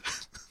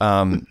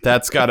 Mm-hmm.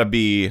 That's got to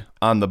be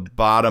on the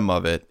bottom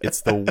of it.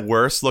 It's the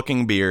worst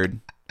looking beard.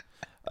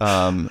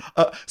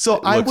 So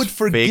I would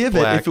forgive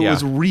it if it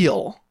was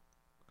real.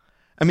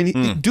 I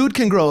mean, dude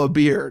can grow a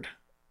beard.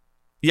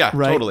 Yeah,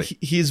 right? Totally.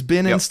 He's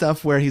been in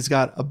stuff where he's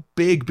got a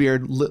big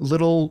beard,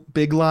 little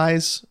Big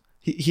Lies.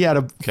 He had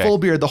a full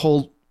beard the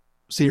whole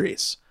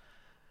series.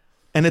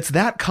 And it's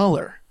that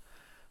color.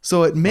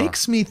 So it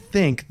makes me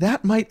think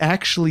that might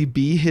actually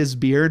be his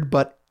beard,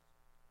 but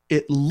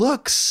it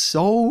looks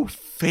so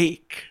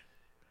fake.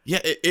 Yeah,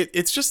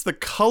 it's just the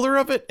color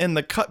of it and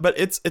the cut, but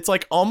it's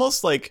like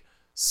almost like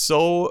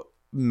so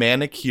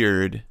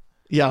manicured.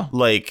 Yeah.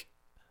 Like,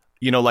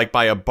 you know, like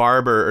by a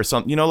barber or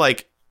something, you know,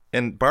 like,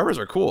 and barbers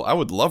are cool. I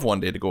would love one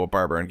day to go to a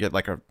barber and get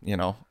like a, you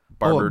know,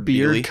 barber a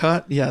beard dealy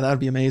cut. Yeah, that'd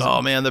be amazing.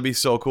 Oh man, that'd be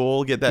so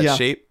cool. Get that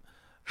shape.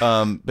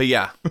 But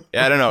yeah,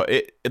 I don't know.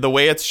 The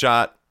way it's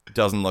shot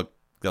doesn't look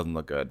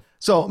good.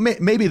 So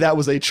maybe that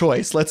was a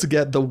choice. Let's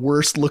get the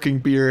worst looking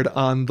beard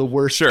on the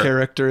worst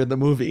character in the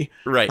movie.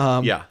 Right.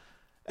 Yeah.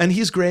 And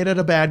he's great at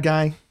a bad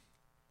guy.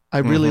 I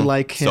really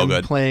like him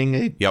playing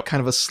a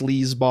kind of a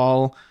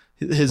sleazeball.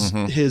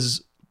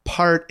 His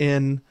part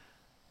in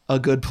A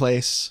Good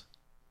Place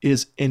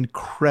is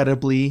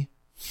incredibly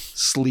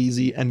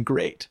sleazy and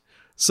great.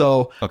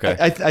 So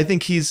I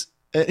think he's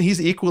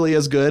equally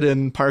as good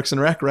in Parks and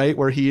Rec, right?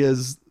 Where he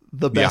is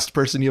the best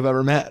person you've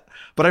ever met.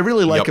 But I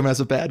really like him as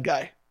a bad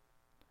guy.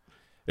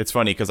 It's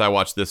funny because I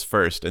watched this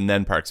first and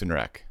then Parks and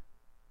Rec.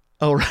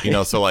 Oh, right. You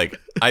know, so like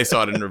I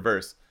saw it in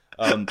reverse.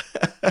 I was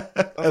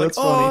like, That's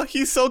funny.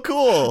 He's so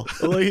cool.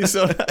 He's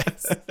so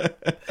nice.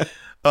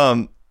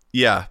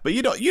 Yeah, but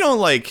you don't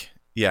like.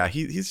 Yeah,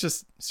 he's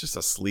just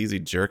a sleazy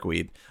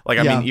jerkweed. Like,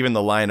 I mean, even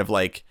the line of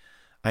like,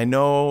 I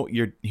know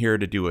you're here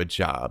to do a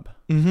job.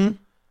 Mm-hmm.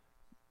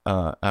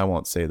 I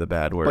won't say the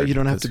bad word. But you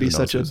don't have to be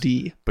such a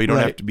D. But you don't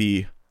have to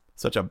be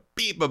such a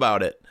beep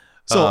about it.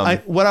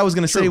 So what I was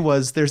going to say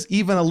was there's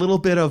even a little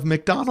bit of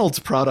McDonald's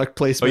product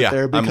placement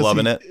there. Because I'm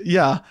loving it.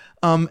 Yeah.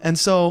 And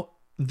so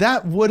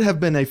that would have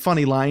been a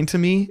funny line to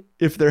me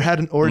if there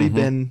hadn't already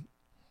been,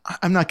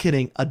 I'm not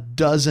kidding, a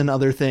dozen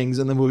other things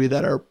in the movie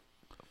that are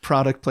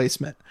product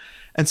placement.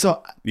 And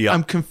so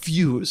I'm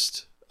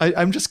confused.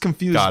 I'm just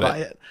confused by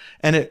it.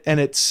 And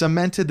it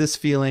cemented this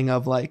feeling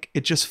of like,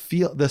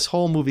 this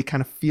whole movie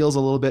kind of feels a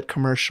little bit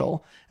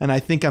commercial. And I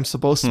think I'm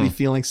supposed to be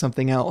feeling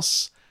something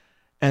else.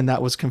 And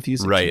that was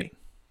confusing to me.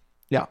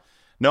 Yeah.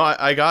 No,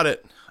 I got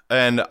it.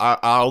 And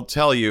I'll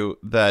tell you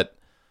that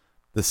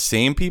the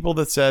same people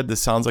that said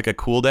this sounds like a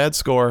Cool Dad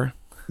score.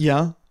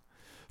 Yeah.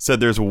 Said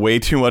there's way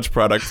too much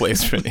product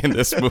placement in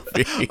this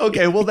movie.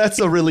 Okay, well, that's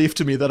a relief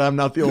to me that I'm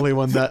not the only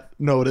one that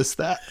noticed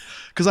that.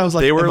 Because I was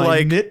like, they were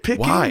like, nitpicking?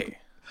 Why?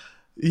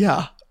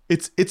 Yeah,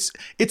 it's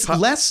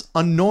less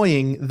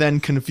annoying than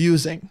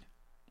confusing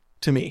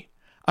to me.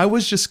 I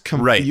was just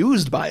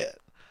confused by it.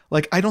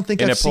 Like, I don't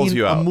think I've seen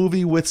a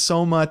movie with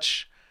so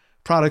much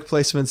product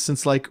placement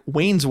since like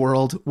Wayne's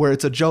World, where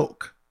it's a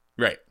joke.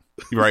 Right.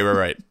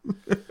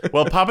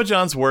 Well, Papa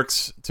John's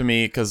works to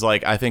me because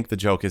like I think the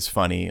joke is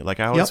funny. Like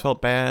I always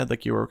felt bad,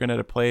 like you were working at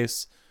a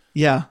place.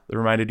 Yeah. That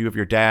reminded you of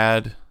your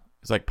dad.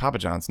 It's like Papa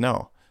John's,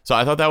 no. So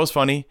I thought that was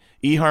funny.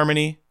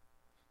 eHarmony,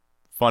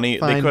 funny.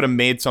 Fine. They could have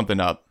made something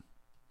up.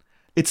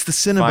 It's the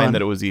Cinnabon. Fine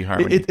that it was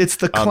eHarmony. It's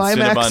the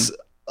climax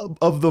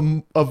of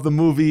the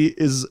movie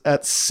is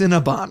at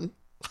Cinnabon.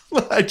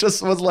 I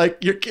just was like,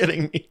 you're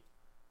kidding me.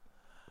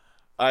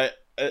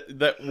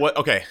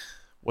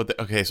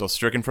 So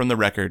stricken from the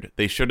record,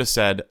 they should have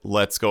said,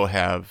 let's go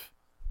have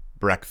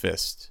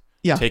breakfast.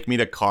 Yeah. Take me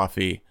to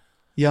coffee.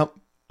 Yep.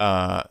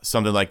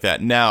 Something like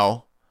that.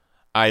 Now,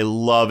 I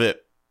love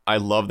it. I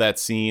love that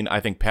scene. I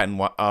think Patton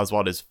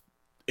Oswalt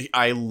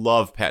I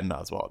love Patton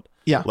Oswalt.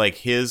 Yeah. Like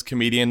his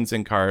comedians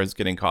in cars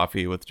getting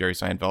coffee with Jerry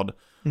Seinfeld.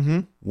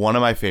 Mm-hmm. One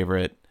of my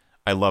favorite.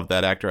 I love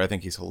that actor. I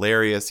think he's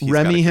hilarious. He's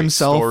Remy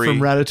himself from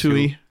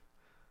Ratatouille.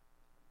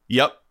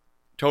 Yep.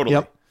 Totally.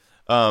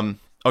 Yep.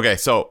 Okay,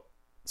 so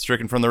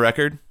stricken from the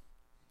record.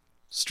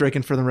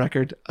 Stricken from the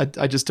record.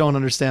 I just don't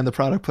understand the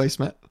product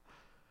placement.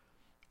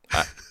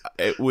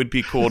 It would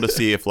be cool to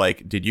see if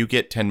like, did you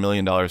get $10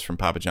 million from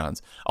Papa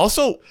John's?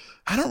 Also,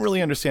 I don't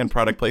really understand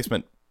product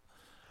placement.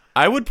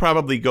 I would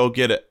probably go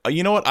get it.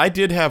 You know what? I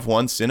did have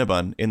one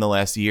Cinnabon in the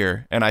last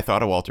year, and I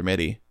thought of Walter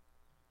Mitty.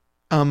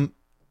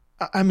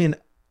 I mean,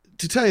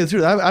 to tell you the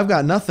truth, I've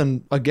got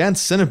nothing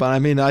against Cinnabon. I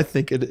mean, I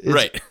think it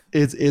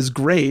is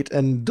great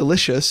and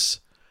delicious.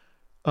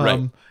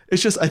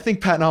 It's just, I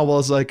think Patton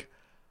Oswalt is like,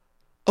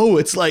 oh,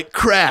 it's like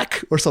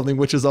crack or something,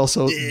 which is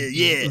also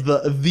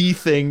the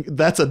thing.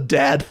 That's a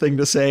dad thing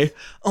to say.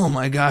 Oh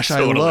my gosh,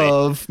 totally. I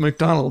love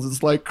McDonald's.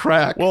 It's like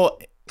crack. Well,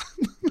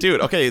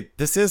 dude, okay,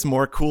 this is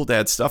more cool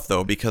dad stuff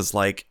though, because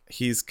like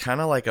he's kind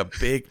of like a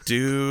big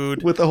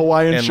dude with a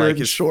Hawaiian shirt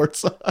and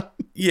shorts on.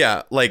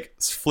 Yeah, like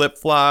flip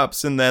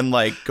flops, and then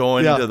like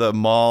going to the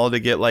mall to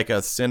get like a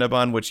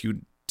Cinnabon, which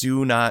you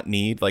do not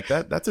need. Like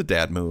that's a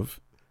dad move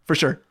for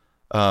sure.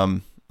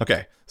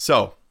 Okay,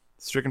 so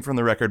stricken from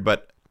the record,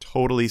 but I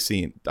totally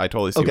see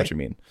what you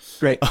mean.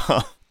 Great.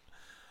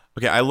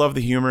 Okay, I love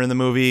the humor in the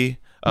movie.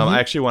 I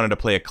actually wanted to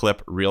play a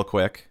clip real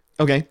quick.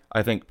 Okay.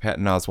 I think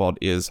Patton Oswalt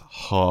is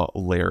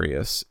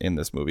hilarious in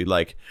this movie.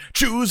 Like,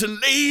 choose a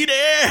lady.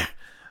 Yeah,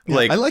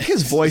 like I like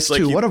his voice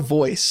too. What a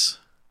voice.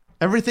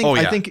 Everything,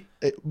 I think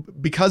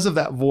because of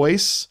that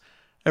voice,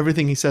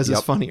 everything he says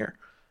is funnier.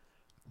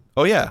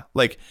 Oh yeah.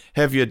 Like,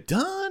 have you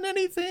done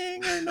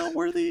anything or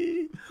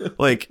noteworthy?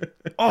 Like,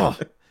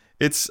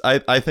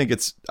 I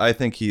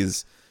think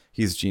he's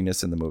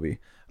genius in the movie.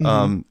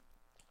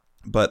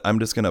 But I'm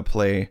just going to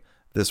play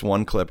this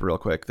one clip real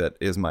quick that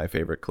is my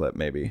favorite clip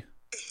maybe.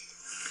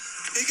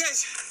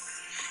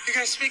 You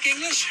guys speak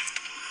English?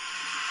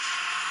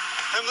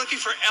 I'm looking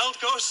for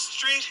Elgos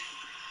Street.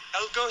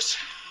 Elgos?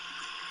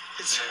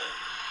 Is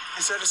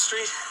that a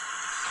street?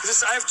 Is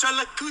this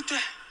Ayavchalakuta?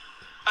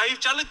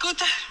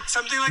 Ayavchalakuta?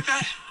 Something like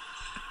that?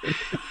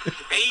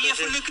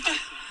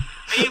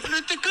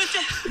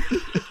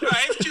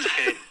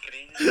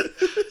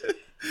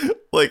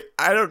 Like,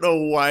 I don't know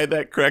why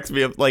that cracks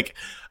me up. Like,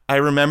 I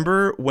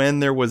remember when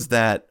there was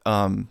that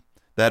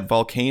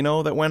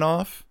volcano that went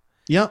off.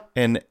 Yep.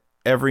 And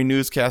every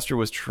newscaster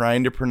was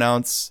trying to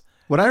pronounce.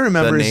 What I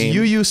remember is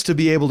you used to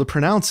be able to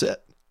pronounce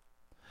it.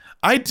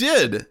 I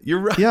did. You're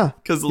right. Yeah.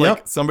 Because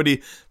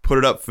somebody put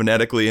it up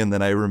phonetically, and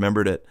then I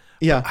remembered it.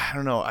 Yeah. But I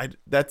don't know.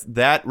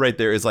 That right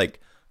there is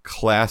like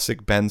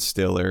classic Ben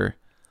Stiller.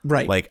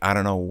 Right. Like, I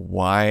don't know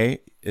why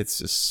it's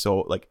just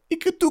so like.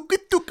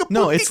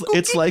 No,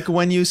 it's like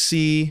when you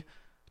see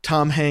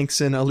Tom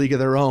Hanks in A League of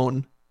Their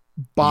Own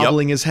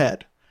bobbling his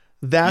head.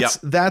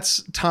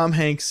 That's Tom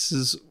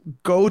Hanks's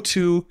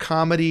go-to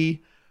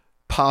comedy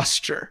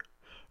posture,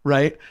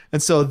 right?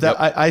 And so that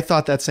I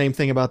thought that same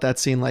thing about that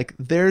scene. Like,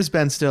 there's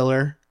Ben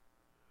Stiller,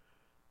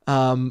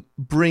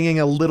 bringing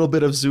a little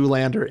bit of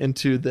Zoolander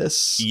into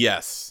this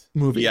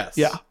movie. Yes,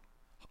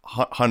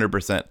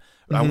 100%.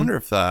 I wonder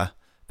if that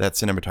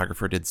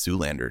cinematographer did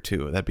Zoolander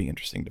too. That'd be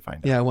interesting to find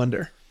out. Yeah, I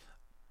wonder.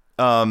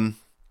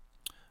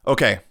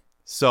 Okay,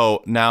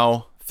 so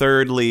now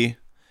thirdly,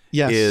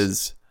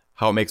 is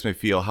how it makes me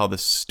feel, how the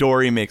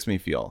story makes me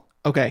feel.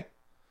 Okay.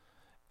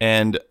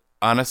 And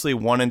honestly,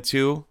 1 and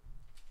 2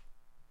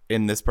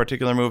 in this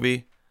particular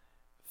movie,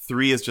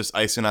 3 is just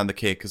icing on the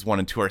cake because 1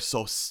 and 2 are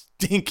so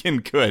stinking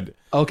good.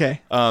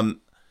 Okay.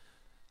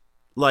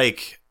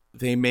 Like,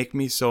 they make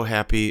me so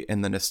happy,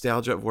 and the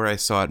nostalgia of where I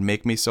saw it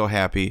make me so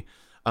happy.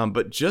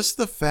 But just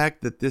the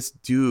fact that this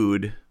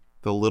dude,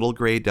 the little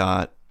gray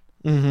dot,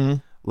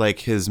 like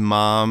his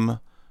mom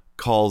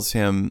calls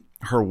him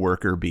her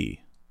worker bee.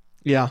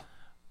 Yeah.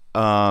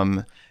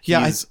 I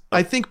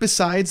think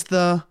besides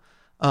the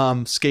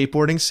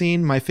skateboarding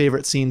scene, my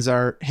favorite scenes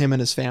are him and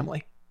his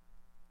family.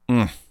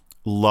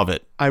 Love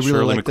it. I really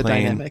Shirley like MacLaine,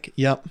 the dynamic.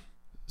 Yep.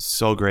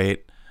 So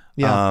great.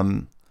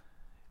 Yeah.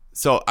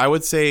 So I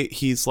would say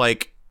he's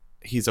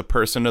a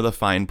person of the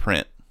fine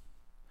print.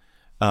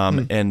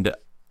 And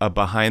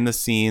behind the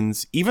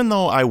scenes, even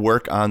though I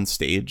work on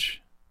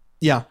stage,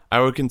 I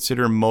would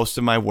consider most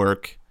of my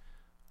work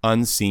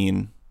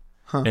unseen,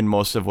 and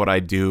most of what I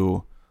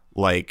do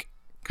like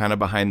kind of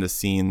behind the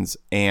scenes,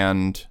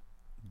 and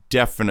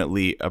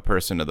definitely a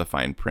person of the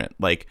fine print.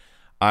 Like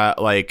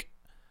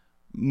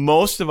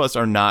most of us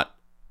are not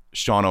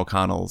Sean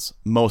O'Connell's.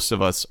 Most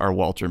of us are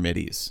Walter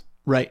Mitty's.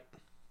 Right.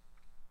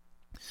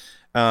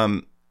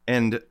 And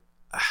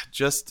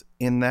just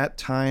in that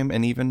time,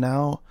 and even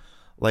now,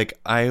 like,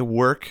 I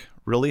work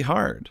really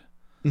hard.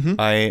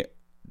 I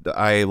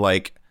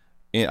like,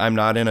 I'm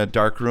not in a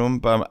dark room,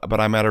 but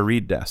I'm at a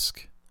read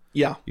desk.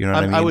 Yeah. You know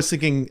what I mean? I was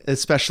thinking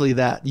especially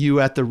that, you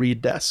at the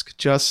read desk,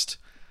 just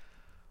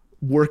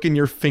working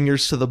your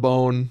fingers to the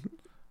bone.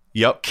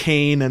 Yep.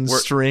 Cane and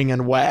string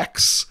and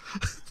wax.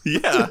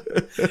 Yeah.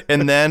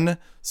 And then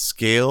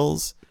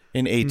scales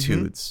and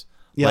etudes.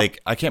 Yep. Like,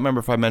 I can't remember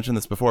if I mentioned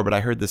this before, but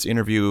I heard this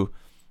interview,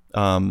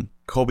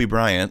 Kobe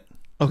Bryant.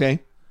 Okay.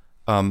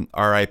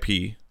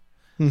 R.I.P.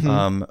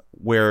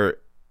 Where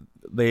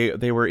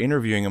they were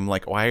interviewing him,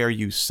 like, why are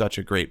you such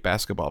a great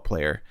basketball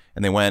player?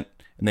 And they went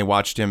and they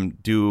watched him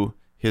do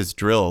his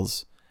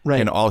drills. Right.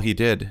 And all he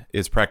did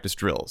is practice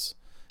drills.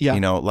 Yeah. You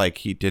know, like,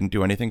 he didn't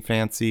do anything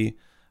fancy.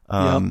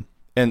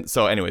 And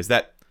so anyways,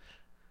 that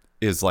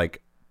is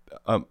like,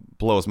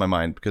 blows my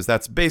mind, because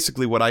that's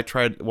basically what I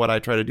try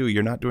to do.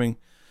 You're not doing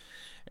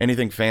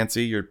anything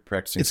fancy. You're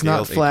practicing. It's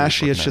scales, not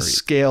flashy. It's just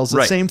scales.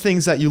 The same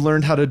things that you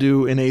learned how to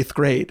do in 8th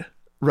grade,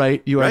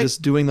 right? You are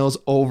just doing those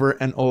over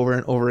and over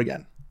and over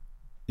again.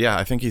 Yeah.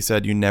 I think he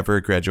said you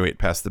never graduate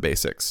past the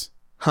basics.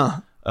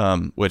 Huh.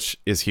 Which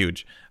is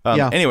huge.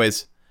 Yeah.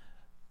 Anyways,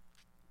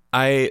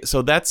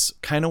 So that's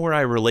kind of where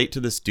I relate to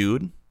this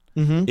dude.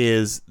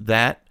 Is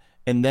that,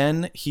 and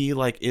then he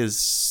like is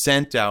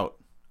sent out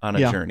on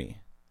a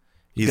journey.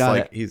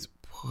 He's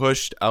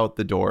pushed out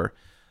the door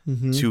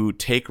to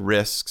take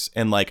risks,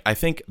 and like I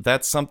think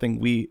that's something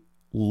we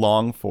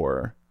long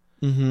for,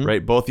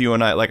 right? Both you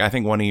and I. Like I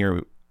think one of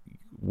your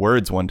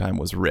words one time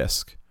was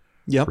risk.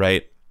 Yep.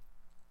 Right.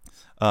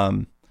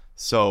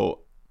 So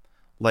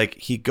like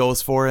he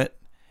goes for it,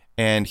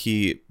 and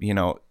he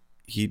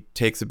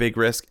takes a big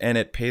risk, and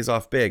it pays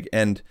off big,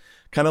 and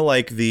kind of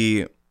like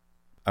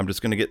I'm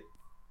just going to get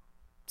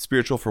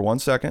spiritual for 1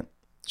 second.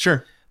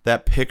 Sure.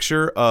 That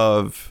picture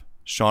of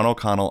Sean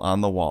O'Connell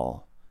on the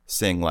wall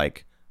saying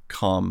like,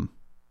 come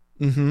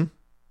to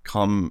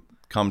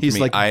He's me.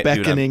 like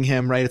beckoning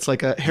him, right? It's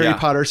like a Harry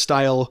Potter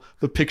style.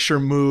 The picture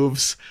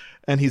moves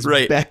and he's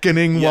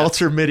beckoning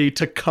Walter Mitty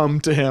to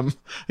come to him.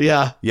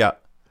 Yeah. Yeah.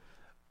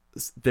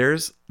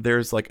 There's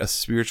like a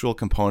spiritual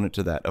component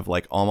to that of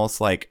like,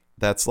 almost like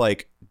that's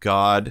like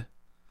God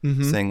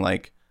saying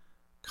like,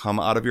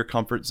 come out of your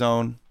comfort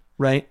zone.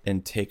 Right.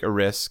 And take a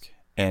risk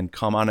and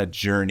come on a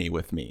journey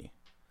with me.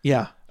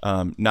 Yeah.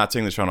 Not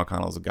saying that Sean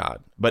O'Connell is a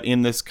god, but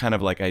in this kind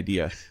of like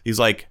idea, he's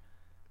like,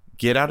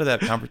 get out of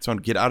that comfort zone,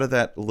 get out of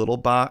that little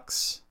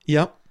box.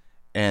 Yep.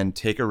 And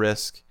take a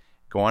risk,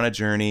 go on a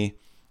journey.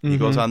 He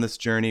goes on this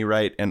journey,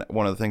 right? And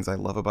one of the things I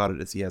love about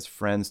it is he has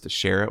friends to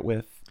share it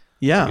with.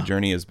 Yeah. The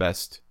journey is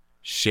best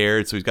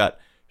shared. So he's got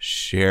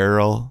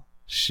Cheryl.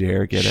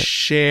 Get it?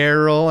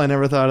 Cheryl. I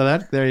never thought of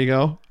that. There you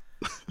go.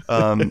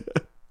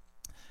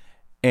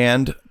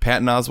 And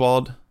Patton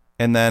Oswalt,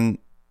 and then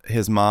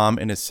his mom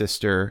and his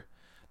sister,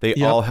 they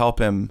all help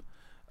him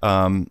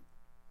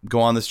go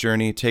on this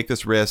journey, take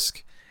this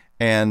risk.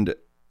 And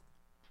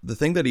the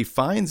thing that he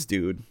finds,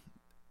 dude,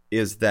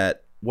 is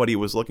that what he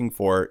was looking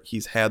for,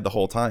 he's had the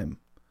whole time.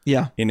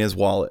 Yeah. In his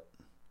wallet.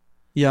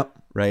 Yep.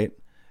 Right?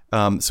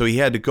 So he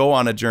had to go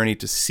on a journey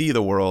to see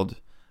the world,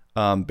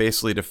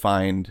 basically to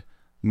find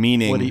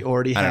meaning. What he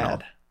already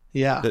had.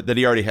 Yeah. That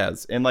he already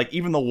has. And like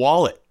even the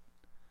wallet,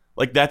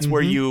 like that's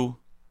where you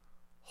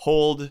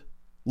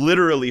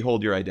literally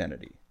hold your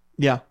identity.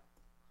 Yeah.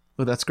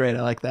 Well, that's great.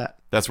 I like that.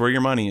 That's where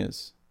your money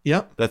is.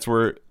 Yep. That's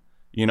where,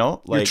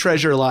 like your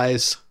treasure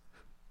lies.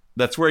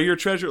 That's where your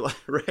treasure lies.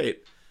 Right.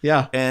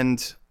 Yeah. And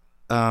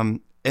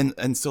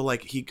so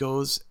like he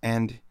goes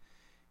and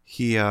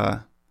he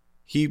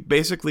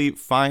basically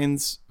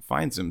finds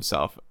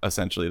himself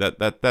essentially.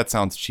 That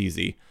sounds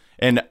cheesy.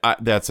 And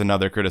that's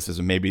another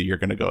criticism. Maybe you're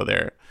going to go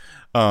there.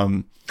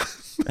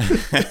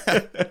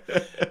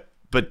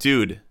 But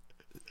dude,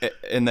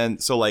 and then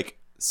so like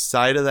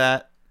side of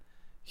that,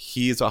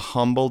 he's a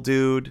humble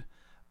dude.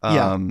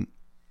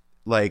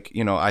 Like,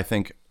 I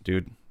think,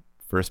 dude,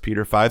 1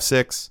 Peter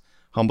 5:6,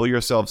 humble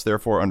yourselves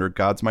therefore under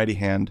God's mighty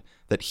hand,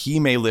 that he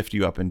may lift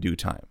you up in due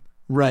time.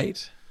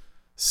 Right.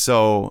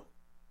 So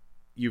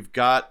you've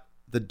got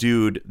the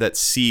dude that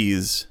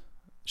sees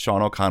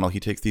Sean O'Connell. He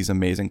takes these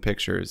amazing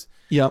pictures.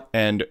 Yep.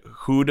 And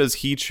who does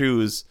he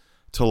choose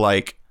to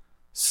like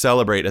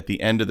celebrate at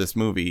the end of this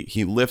movie?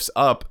 He lifts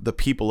up the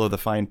people of the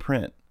fine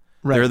print.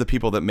 Right. They're the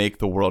people that make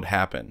the world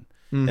happen.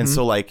 And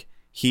so like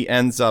he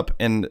ends up,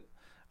 and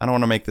I don't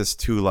want to make this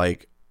too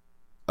like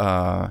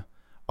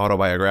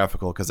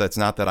autobiographical, because that's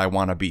not that I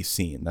want to be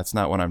seen. That's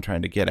not what I'm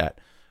trying to get at.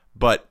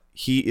 But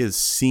he is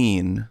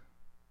seen,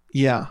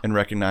 and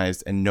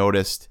recognized and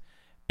noticed,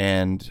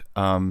 and gets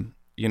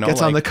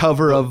like, on the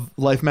cover of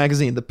Life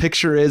magazine. The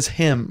picture is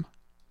him.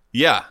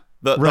 Yeah,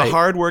 the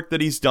hard work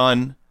that he's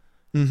done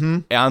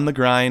on the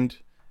grind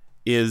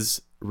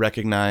is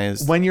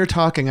recognized. When you're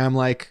talking, I'm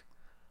like,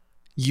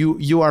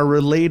 you are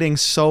relating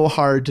so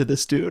hard to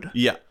this dude.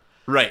 Yeah,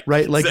 right.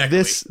 Like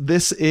exactly.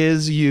 this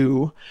is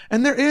you,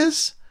 and there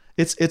is.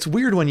 It's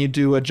weird when you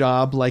do a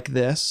job like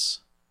this.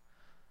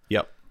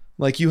 Yep.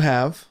 Like you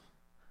have,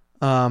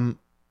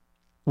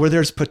 where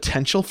there's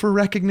potential for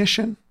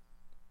recognition.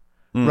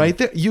 Right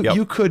there,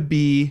 you could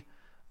be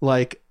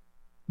like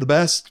the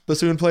best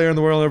bassoon player in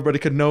the world. Everybody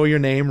could know your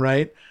name,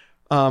 right?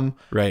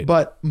 Right.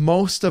 But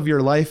most of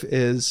your life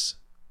is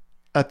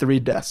at the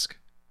reed desk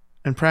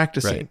and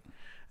practicing. Right.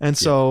 And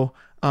so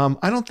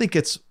I don't think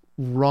it's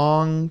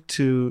wrong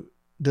to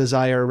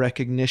desire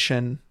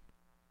recognition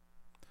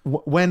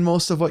when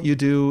most of what you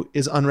do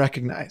is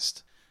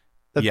unrecognized.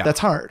 That's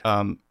hard.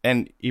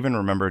 And even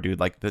remember, dude,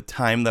 like the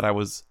time that I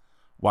was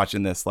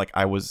watching this, like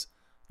I was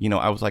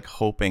like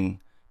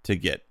hoping to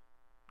get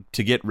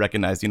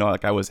recognized,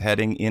 like I was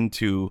heading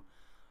into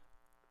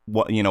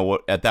what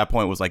at that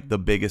point was like the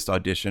biggest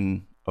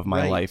audition of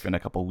my life in a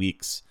couple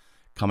weeks,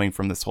 coming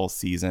from this whole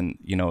season,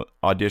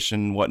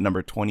 audition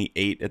number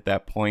 28 at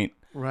that point.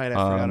 Right. I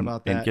forgot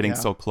about that. And getting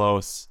so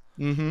close,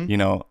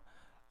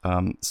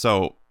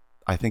 so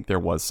I think there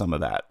was some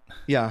of that.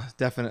 Yeah,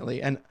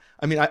 definitely. And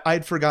I mean,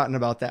 I'd forgotten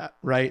about that,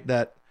 right?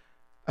 That,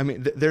 I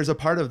mean, there's a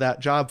part of that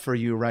job for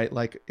you, right?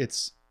 Like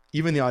it's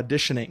even the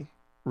auditioning,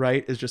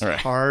 right, is just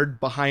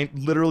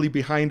literally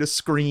behind a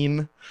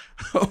screen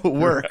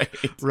work,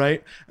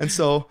 right? And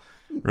so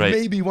Right.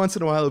 maybe once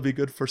in a while it'd be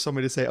good for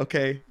somebody to say,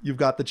 okay, you've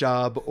got the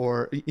job,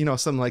 or,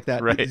 something like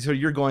that. Right. So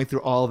you're going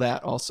through all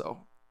that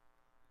also.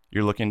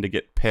 You're looking to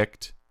get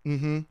picked.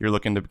 Mm-hmm. You're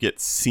looking to get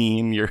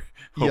seen. You're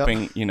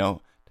hoping,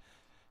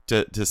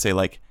 to say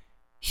like,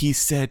 he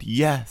said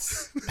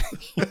yes.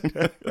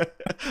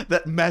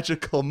 That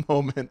magical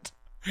moment.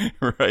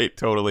 Right.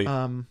 Totally.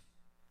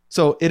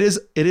 So it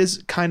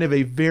is kind of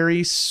a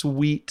very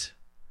sweet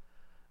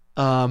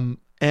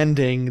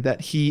ending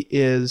that he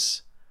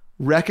is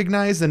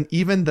recognized, and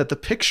even that the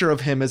picture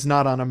of him is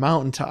not on a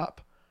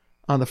mountaintop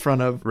on the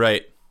front of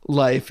right.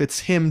 life. It's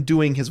him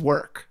doing his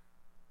work.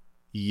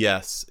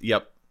 Yes.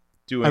 Yep.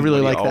 Doing I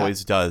really what like he that.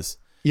 always does.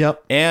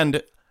 Yep.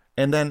 And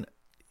then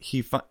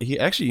he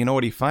actually,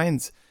 what he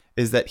finds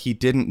is that he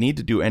didn't need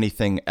to do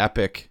anything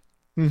epic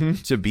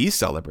to be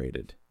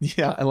celebrated.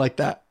 Yeah, I like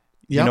that.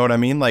 Yep. You know what I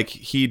mean? Like,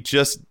 he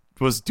just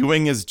was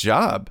doing his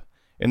job.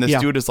 And this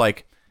dude is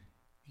like,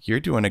 you're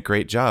doing a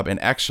great job.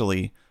 And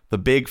actually, the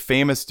big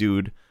famous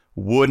dude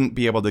wouldn't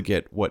be able to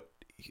get what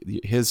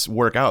his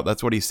work out.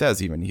 That's what he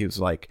says even. He was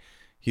like,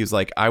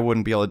 I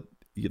wouldn't be able to,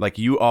 like,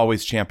 you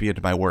always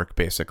championed my work,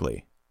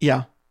 basically.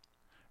 Yeah.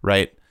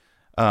 Right.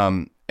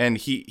 And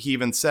he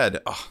even said,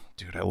 oh,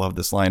 dude, I love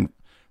this line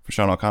from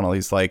Sean O'Connell.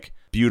 He's like,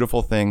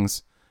 beautiful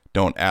things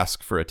don't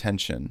ask for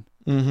attention.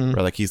 Mm-hmm.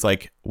 Or like, he's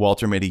like,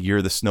 Walter Mitty,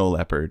 you're the snow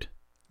leopard.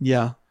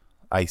 Yeah.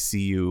 I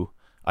see you.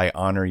 I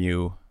honor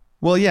you.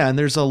 Well, yeah. And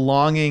there's a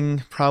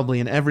longing probably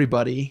in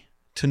everybody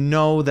to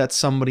know that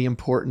somebody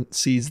important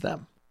sees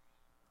them.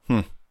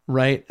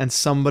 Right. And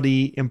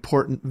somebody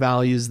important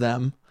values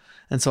them.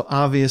 And so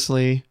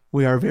obviously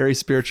we are very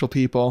spiritual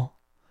people.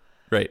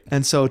 Right.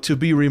 And so to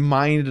be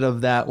reminded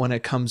of that when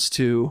it comes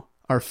to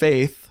our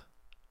faith,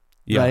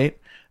 right?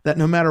 That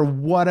no matter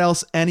what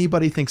else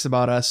anybody thinks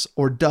about us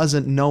or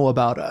doesn't know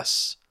about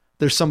us,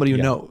 there's somebody who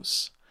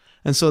knows.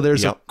 And so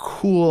there's a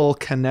cool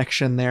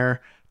connection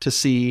there to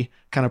see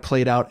kind of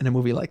played out in a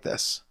movie like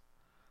this.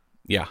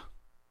 Yeah.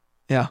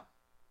 Yeah.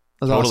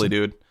 That's totally,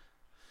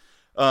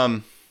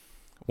 awesome. Dude.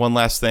 One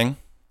last thing.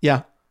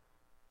 Yeah.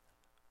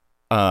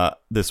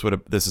 This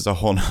is a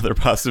whole nother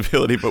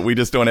possibility, but we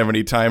just don't have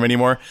any time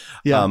anymore.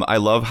 Yeah. I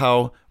love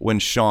how when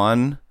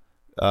Sean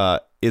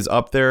is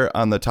up there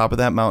on the top of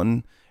that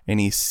mountain and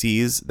he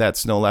sees that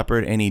snow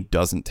leopard and he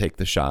doesn't take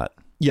the shot.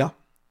 Yeah.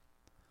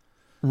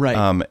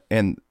 Right.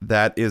 And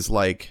that is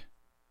like,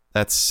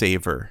 that's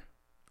savor.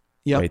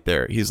 Yeah. Right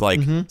there. He's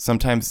like,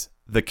 sometimes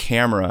the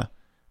camera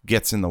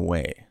gets in the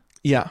way.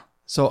 Yeah.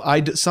 So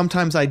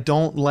sometimes I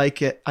don't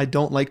like it. I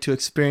don't like to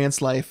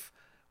experience life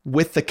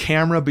with the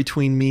camera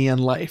between me and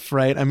life,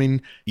 right? I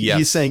mean,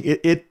 he's saying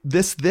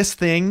this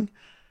thing,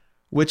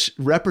 which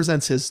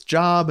represents his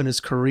job and his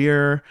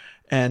career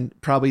and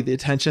probably the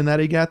attention that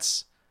he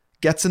gets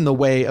in the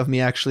way of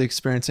me actually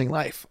experiencing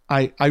life.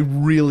 I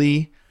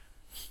really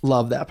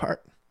love that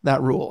part.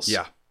 That rules.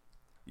 Yeah.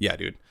 Yeah,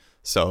 dude.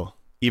 So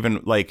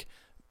even like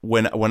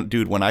when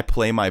I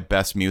play my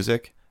best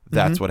music,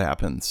 that's what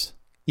happens.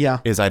 Yeah.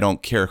 Is I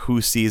don't care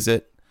who sees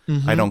it.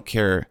 I don't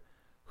care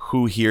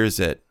who hears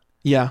it.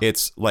 Yeah.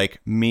 It's like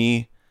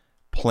me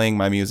playing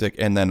my music,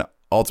 and then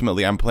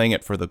ultimately I'm playing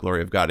it for the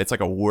glory of God. It's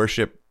like a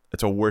worship.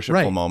 It's a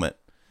worshipful moment.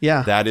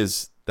 Yeah.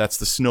 That's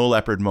the snow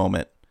leopard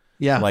moment.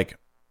 Yeah. Like,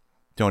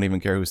 don't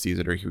even care who sees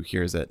it or who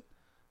hears it.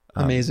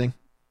 Amazing.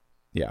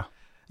 Yeah.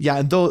 Yeah.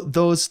 And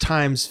those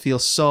times feel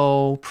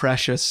so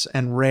precious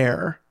and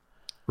rare.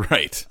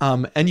 Right.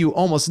 And you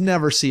almost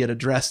never see it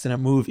addressed in a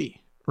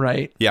movie,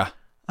 right? Yeah.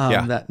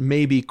 That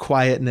maybe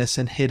quietness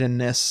and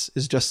hiddenness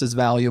is just as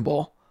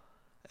valuable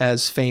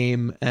as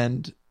fame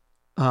and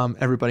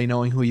everybody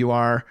knowing who you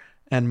are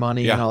and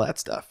money and all that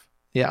stuff.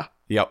 Yeah.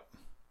 Yep.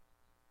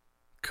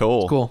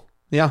 Cool.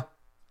 Yeah.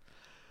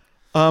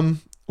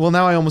 Well,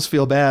 now I almost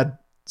feel bad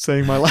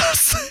saying my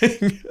last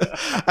thing.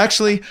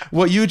 Actually,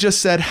 what you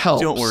just said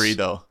helps. Don't worry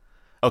though.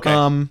 Okay.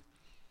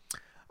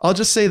 I'll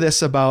just say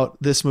this about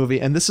this movie,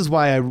 and this is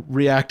why I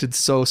reacted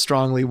so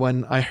strongly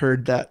when I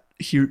heard that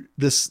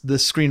this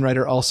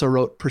screenwriter also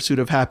wrote Pursuit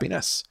of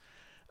Happiness,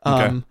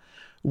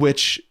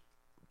 which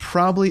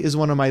probably is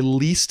one of my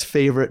least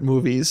favorite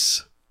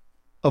movies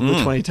of the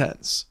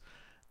 2010s.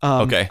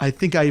 I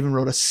think I even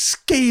wrote a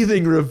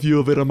scathing review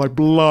of it on my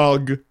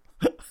blog.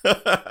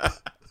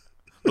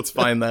 Let's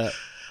find that.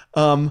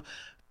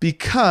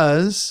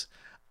 Because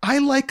I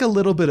like a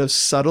little bit of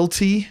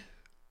subtlety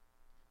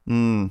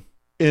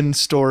in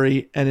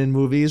story and in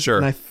movies. Sure.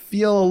 And I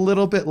feel a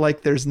little bit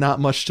like there's not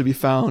much to be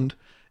found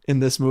in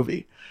this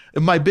movie.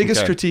 And my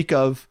biggest critique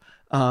of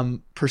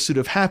Pursuit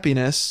of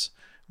Happiness,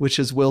 which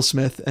is Will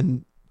Smith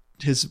and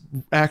his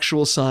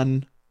actual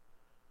son.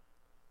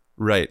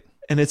 Right.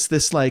 And it's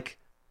this like,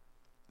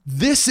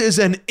 this is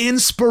an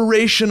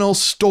inspirational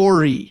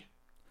story.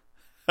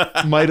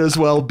 Might as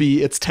well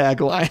be its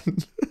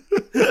tagline.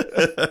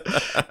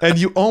 And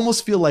you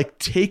almost feel like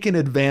taken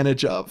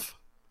advantage of.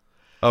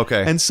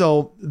 Okay. And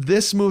so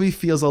this movie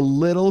feels a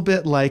little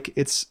bit like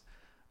it's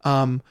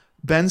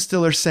Ben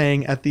Stiller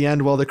saying at the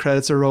end while the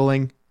credits are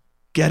rolling,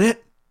 get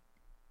it?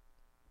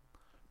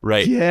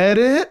 Right. Get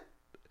it?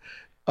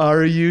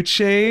 are you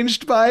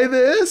changed by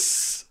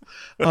this?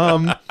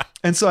 And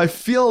so I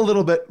feel a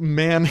little bit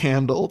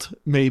manhandled,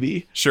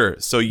 maybe. Sure.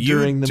 So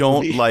you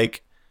don't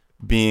like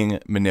being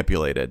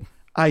manipulated.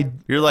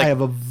 You're like, I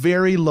have a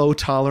very low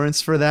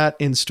tolerance for that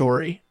in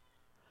story.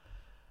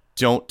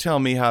 Don't tell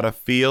me how to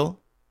feel.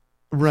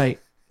 Right.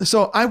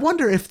 So I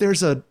wonder if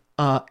there's a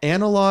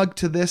analog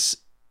to this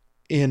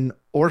in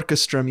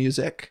orchestra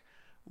music,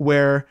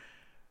 where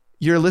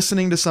you're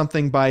listening to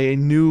something by a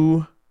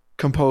new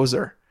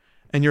composer,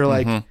 and you're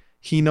like,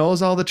 he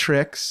knows all the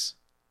tricks,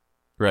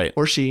 right?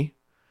 Or she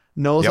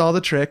knows all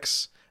the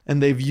tricks,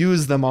 and they've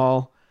used them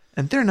all,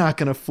 and they're not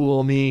going to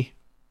fool me.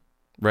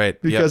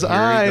 Right. Because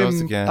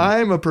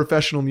I'm a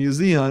professional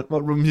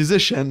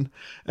musician.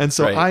 And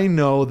so I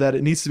know that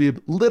it needs to be a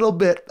little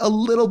bit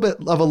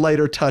of a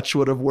lighter touch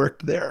would have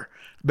worked there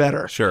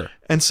better. Sure.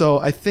 And so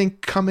I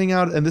think coming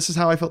out, and this is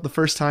how I felt the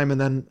first time, and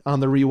then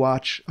on the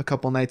rewatch a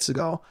couple nights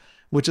ago,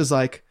 which is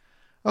like,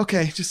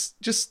 okay, just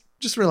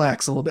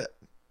relax a little bit.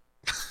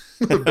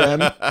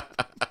 Ben.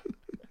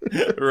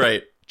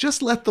 Right.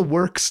 Just let the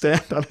work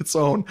stand on its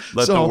own.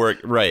 Let the work,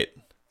 right.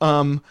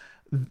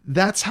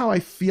 That's how I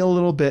feel a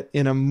little bit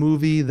in a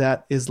movie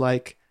that is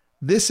like,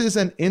 this is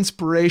an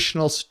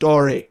inspirational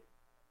story.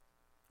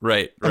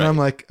 Right. And I'm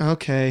like,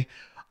 okay,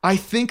 I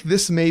think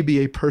this may be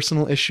a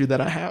personal issue that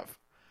I have.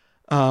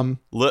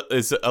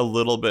 Is it a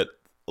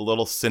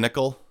little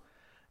cynical?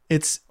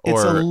 It's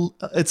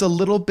a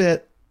little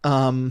bit,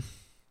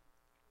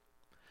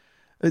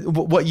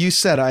 what you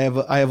said, I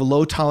have a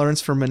low tolerance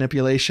for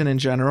manipulation in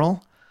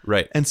general.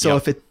 Right. And so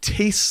if it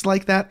tastes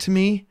like that to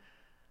me,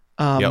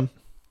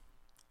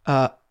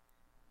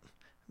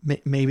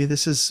 maybe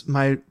this is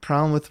my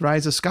problem with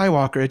Rise of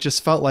Skywalker. It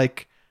just felt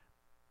like,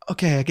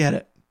 okay, I get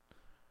it.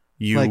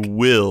 You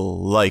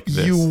will like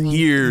this.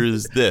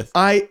 Here's this.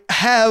 I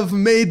have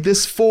made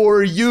this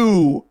for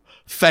you,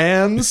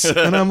 fans.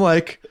 And I'm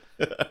like,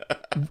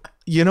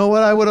 you know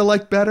what I would have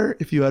liked better?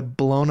 If you had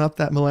blown up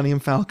that Millennium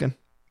Falcon.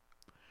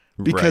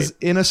 Because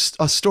in a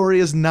story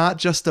is not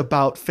just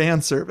about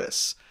fan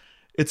service.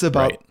 It's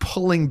about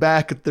pulling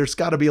back. There's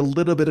got to be a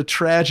little bit of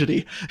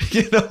tragedy,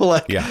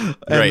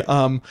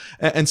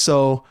 And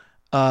so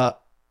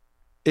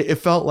it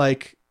felt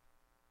like,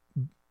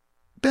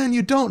 Ben,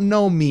 you don't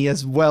know me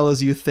as well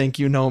as you think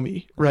you know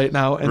me right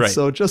now, and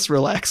so just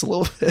relax a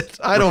little bit.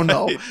 I don't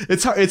know.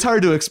 It's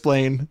hard to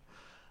explain,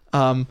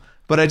 but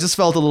I just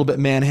felt a little bit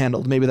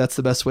manhandled. Maybe that's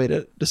the best way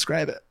to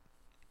describe it.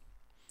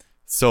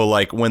 So,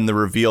 like when the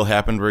reveal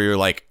happened, where you're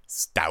like,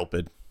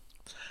 stupid.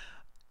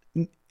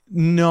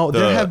 No,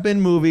 there have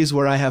been movies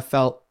where I have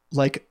felt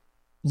like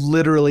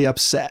literally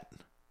upset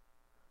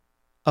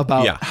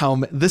about how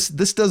this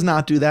does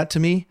not do that to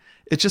me.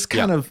 It just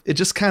kind of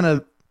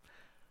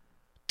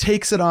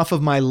takes it off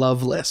of my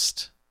love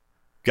list.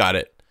 Got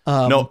it.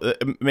 No,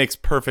 it makes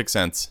perfect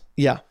sense.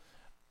 Yeah.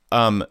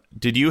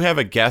 Did you have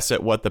a guess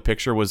at what the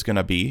picture was going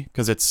to be?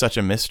 Because it's such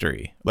a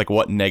mystery. Like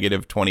what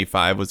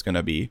 -25 was going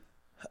to be?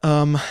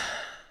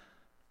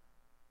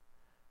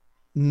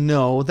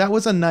 No, that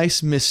was a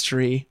nice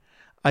mystery.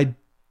 I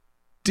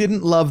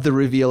didn't love the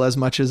reveal as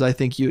much as I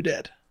think you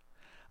did.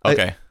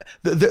 Okay.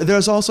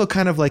 There's also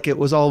kind of like it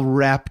was all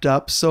wrapped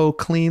up so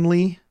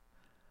cleanly.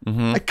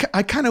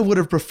 I kind of would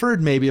have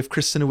preferred maybe if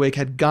Kristen Wiig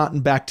had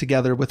gotten back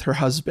together with her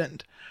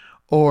husband,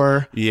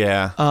 or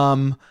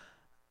I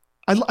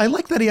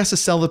like that he has to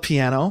sell the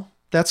piano.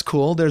 That's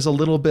cool. There's a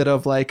little bit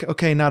of like,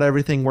 okay, not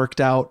everything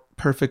worked out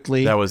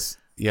perfectly. That was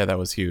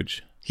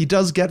huge. He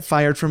does get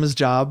fired from his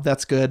job.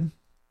 That's good.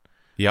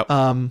 Yep.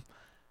 I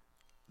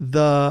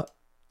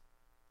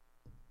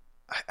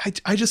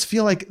just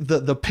feel like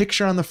the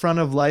picture on the front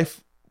of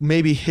Life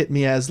maybe hit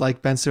me as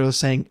like Ben Stiller was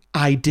saying,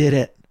 I did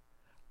it.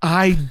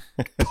 I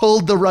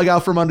pulled the rug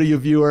out from under you,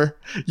 viewer.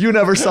 You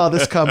never saw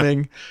this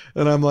coming.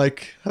 And I'm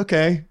like,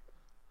 okay,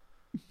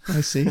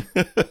 I see.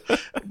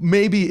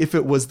 Maybe if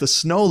it was the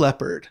snow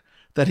leopard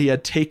that he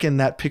had taken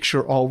that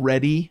picture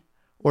already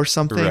or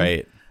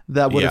something,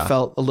 that would have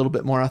felt a little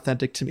bit more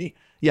authentic to me.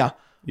 Yeah.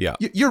 Yeah.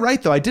 You're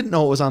right, though. I didn't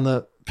know it was on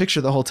the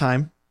picture the whole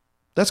time.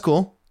 That's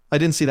cool. I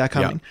didn't see that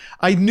coming. Yeah.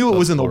 I knew it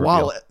was in the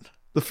wallet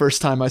the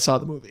first time I saw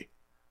the movie.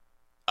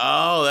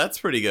 Oh, that's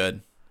pretty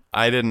good.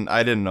 I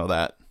didn't know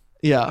that.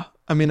 Yeah.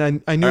 I mean,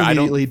 I knew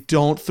immediately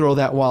don't throw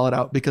that wallet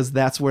out because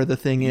that's where the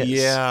thing is.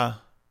 Yeah.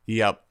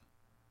 Yep.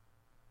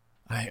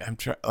 I'm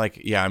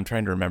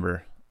trying to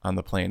remember on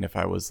the plane if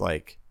I was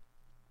like,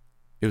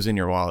 it was in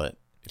your wallet.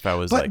 If I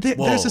was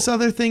there's this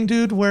other thing,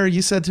 dude, where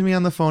you said to me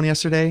on the phone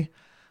yesterday,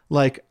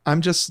 like,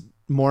 I'm just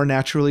more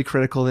naturally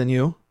critical than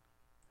you.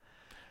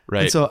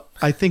 Right. And so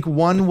I think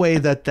one way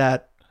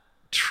that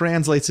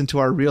translates into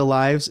our real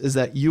lives is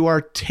that you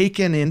are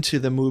taken into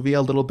the movie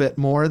a little bit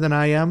more than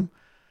I am,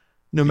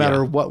 no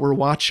matter what we're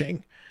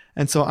watching.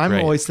 And so I'm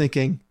always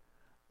thinking,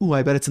 ooh,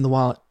 I bet it's in the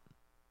wallet.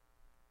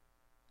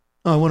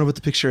 Oh, I wonder what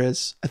the picture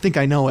is. I think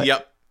I know it.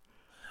 Yep.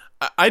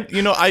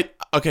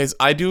 So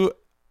I do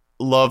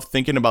love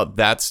thinking about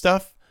that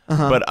stuff,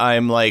 but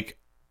I'm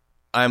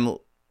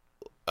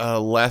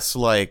less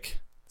like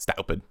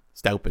stupid.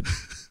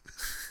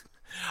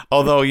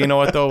 Although, you know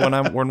what though,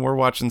 when we're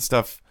watching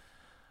stuff,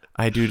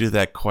 I do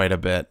that quite a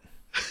bit.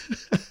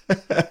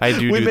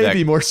 We may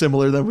be more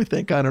similar than we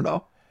think. I don't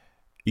know.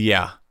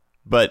 Yeah,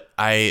 but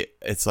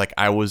it's like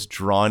I was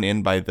drawn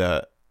in by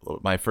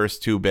my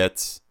first 2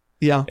 bits.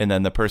 Yeah, and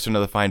then the Person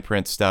of the Fine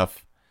Print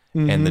stuff,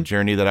 and the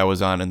journey that I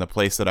was on, and the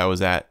place that I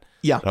was at.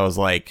 Yeah, I was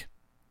like,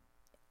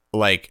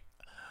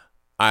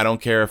 I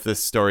don't care if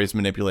this story is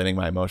manipulating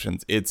my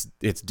emotions. It's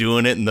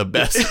doing it in the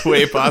best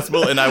way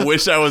possible, and I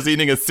wish I was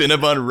eating a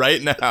Cinnabon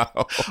right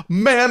now.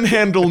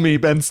 Manhandle me,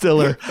 Ben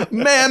Stiller.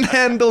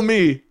 Manhandle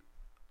me.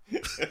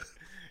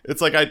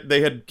 It's like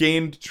they had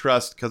gained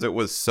trust because it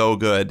was so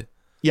good.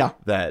 Yeah,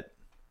 that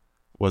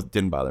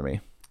didn't bother me.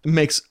 It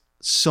makes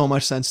so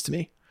much sense to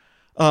me.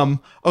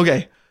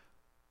 Okay.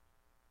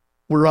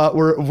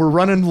 We're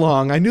running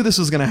long. I knew this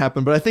was going to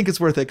happen, but I think it's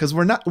worth it because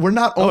we're not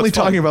only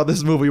talking about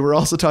this movie. We're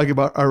also talking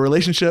about our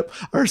relationship,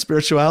 our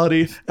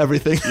spirituality,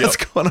 everything that's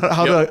going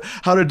on.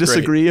 How to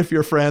disagree if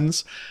you're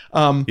friends.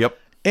 Yep.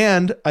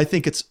 And I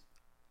think it's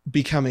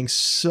becoming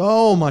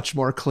so much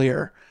more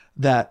clear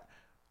that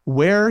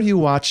where you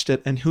watched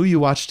it and who you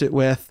watched it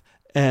with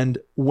and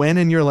when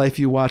in your life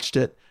you watched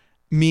it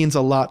means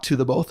a lot to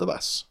the both of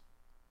us.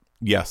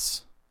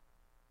 Yes.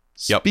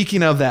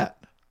 Speaking of that,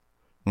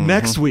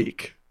 next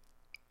week.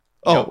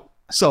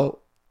 So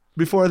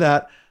before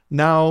that,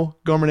 now,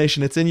 Gomer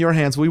Nation, it's in your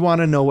hands. We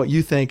want to know what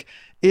you think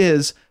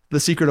is The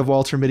Secret of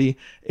Walter Mitty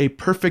a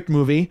perfect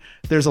movie.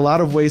 There's a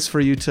lot of ways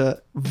for you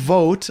to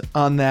vote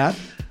on that.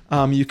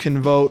 You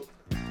can vote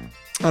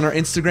on our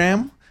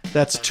Instagram.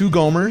 That's 2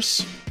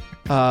 Gomers.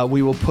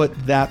 We will put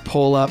that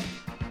poll up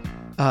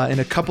in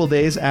a couple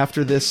days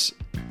after this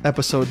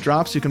episode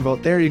drops. You can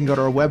vote there. You can go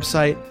to our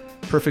website,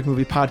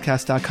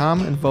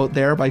 perfectmoviepodcast.com, and vote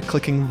there by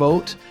clicking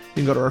vote. You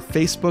can go to our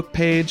Facebook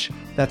page.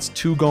 That's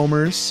 2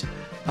 Gomers.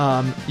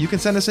 You can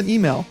send us an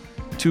email,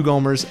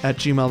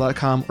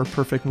 2gomers@gmail.com or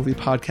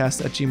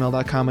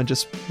perfectmoviepodcast@gmail.com, and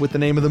just with the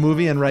name of the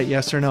movie and write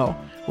yes or no.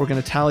 We're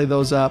going to tally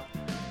those up.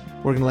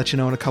 We're going to let you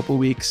know in a couple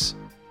weeks.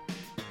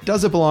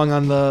 Does it belong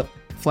on the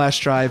flash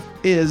drive?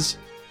 Is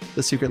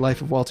The Secret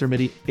Life of Walter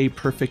Mitty a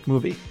perfect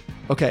movie?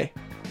 Okay.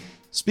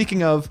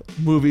 Speaking of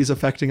movies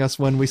affecting us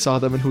when we saw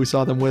them and who we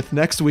saw them with,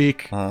 next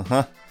week.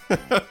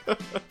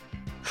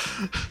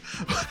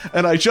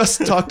 And I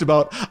just talked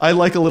about I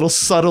like a little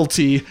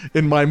subtlety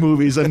in my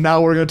movies, and now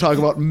we're going to talk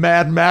about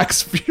Mad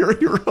Max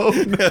Fury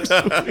Road next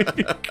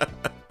week.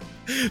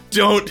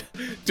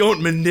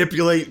 Don't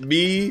manipulate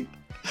me.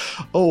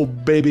 Oh,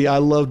 baby, I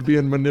loved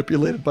being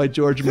manipulated by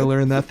George Miller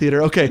in that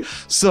theater. Okay,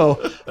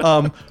 so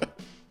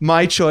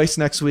my choice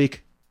next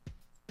week,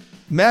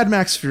 Mad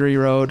Max Fury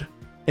Road,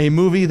 a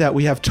movie that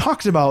we have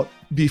talked about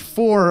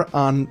before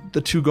on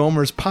the 2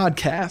 Gomers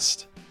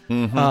podcast.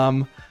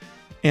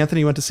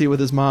 Anthony went to see it with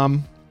his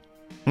mom.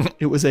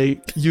 It was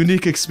a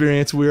unique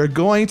experience. We are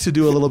going to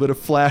do a little bit of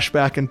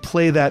flashback and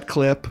play that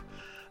clip.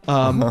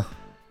 We're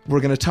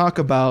going to talk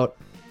about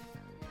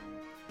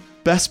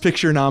Best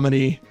Picture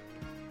nominee,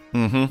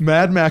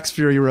 Mad Max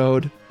Fury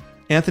Road.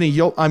 Anthony,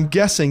 I'm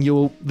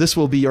guessing this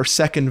will be your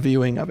second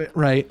viewing of it,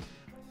 right?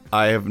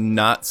 I have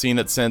not seen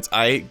it since.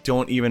 I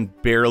don't even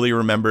barely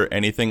remember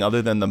anything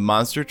other than the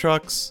monster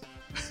trucks,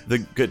 the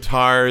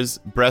guitars,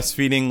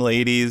 breastfeeding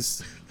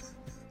ladies,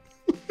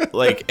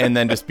 and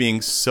then just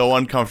being so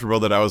uncomfortable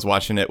that I was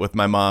watching it with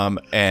my mom,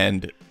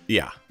 and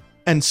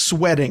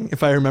sweating,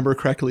 if I remember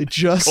correctly,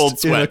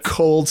 just in a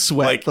cold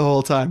sweat the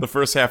whole time. The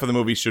first half of the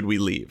movie, should we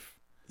leave?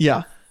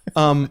 Yeah.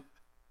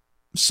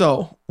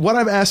 So what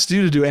I've asked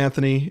you to do,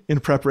 Anthony, in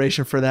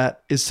preparation for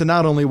that is to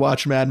not only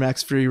watch Mad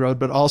Max Fury Road,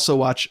 but also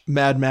watch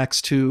Mad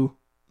Max 2,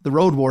 The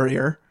Road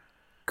Warrior.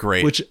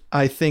 Great. Which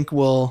I think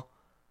will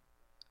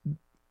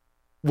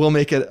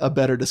make it a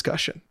better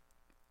discussion.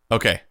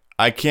 Okay.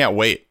 I can't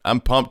wait. I'm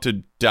pumped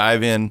to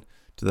dive in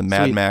to the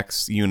Mad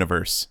Max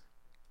universe.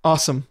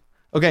 Awesome.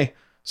 Okay.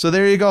 So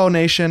there you go,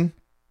 nation.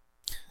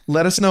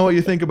 Let us know what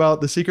you think about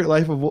The Secret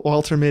Life of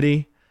Walter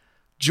Mitty.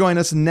 Join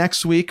us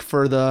next week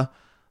for the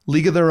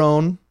League of Their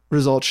Own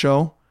results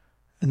show.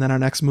 And then our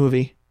next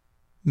movie,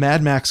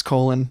 Mad Max :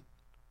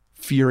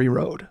 Fury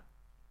Road.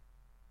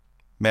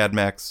 Mad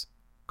Max :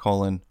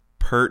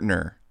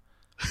 partner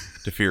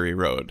to Fury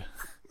Road.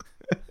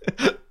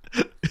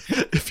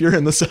 If you're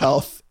in the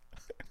South.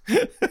 All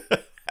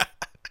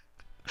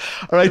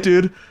right,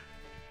 dude.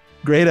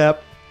 Great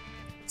app.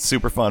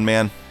 Super fun,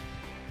 man.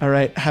 All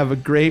right. Have a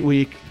great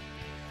week.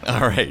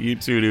 All right. You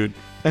too, dude.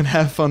 And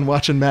have fun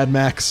watching Mad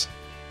Max.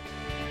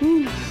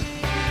 Woo.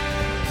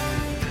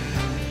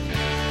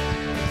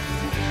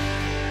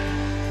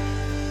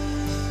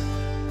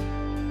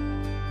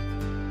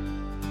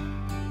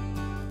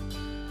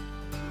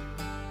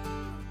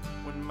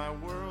 When my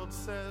world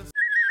says